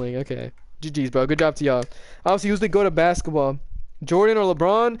 and Hero Link. Okay. GG's, bro. Good job to y'all. Obviously, who's the go to basketball? Jordan or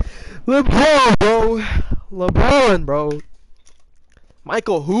LeBron? LeBron, bro. LeBron, bro.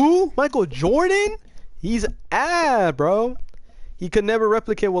 Michael who? Michael Jordan? He's bro. He could never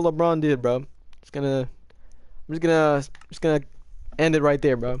replicate what LeBron did, bro. I'm just gonna end it right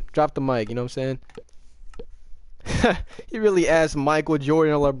there, bro. Drop the mic, you know what I'm saying? He really asked Michael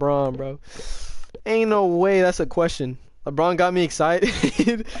Jordan or LeBron, bro. Ain't no way that's a question. LeBron got me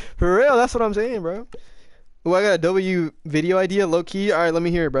excited. For real, that's what I'm saying, bro. Ooh, I got a W video idea, low key. Alright, let me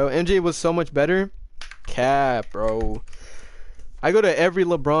hear it, bro. MJ was so much better. Cap, bro. I go to every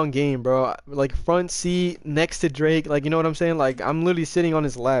LeBron game, bro. Like, front seat, next to Drake. Like, you know what I'm saying? Like, I'm literally sitting on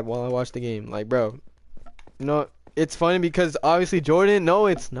his lap while I watch the game. Like, bro. You know, it's funny because obviously Jordan, no,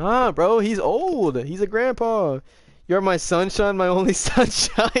 it's not, bro. He's old. He's a grandpa. You're my sunshine, my only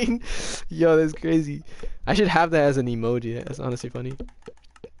sunshine. Yo, that's crazy. I should have that as an emoji. That's honestly funny.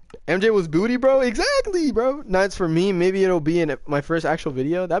 MJ was booty, bro. Exactly, bro. Now it's for me. Maybe it'll be in my first actual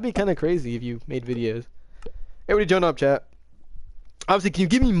video. That'd be kind of crazy if you made videos. Everybody join up, chat. Obviously, can you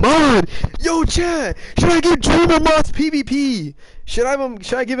give me mod? Yo, chat. Should I give Dreamer mods PvP? Should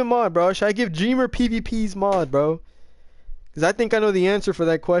I give him mod, bro? Should I give Dreamer PvP's mod, bro? Because I think I know the answer for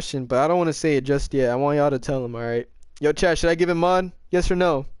that question, but I don't want to say it just yet. I want y'all to tell him, alright? Yo, chat, should I give him mod? Yes or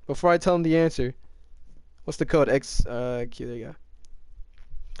no? Before I tell him the answer. What's the code? Q, there you go.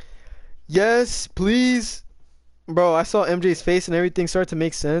 Yes, please. Bro, I saw MJ's face and everything start to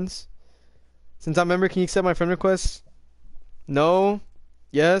make sense. Since I'm a member, can you accept my friend request? No.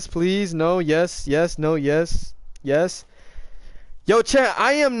 Yes, please. No. Yes. Yes. No. Yes. Yes. Yo, chat,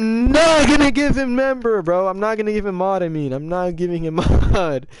 I am not gonna give him member, bro. I'm not gonna give him mod, I'm not giving him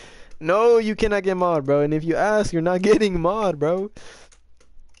mod. No, you cannot get mod, bro. And if you ask, you're not getting mod, bro.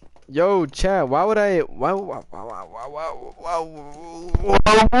 Yo, chat, why would I... I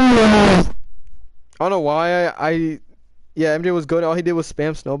don't know why Yeah, MJ was good. All he did was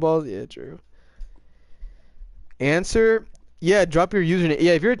spam snowballs. Yeah, true. Answer? Yeah, drop your username.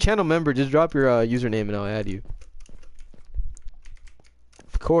 Yeah, if you're a channel member, just drop your username and I'll add you.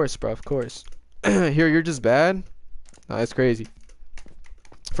 Of course, bro, of course. Here, you're just bad? Nah, that's crazy.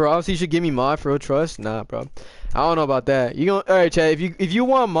 For obviously you should give me mod for trust? Nah, bro. I don't know about that. You gonna... Alright, chat, if you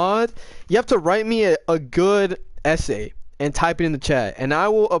want mod, you have to write me a good essay and type it in the chat. And I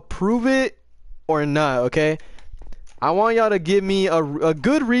will approve it or not, okay? I want y'all to give me a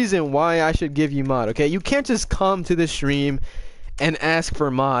good reason why I should give you mod, okay? You can't just come to the stream and ask for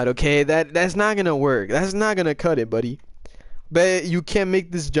mod, okay? That's not gonna work. That's not gonna cut it, buddy. But you can't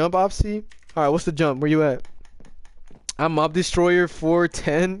make this jump, Opsy? Alright, what's the jump? Where you at? I'm Mob Destroyer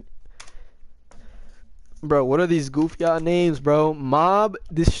 410. Bro, what are these goofy ass names, bro? Mob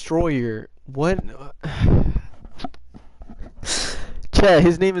Destroyer. What? Chat,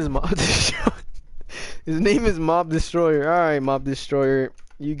 his name is Mob Destroyer. His name is Mob Destroyer. Alright, Mob Destroyer.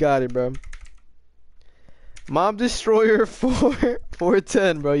 You got it, bro. Mob Destroyer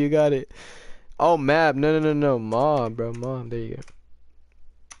 410, bro. You got it. Oh, map. No. Mob, bro. Mob. There you go.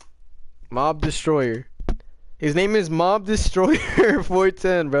 Mob Destroyer. His name is Mob Destroyer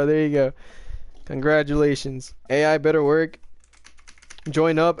 410, bro. There you go. Congratulations. AI better work.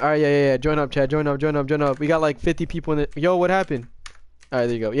 Join up. Alright, yeah. Join up, chat. Join up. We got like 50 people in it. Yo, what happened? Alright,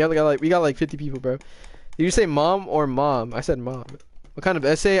 there you go. Yeah, we got like 50 people, bro. Did you say mom or mom? I said mom. What kind of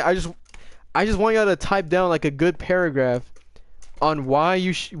essay? I just want y'all to type down like a good paragraph on why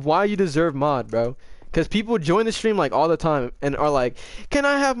you deserve mod, bro. Cause people join the stream like all the time and are like, can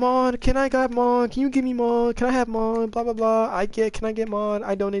I have mod? Can I get mod? Can you give me mod? Can I have mod? Blah blah blah. Can I get mod?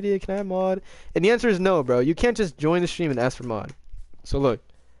 I donated. Can I have mod? And the answer is no, bro. You can't just join the stream and ask for mod. So look,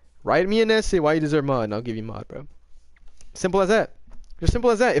 write me an essay why you deserve mod, and I'll give you mod, bro. Simple as that. Just simple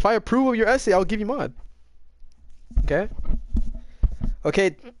as that. If I approve of your essay, I'll give you mod. Okay.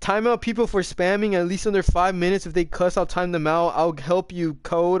 Okay, time out people for spamming at least under 5 minutes. If they cuss, I'll time them out. I'll help you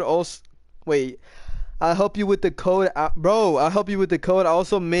code. Also, wait. I'll help you with the code. Bro, I'll help you with the code. I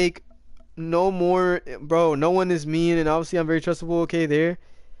also make no more. Bro, no one is mean. And obviously, I'm very trustable. Okay, there.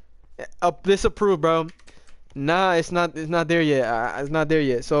 Disapprove, bro. Nah, it's not there yet. It's not there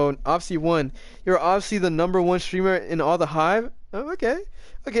yet. So, obviously, one. You're obviously the #1 streamer in all the Hive. Oh, okay.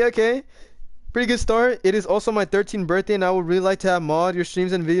 Pretty good start. It is also my 13th birthday, and I would really like to have mod. Your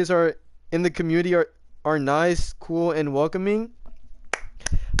streams and videos are in the community are nice, cool, and welcoming.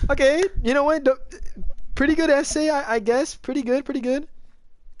 Okay, you know what? Pretty good essay, I guess. Pretty good.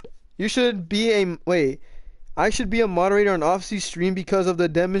 You should be I should be a moderator on off-season stream because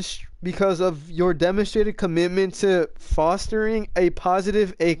of your demonstrated commitment to fostering a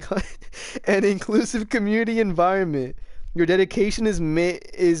positive and inclusive community environment. Your dedication is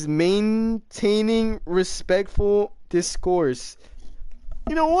maintaining respectful discourse.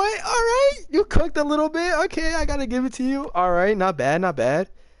 You know what? All right, you cooked a little bit. Okay, I gotta give it to you. All right, not bad.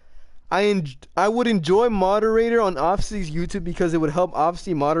 I would enjoy moderator on Offsy's YouTube because it would help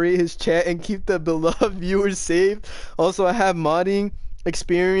Offsy moderate his chat and keep the beloved viewers safe. Also, I have modding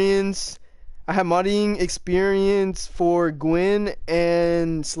experience for Gwen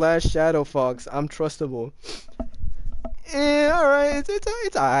and /Shadow Fox. I'm trustable. Alright,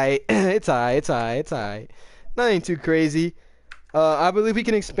 it's alright. It's alright. Nothing too crazy. I believe we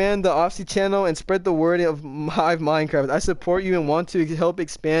can expand the Offsy channel and spread the word of Hive Minecraft. I support you and want to help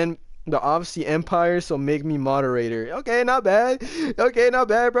expand the Offsy empire, so make me moderator. Okay, not bad,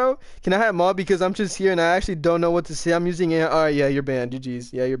 bro. Can I have mod because I'm just here and I actually don't know what to say. I'm using it. Alright, yeah, you're banned.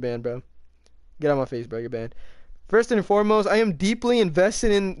 GG's. Yeah, you're banned, bro. Get out of my face, bro. You're banned. First and foremost, I am deeply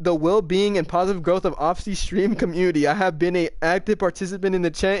invested in the well-being and positive growth of Offsy stream community. I have been an active participant in the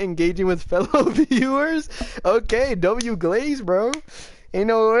chat, engaging with fellow viewers. Okay, W Glaze, bro. Ain't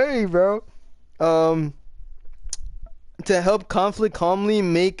no way, bro. To help conflict calmly,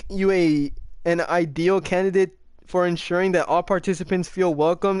 make you an ideal candidate for ensuring that all participants feel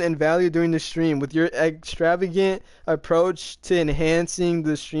welcomed and valued during the stream with your extravagant approach to enhancing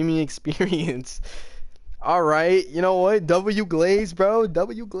the streaming experience. Alright, you know what? W Glaze, bro.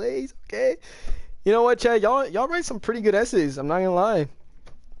 W Glaze, okay. You know what, Chad? Y'all write some pretty good essays. I'm not gonna lie.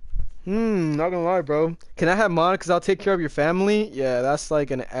 Not gonna lie, bro. Can I have mod? Cause I'll take care of your family. Yeah, that's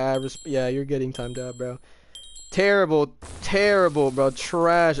like an average. Yeah, you're getting timed out, bro. Terrible, terrible, bro.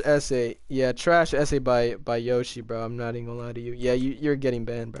 Trash essay. Yeah, trash essay by Yoshi, bro. I'm not even gonna lie to you. Yeah, you're getting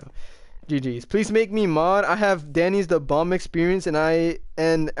banned, bro. GG's. Please make me mod. I have Danny's the bomb experience, and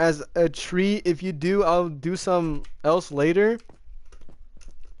as a treat, if you do, I'll do some else later.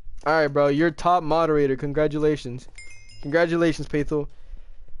 All right, bro. You're top moderator. Congratulations. Congratulations, Pathel.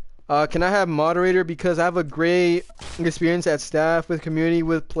 Can I have moderator because I have a great experience at staff with community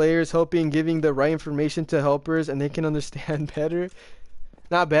with players helping giving the right information to helpers and they can understand better.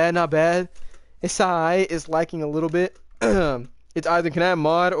 Not bad, not bad. It's alright. It's lacking a little bit. It's either can I have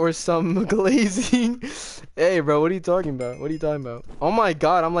mod or some glazing. Hey, bro, what are you talking about? What are you talking about? Oh my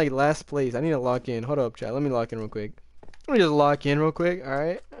god, I'm like last place. I need to lock in. Hold up, chat. Let me lock in real quick. Let me just lock in real quick. All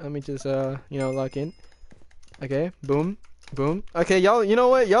right. Let me just lock in. Okay. Boom. Boom. Okay, y'all. You know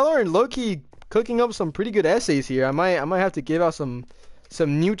what? Y'all are low-key cooking up some pretty good essays here. I might have to give out some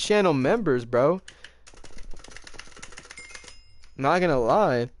new channel members, bro. Not gonna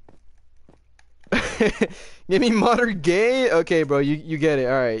lie. Give me modern gay. Okay, bro. You get it.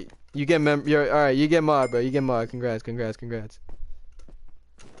 All right. You get You're all right. You get mod, bro. You get mod. Congrats. Congrats. Congrats.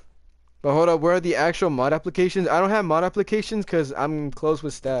 But hold up. Where are the actual mod applications? I don't have mod applications because I'm close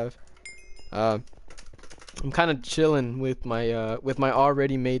with staff. I'm kind of chilling with my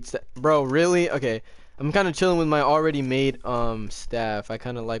already made bro. Really? Okay. I'm kind of chilling with my already made staff. I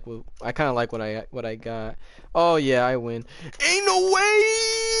kind of like what I got. Oh yeah, I win. Ain't no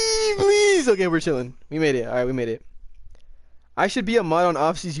way, please. Okay, we're chilling. We made it. All right, we made it. I should be a mod on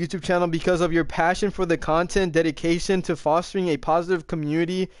Offsy's YouTube channel because of your passion for the content, dedication to fostering a positive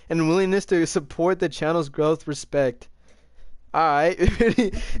community, and willingness to support the channel's growth. Respect. Alright,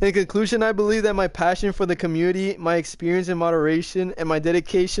 in conclusion, I believe that my passion for the community, my experience in moderation, and my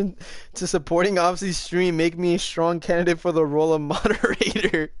dedication to supporting Offsy's stream make me a strong candidate for the role of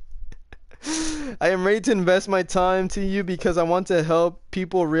moderator. I am ready to invest my time to you because I want to help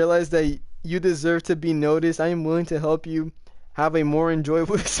people realize that you deserve to be noticed. I am willing to help you have a more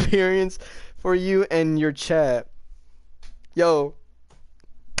enjoyable experience for you and your chat. Yo,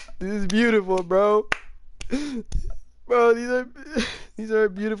 this is beautiful, bro. Bro, these are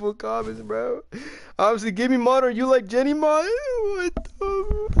beautiful comments, bro. Obviously, give me mod or you like Jenny mod? What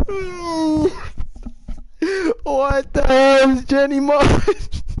the? What the hell is Jenny mod?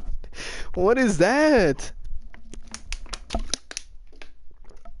 What is that?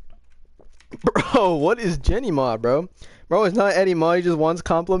 Bro, what is Jenny mod, bro? Bro, it's not Eddie mod. He just wants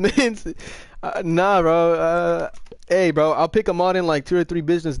compliments. Nah, bro. Hey, bro, I'll pick a mod in like 2 or 3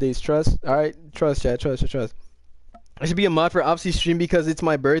 business days. Trust. All right, trust, chat. Trust. I should be a mod for Opsy stream because it's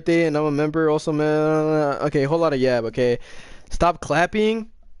my birthday and I'm a member also, man. Okay, whole lot of yab, okay. Stop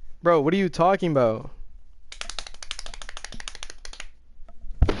clapping. Bro, what are you talking about?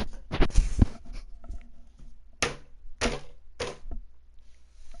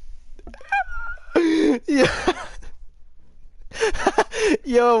 Yeah.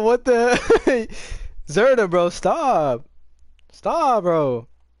 Yo, what the? Zerda, bro, stop. Stop, bro.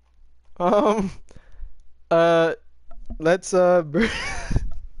 Let's let's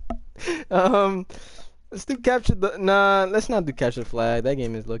do capture the let's not do capture the flag. That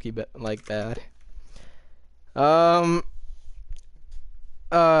game is low-key like bad.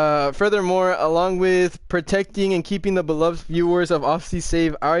 Furthermore, along with protecting and keeping the beloved viewers of Offsy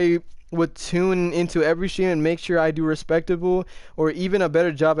safe, I would tune into every stream and make sure I do respectable or even a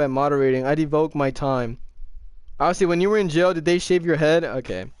better job at moderating. I devote my time. Obviously, when you were in jail, did they shave your head?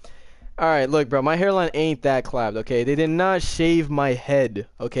 Okay. Alright, look, bro, my hairline ain't that clapped, okay? They did not shave my head,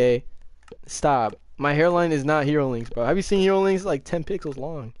 okay? Stop. My hairline is not Hero Links, bro. Have you seen Hero Links? Like 10 pixels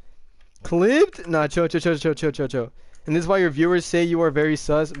long. Clipped? Nah, chill. And this is why your viewers say you are very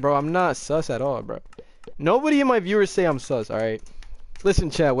sus. Bro, I'm not sus at all, bro. Nobody in my viewers say I'm sus, alright?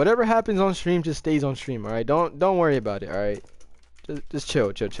 Listen, chat, whatever happens on stream just stays on stream, alright? Don't worry about it, alright? Just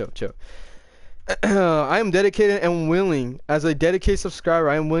chill. I am dedicated and willing. As a dedicated subscriber,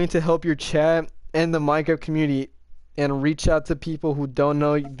 I am willing to help your chat and the Minecraft community and reach out to people who don't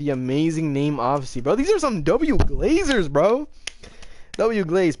know the amazing name Offsy, bro. These are some W Glazers, bro. W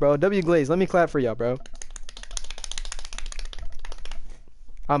Glaze, bro. W Glaze. Let me clap for y'all, bro.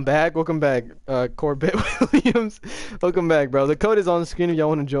 I'm back. Welcome back, Corbett Williams. Welcome back, bro. The code is on the screen if y'all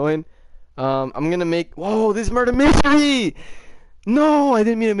want to join. I'm gonna make. Whoa, this murder mystery. No, I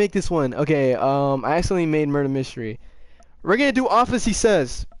didn't mean to make this one. Okay, I accidentally made murder mystery. We're gonna do Offsy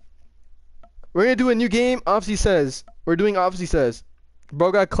Says. We're gonna do a new game. Offsy Says. We're doing Offsy Says.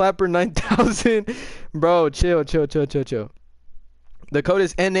 Bro got clapper 9,000. Bro, chill. The code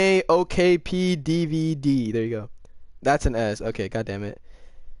is NAOKPDVD. There you go. That's an S. Okay, god damn it.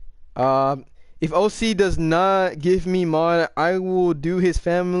 If OC does not give me mod, I will do his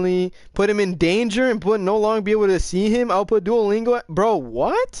family, put him in danger, and put no longer be able to see him. I'll put Duolingo. Bro,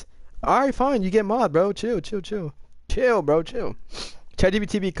 what? Alright, fine. You get mod, bro. Chill. Chill, bro. Chill.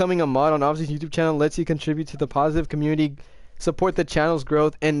 ChatGPT becoming a mod on Obviously's YouTube channel lets you contribute to the positive community, support the channel's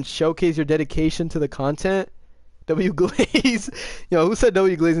growth, and showcase your dedication to the content. W Glaze. Yo, who said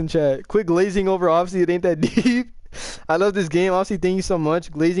W Glaze in chat? Quit glazing over Obviously, it ain't that deep. I love this game. Obviously, thank you so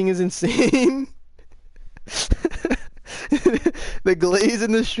much. Glazing is insane. The glaze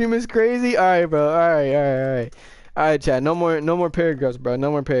in the stream is crazy. Alright, bro. Alright. Alright, chat. No more paragraphs, bro.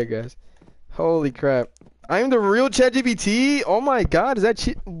 No more paragraphs. Holy crap. I am the real ChatGPT? Oh my god, is that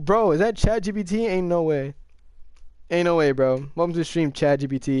bro, is that ChatGPT? Ain't no way. Ain't no way, bro. Welcome to the stream,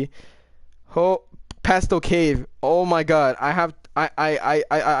 ChatGPT. Pastel Cave. Oh my god. I have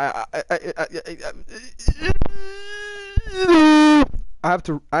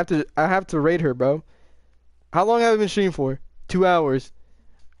to rate her, bro. How long have I been streaming for? 2 hours.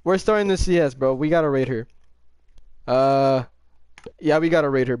 We're starting the CS, bro. We gotta rate her. Yeah, we gotta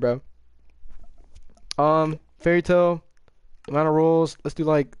rate her, bro. Fairy Tale, amount of rolls. Let's do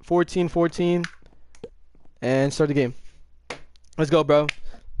like 14, and start the game. Let's go, bro.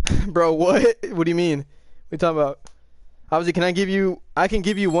 Bro, what? What do you mean? What are you talking about? Obviously, I can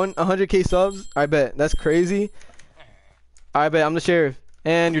give you 100k subs. I bet. That's crazy. I bet. I'm the sheriff.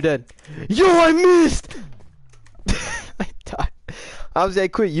 And you're dead. Yo, I missed! I died. Obviously, I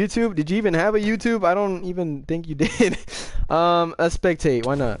quit YouTube. Did you even have a YouTube? I don't even think you did. Let's spectate.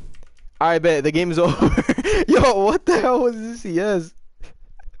 Why not? I bet. The game is over. Yo, what the hell was this CS?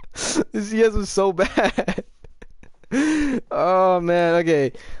 This CS was so bad. Oh, man.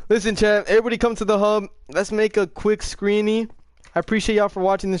 Okay. Listen, chat. Everybody come to the hub. Let's make a quick screeny. I appreciate y'all for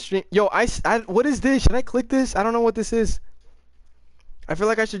watching the stream. Yo, what is this? Should I click this? I don't know what this is. I feel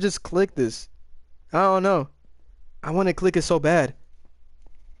like I should just click this. I don't know. I want to click it so bad.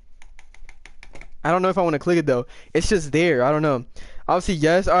 I don't know if I want to click it, though. It's just there. I don't know. Obviously,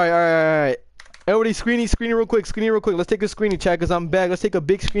 yes. All right. Everybody, screeny real quick. Let's take a screeny, chat, because I'm back. Let's take a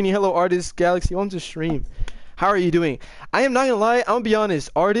big screeny. Hello, Artist Galaxy. Welcome to stream. How are you doing? I am not gonna lie. I'm gonna be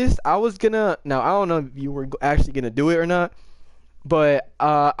honest. Artist, I was gonna. Now, I don't know if you were actually gonna do it or not, but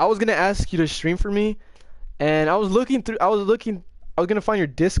I was gonna ask you to stream for me, and I was gonna find your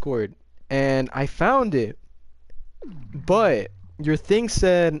Discord, and I found it, but your thing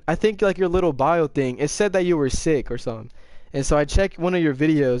said, I think like your little bio thing, it said that you were sick or something, and so I checked one of your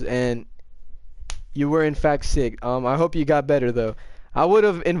videos, and you were in fact sick. I hope you got better though. I would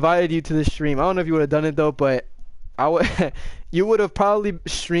have invited you to the stream. I don't know if you would have done it though, but you would have probably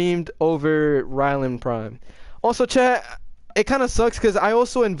streamed over Ryland Prime. Also, chat, it kind of sucks because I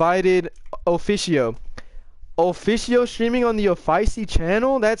also invited Officio streaming on the Offici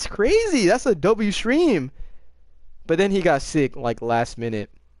channel. That's crazy. That's a W stream. But then he got sick like last minute.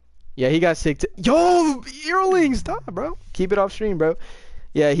 Yeah, he got sick. Yo, Earling, stop, bro. Keep it off stream, bro.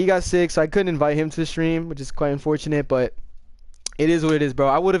 Yeah, he got sick, so I couldn't invite him to the stream, which is quite unfortunate, but it is what it is, bro.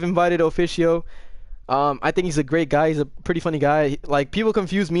 I would have invited Officio. I think he's a great guy. He's a pretty funny guy. Like, people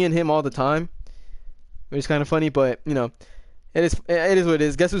confuse me and him all the time, which is kind of funny, but, you know, it is what it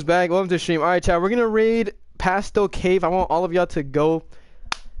is. Guess who's back? Welcome to the stream. All right, chat, we're going to raid Pastel Cave. I want all of y'all to go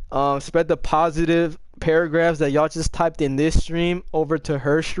spread the positive paragraphs that y'all just typed in this stream over to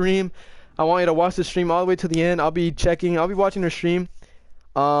her stream. I want you to watch the stream all the way to the end. I'll be watching her stream.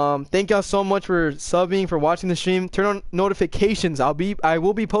 Thank y'all so much for subbing, for watching the stream. Turn on notifications. I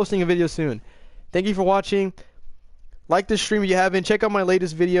will be posting a video soon. Thank you for watching. Like the stream if you haven't. Check out my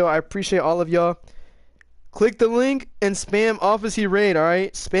latest video. I appreciate all of y'all. Click the link and spam Officy Raid,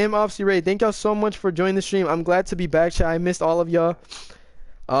 alright? Spam Officy Raid. Thank y'all so much for joining the stream. I'm glad to be back, chat. I missed all of y'all.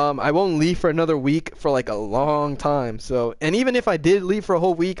 I won't leave for another week for like a long time. So, and even if I did leave for a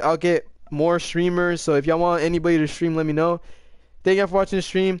whole week, I'll get more streamers. So if y'all want anybody to stream, let me know. Thank y'all for watching the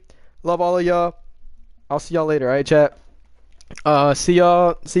stream. Love all of y'all. I'll see y'all later, alright, chat? See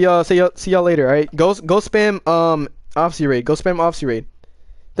y'all later, alright? Go spam Officy Raid. Go spam Officy Raid.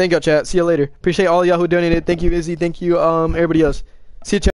 Thank y'all, chat. See y'all later. Appreciate all y'all who donated. Thank you, Izzy. Thank you, everybody else. See you, chat.